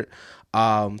for it.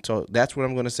 So that's what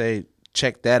I'm going to say.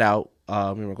 check that out.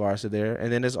 In regards to there.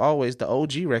 And then as always, the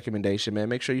OG recommendation, man.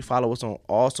 Make sure you follow us on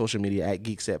all social media at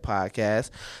Geekset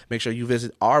Podcast. Make sure you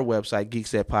visit our website,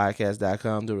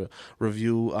 geeksetpodcast.com, to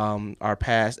review our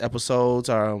past episodes.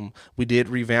 We did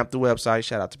revamp the website.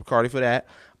 Shout out to Bacardi for that.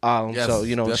 Yes,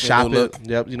 so, shop it.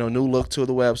 Yep, new look to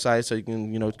the website so you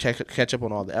can, catch up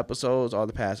on all the episodes, all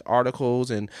the past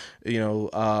articles, and,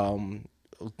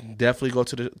 definitely go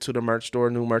to the merch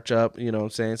store, new merch up, you know what I'm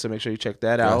saying? So make sure you check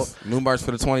that out. New merch for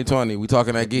the 2020. We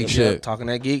talking that geek shit. Talking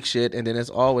that geek shit. And then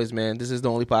as always, man, this is the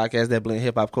only podcast that blend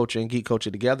hip hop culture and geek culture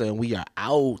together, and we are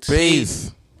out.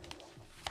 Peace.